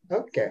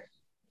 Okay.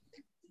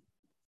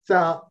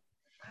 So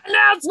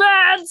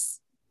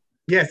announcements.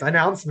 Yes,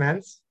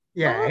 announcements.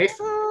 Yay.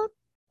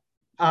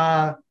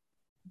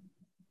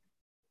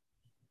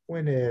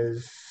 When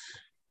is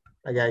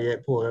I gotta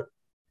get pulled up.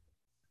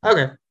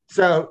 Okay,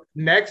 so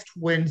next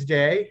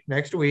Wednesday,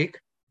 next week,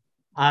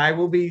 I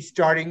will be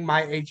starting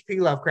my HP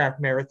Lovecraft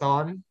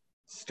marathon,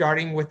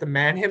 starting with the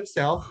man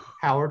himself,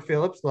 Howard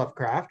Phillips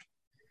Lovecraft,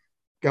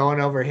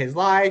 going over his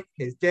life,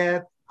 his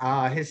death,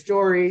 his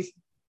stories,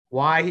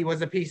 why he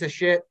was a piece of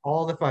shit,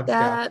 all the fun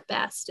stuff. That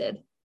bastard.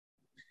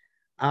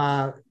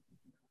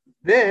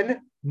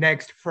 Then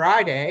next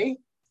Friday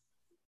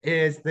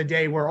is the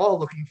day we're all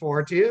looking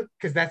forward to,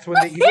 because that's when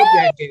the Evil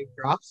Dead game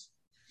drops.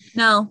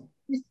 No,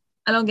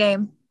 I don't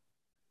game.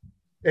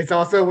 It's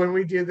also when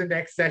we do the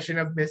next session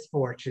of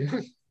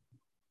Misfortune.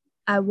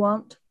 I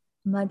want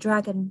my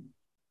dragon.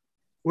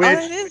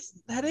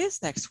 That is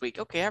next week.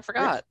 Okay, I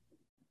forgot.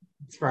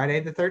 It's Friday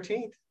the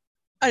 13th.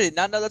 I did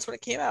not know that's when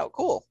it came out.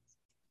 Cool.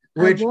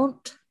 I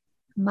want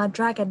my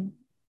dragon.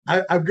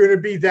 I'm going to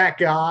be that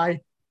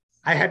guy.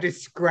 I had to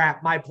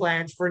scrap my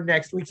plans for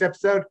next week's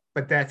episode,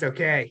 but that's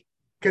okay,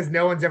 because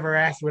no one's ever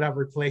asked what I've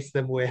replaced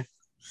them with.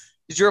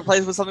 Did you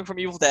replace with something from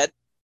Evil Dead?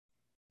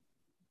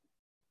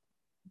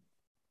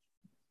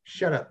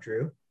 Shut up,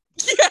 Drew.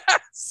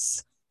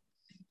 Yes!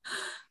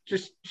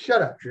 Just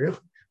shut up, Drew.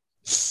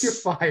 You're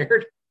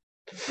fired.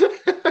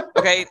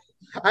 Okay.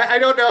 I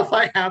don't know if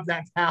I have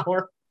that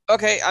power.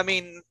 Okay, I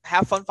mean,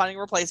 have fun finding a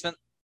replacement.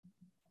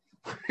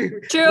 True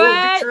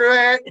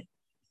it.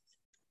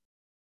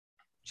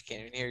 You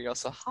can't even hear you,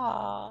 so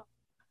ha.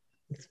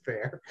 It's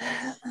fair.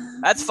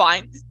 That's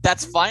fine.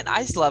 That's fine.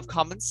 I still have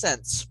common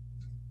sense.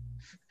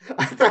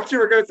 I thought you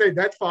were going to say,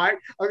 that's fine.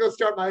 I'll go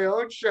start my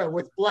own show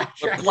with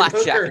blackjack,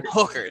 and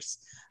hookers.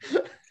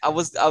 I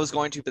was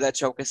going to, but that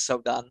joke is so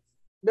done.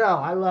 No,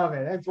 I love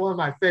it. It's one of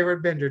my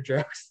favorite Bender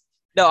jokes.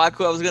 No, I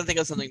was gonna think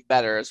of something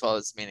better as well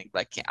as meaning, but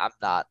I can't. I'm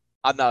not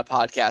a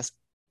podcast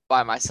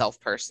by myself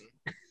person.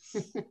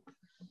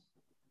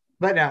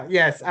 But no,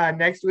 yes.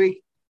 Next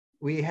week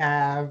we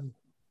have.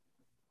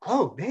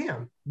 Oh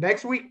damn!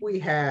 Next week we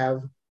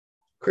have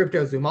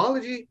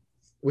Cryptozoomology.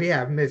 We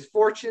have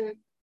Misfortune,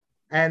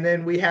 and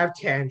then we have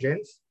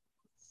Tangents.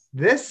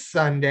 This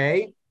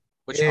Sunday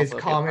Which I'll is be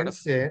a part Common of.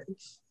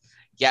 Sense,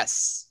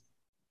 Yes.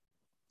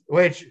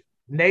 which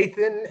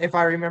Nathan, if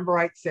I remember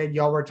right, said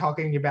y'all were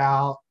talking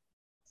about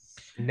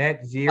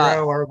Net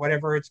Zero or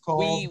whatever it's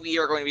called. We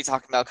are going to be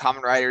talking about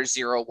Kamen Rider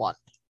 01.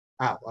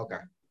 Oh, okay.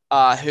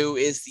 Who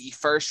is the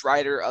first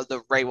rider of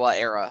the Reiwa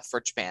era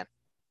for Japan.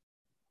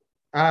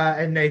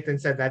 And Nathan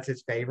said that's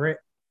his favorite,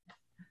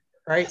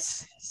 right?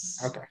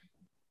 Yes. Okay.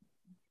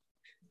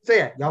 So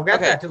yeah, y'all got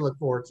Okay. that to look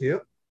forward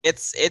to.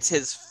 It's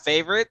his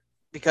favorite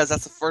because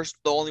that's the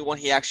only one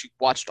he actually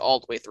watched all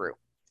the way through.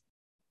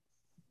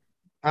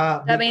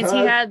 That means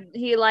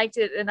he liked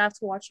it enough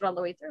to watch it all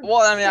the way through.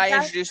 Well, I mean, I Okay.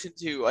 introduced him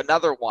to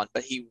another one,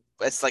 but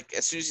it's like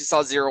as soon as he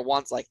saw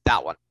 01's like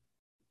that one.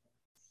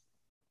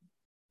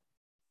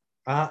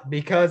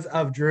 Because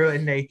of Drew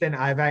and Nathan,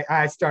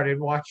 I started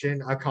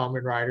watching a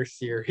Kamen Rider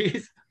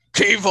series.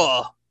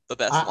 Kiva, the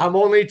best one. I'm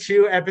only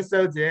 2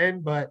 episodes in,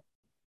 but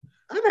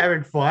I'm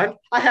having fun.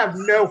 I have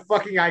no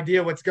fucking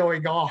idea what's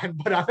going on,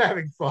 but I'm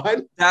having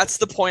fun. That's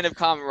the point of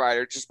Kamen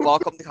Rider. Just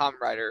welcome to Kamen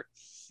Rider.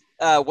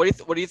 What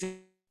do you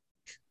think?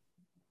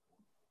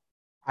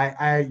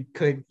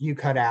 You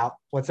cut out.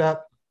 What's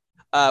up?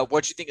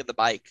 What'd you think of the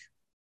bike?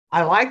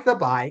 I like the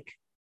bike.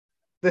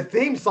 The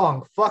theme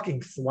song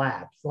fucking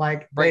slaps.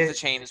 Like Break the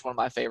Chain is one of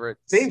my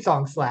favorites. Theme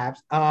song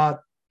slaps.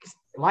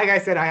 Like I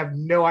said, I have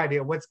no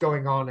idea what's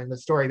going on in the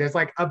story. There's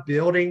like a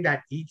building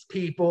that eats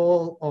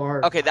people,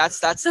 or Okay,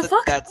 that's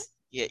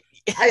yeah.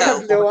 I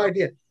have no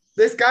idea.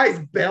 This guy's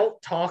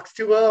belt talks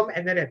to him,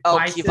 and then it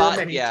bites him,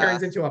 and he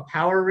turns into a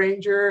Power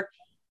Ranger.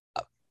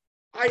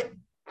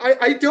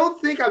 I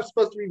don't think I'm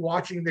supposed to be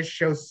watching this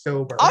show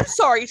sober. I'm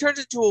sorry, he turns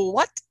into a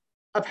what?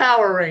 A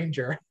Power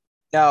Ranger.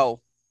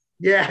 No.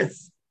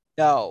 Yes.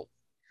 No.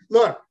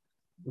 Look,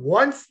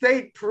 once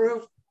they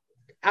prove,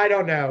 I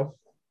don't know.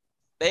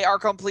 They are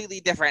completely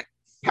different.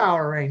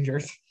 Power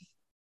Rangers.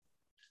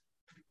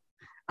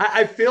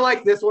 I feel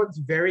like this one's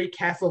very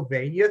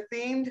Castlevania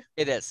themed.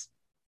 It is.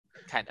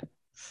 Kind of.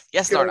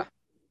 Yes, Lorna.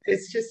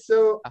 It's just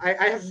so,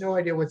 I have no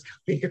idea what's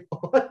going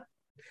on.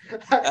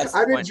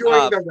 I'm point.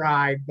 enjoying the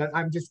ride, but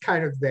I'm just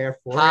kind of there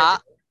for it.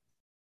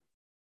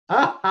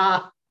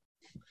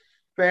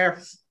 Fair.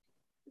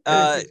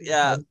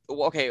 Yeah.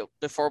 Okay.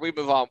 Before we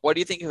move on, what do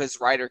you think of his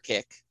rider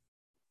kick?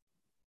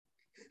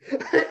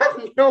 I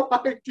have no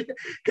idea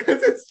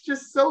because it's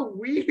just so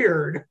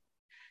weird.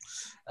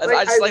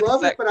 Like, I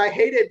love it, but I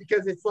hate it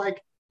because it's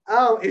like,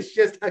 oh, it's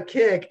just a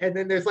kick, and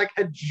then there's like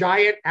a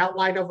giant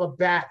outline of a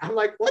bat. I'm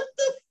like, what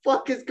the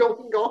fuck is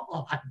going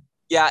on?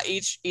 Yeah,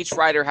 each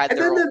rider had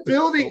their own. And then the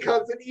building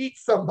comes and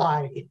eats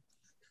somebody.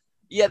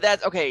 Yeah,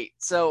 that's okay.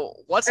 So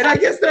what's and I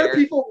guess there are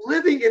people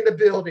living in the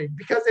building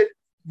because it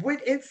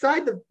went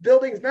inside the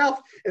building's mouth,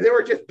 and there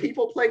were just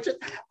people playing.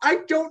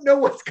 I don't know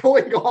what's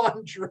going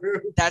on, Drew.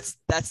 That's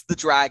the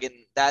dragon.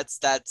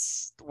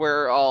 That's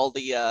where all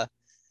the.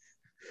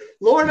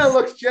 Lorna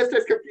looks just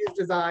as confused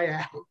as I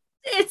am.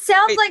 It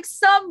sounds like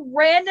some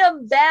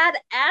random bad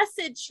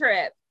acid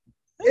trip.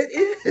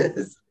 It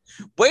is.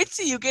 Wait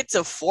till you get to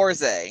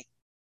Forze.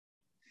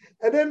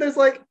 And then there's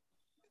like,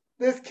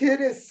 this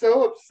kid is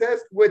so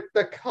obsessed with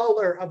the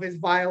color of his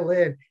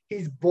violin.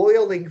 He's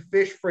boiling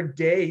fish for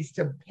days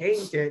to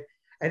paint it,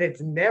 and it's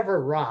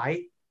never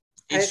right.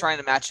 He's trying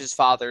to match his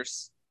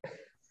father's.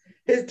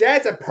 His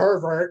dad's a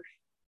pervert.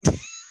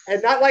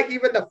 And not like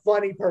even the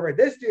funny pervert.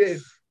 This dude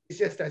is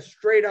just a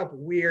straight up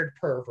weird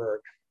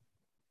pervert.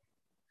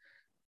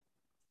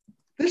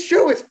 This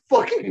show is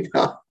fucking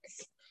nuts.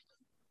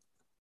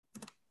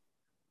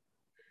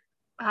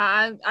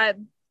 I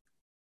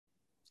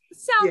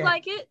sounds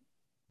like it.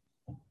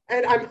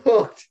 And I'm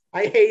hooked.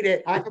 I hate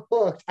it. I'm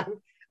hooked.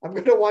 I'm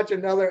going to watch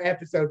another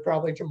episode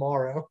probably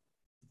tomorrow.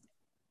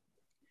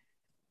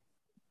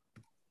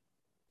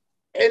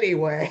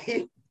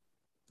 Anyway,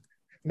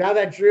 now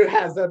that Drew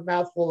has a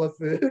mouthful of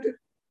food.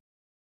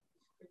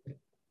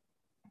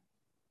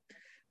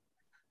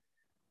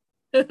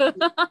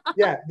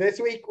 Yeah, this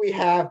week we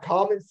have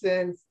Common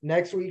Sense.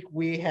 Next week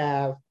we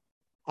have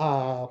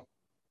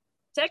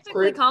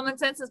technically Common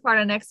Sense is part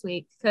of next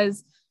week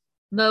because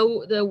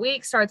the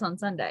week starts on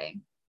Sunday.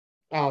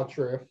 Oh,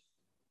 true.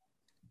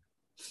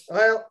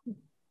 Well,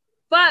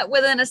 but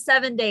within a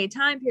 7-day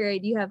time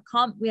period, we have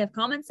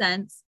Common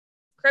Sense,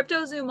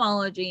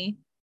 Cryptozoomology,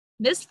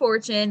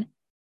 Misfortune,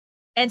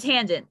 and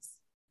Tangents.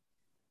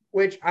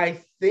 Which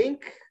I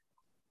think.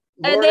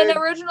 And then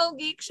Original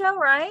Geek Show,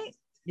 right?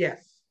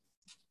 Yes.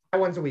 That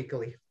one's a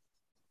weekly.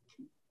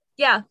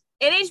 Yeah.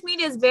 NH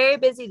Media is very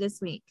busy this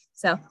week.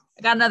 So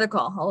I got another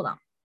call. Hold on.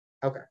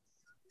 Okay.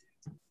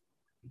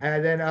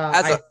 And then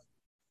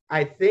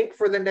I think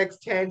for the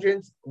next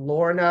Tangents,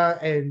 Lorna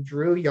and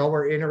Drew, y'all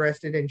were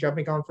interested in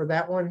jumping on for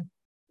that one.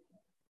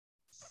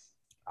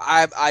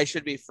 I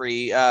should be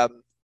free. I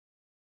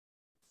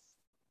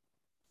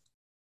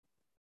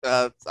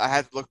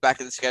have to look back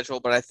at the schedule,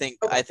 but I think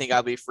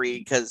I'll be free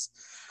because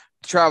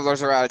the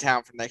travelers are out of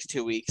town for the next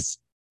 2 weeks.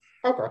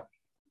 Okay.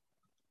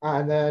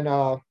 And then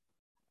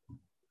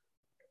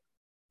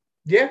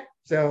yeah,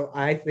 so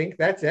I think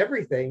that's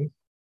everything.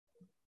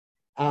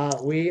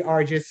 We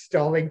are just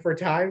stalling for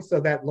time so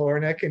that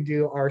Lorna can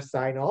do our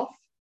sign off.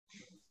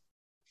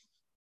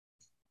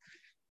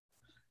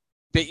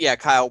 But yeah,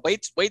 Kyle,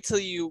 wait till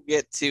you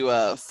get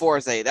to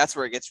Forza. That's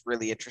where it gets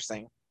really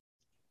interesting.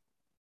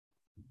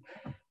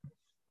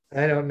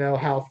 I don't know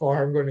how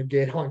far I'm going to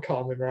get on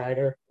Common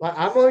Rider.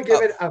 I'm going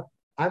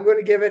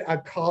to give it a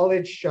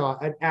college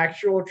shot, an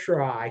actual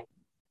try.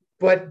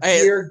 But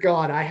dear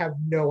God, I have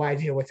no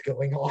idea what's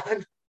going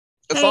on.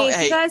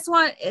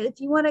 If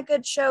you want a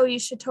good show, you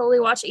should totally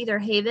watch either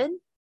Haven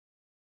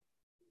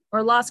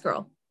or Lost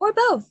Girl or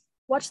both.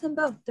 Watch them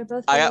both. They're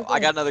both. I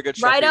got another good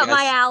show. Right up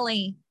my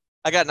alley.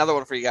 I got another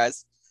one for you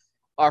guys.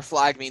 Our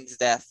flag means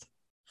death.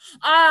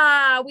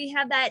 We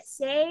have that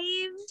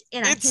saved,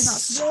 and I cannot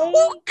so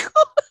wait. good.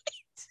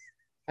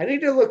 I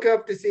need to look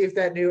up to see if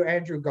that new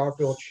Andrew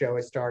Garfield show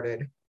has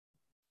started.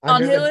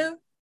 On Hulu?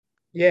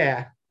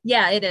 Yeah.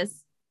 Yeah, it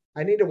is.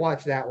 I need to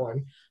watch that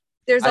one.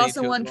 There's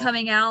also one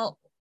coming out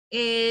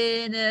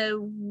in a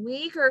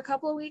week or a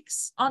couple of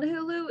weeks on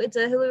Hulu. It's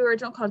a Hulu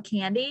original called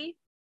Candy.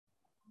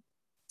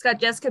 It's got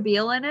Jessica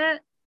Biel in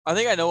it. I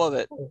think I know of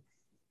it.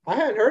 I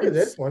hadn't heard of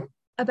this one.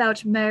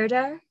 About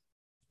murder.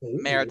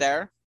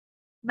 Murder.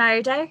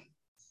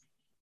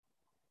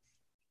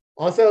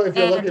 Also, if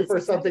you're looking for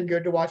something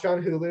good to watch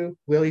on Hulu,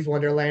 Willy's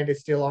Wonderland is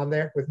still on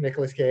there with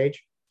Nicolas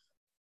Cage.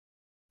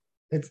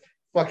 It's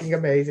fucking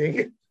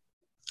amazing.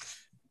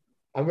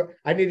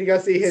 I need to go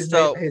see his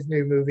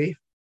new movie.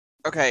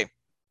 Okay,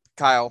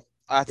 Kyle,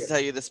 I have to tell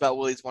you this about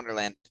Willy's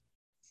Wonderland.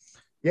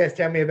 Yes,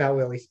 tell me about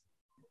Willy's.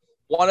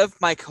 One of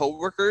my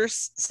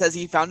coworkers says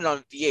he found it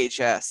on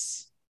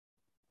VHS.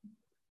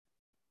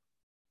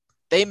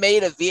 They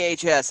made a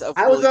VHS of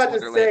Willy's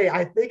Wonderland. To say,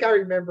 I think I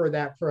remember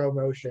that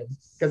promotion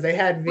because they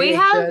had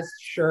VHS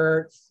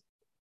shirts,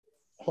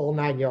 whole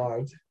 9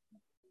 yards.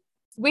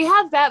 We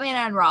have Batman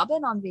and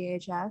Robin on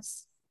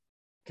VHS.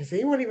 Does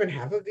anyone even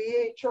have a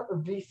VHS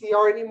or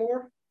VCR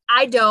anymore?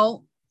 I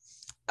don't.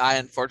 I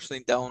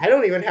unfortunately don't. I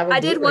don't even have a I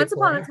did once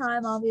upon a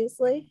time,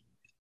 obviously.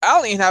 I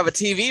don't even have a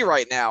TV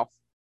right now.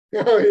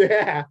 Oh,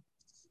 yeah.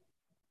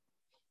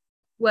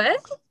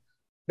 What?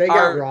 They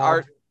got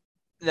robbed.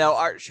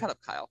 Shut up,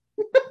 Kyle.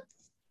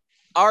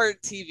 Our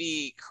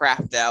TV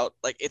crapped out.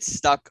 Like, it's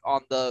stuck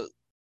on the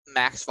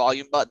max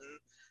volume button.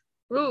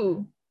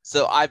 Ooh.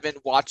 So I've been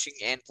watching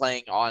and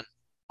playing on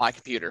my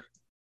computer.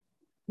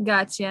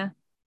 Gotcha.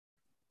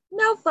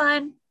 No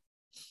fun.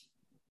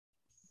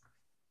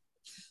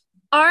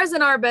 Ours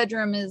in our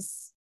bedroom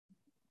is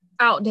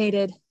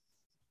outdated.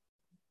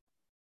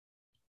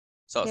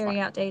 So very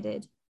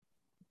outdated.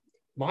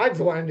 Mine's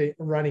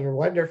running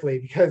wonderfully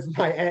because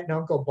my aunt and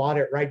uncle bought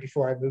it right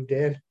before I moved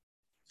in.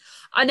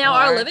 Now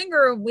our living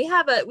room, we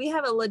have a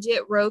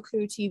legit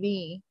Roku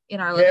TV in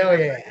our living room. Hell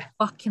yeah!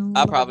 Fucking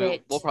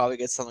we'll probably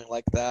get something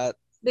like that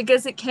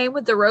because it came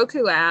with the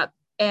Roku app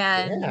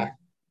and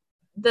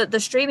the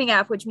streaming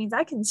app, which means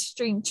I can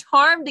stream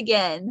Charmed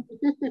again,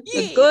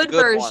 the good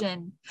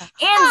version,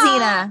 and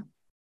Xena.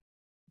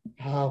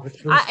 Oh,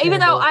 even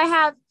though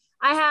I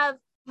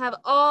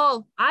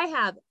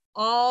have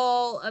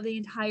all of the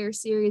entire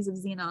series of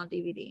Xena on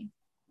DVD.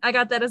 I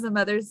got that as a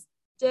Mother's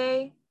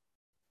Day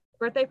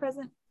birthday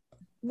present.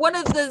 One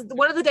of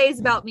the days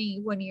about me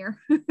 1 year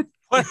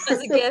as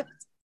a gift.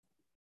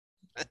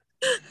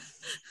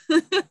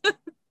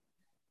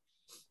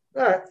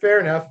 All right, fair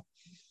enough.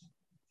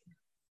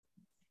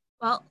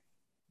 Well,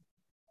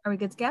 are we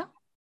good to go?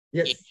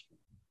 Yes.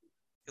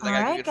 All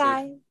right,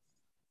 guys.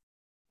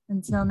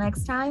 Until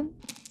next time,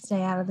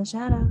 stay out of the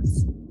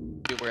shadows.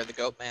 Beware the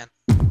goat man.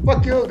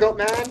 Fuck you, goat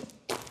man.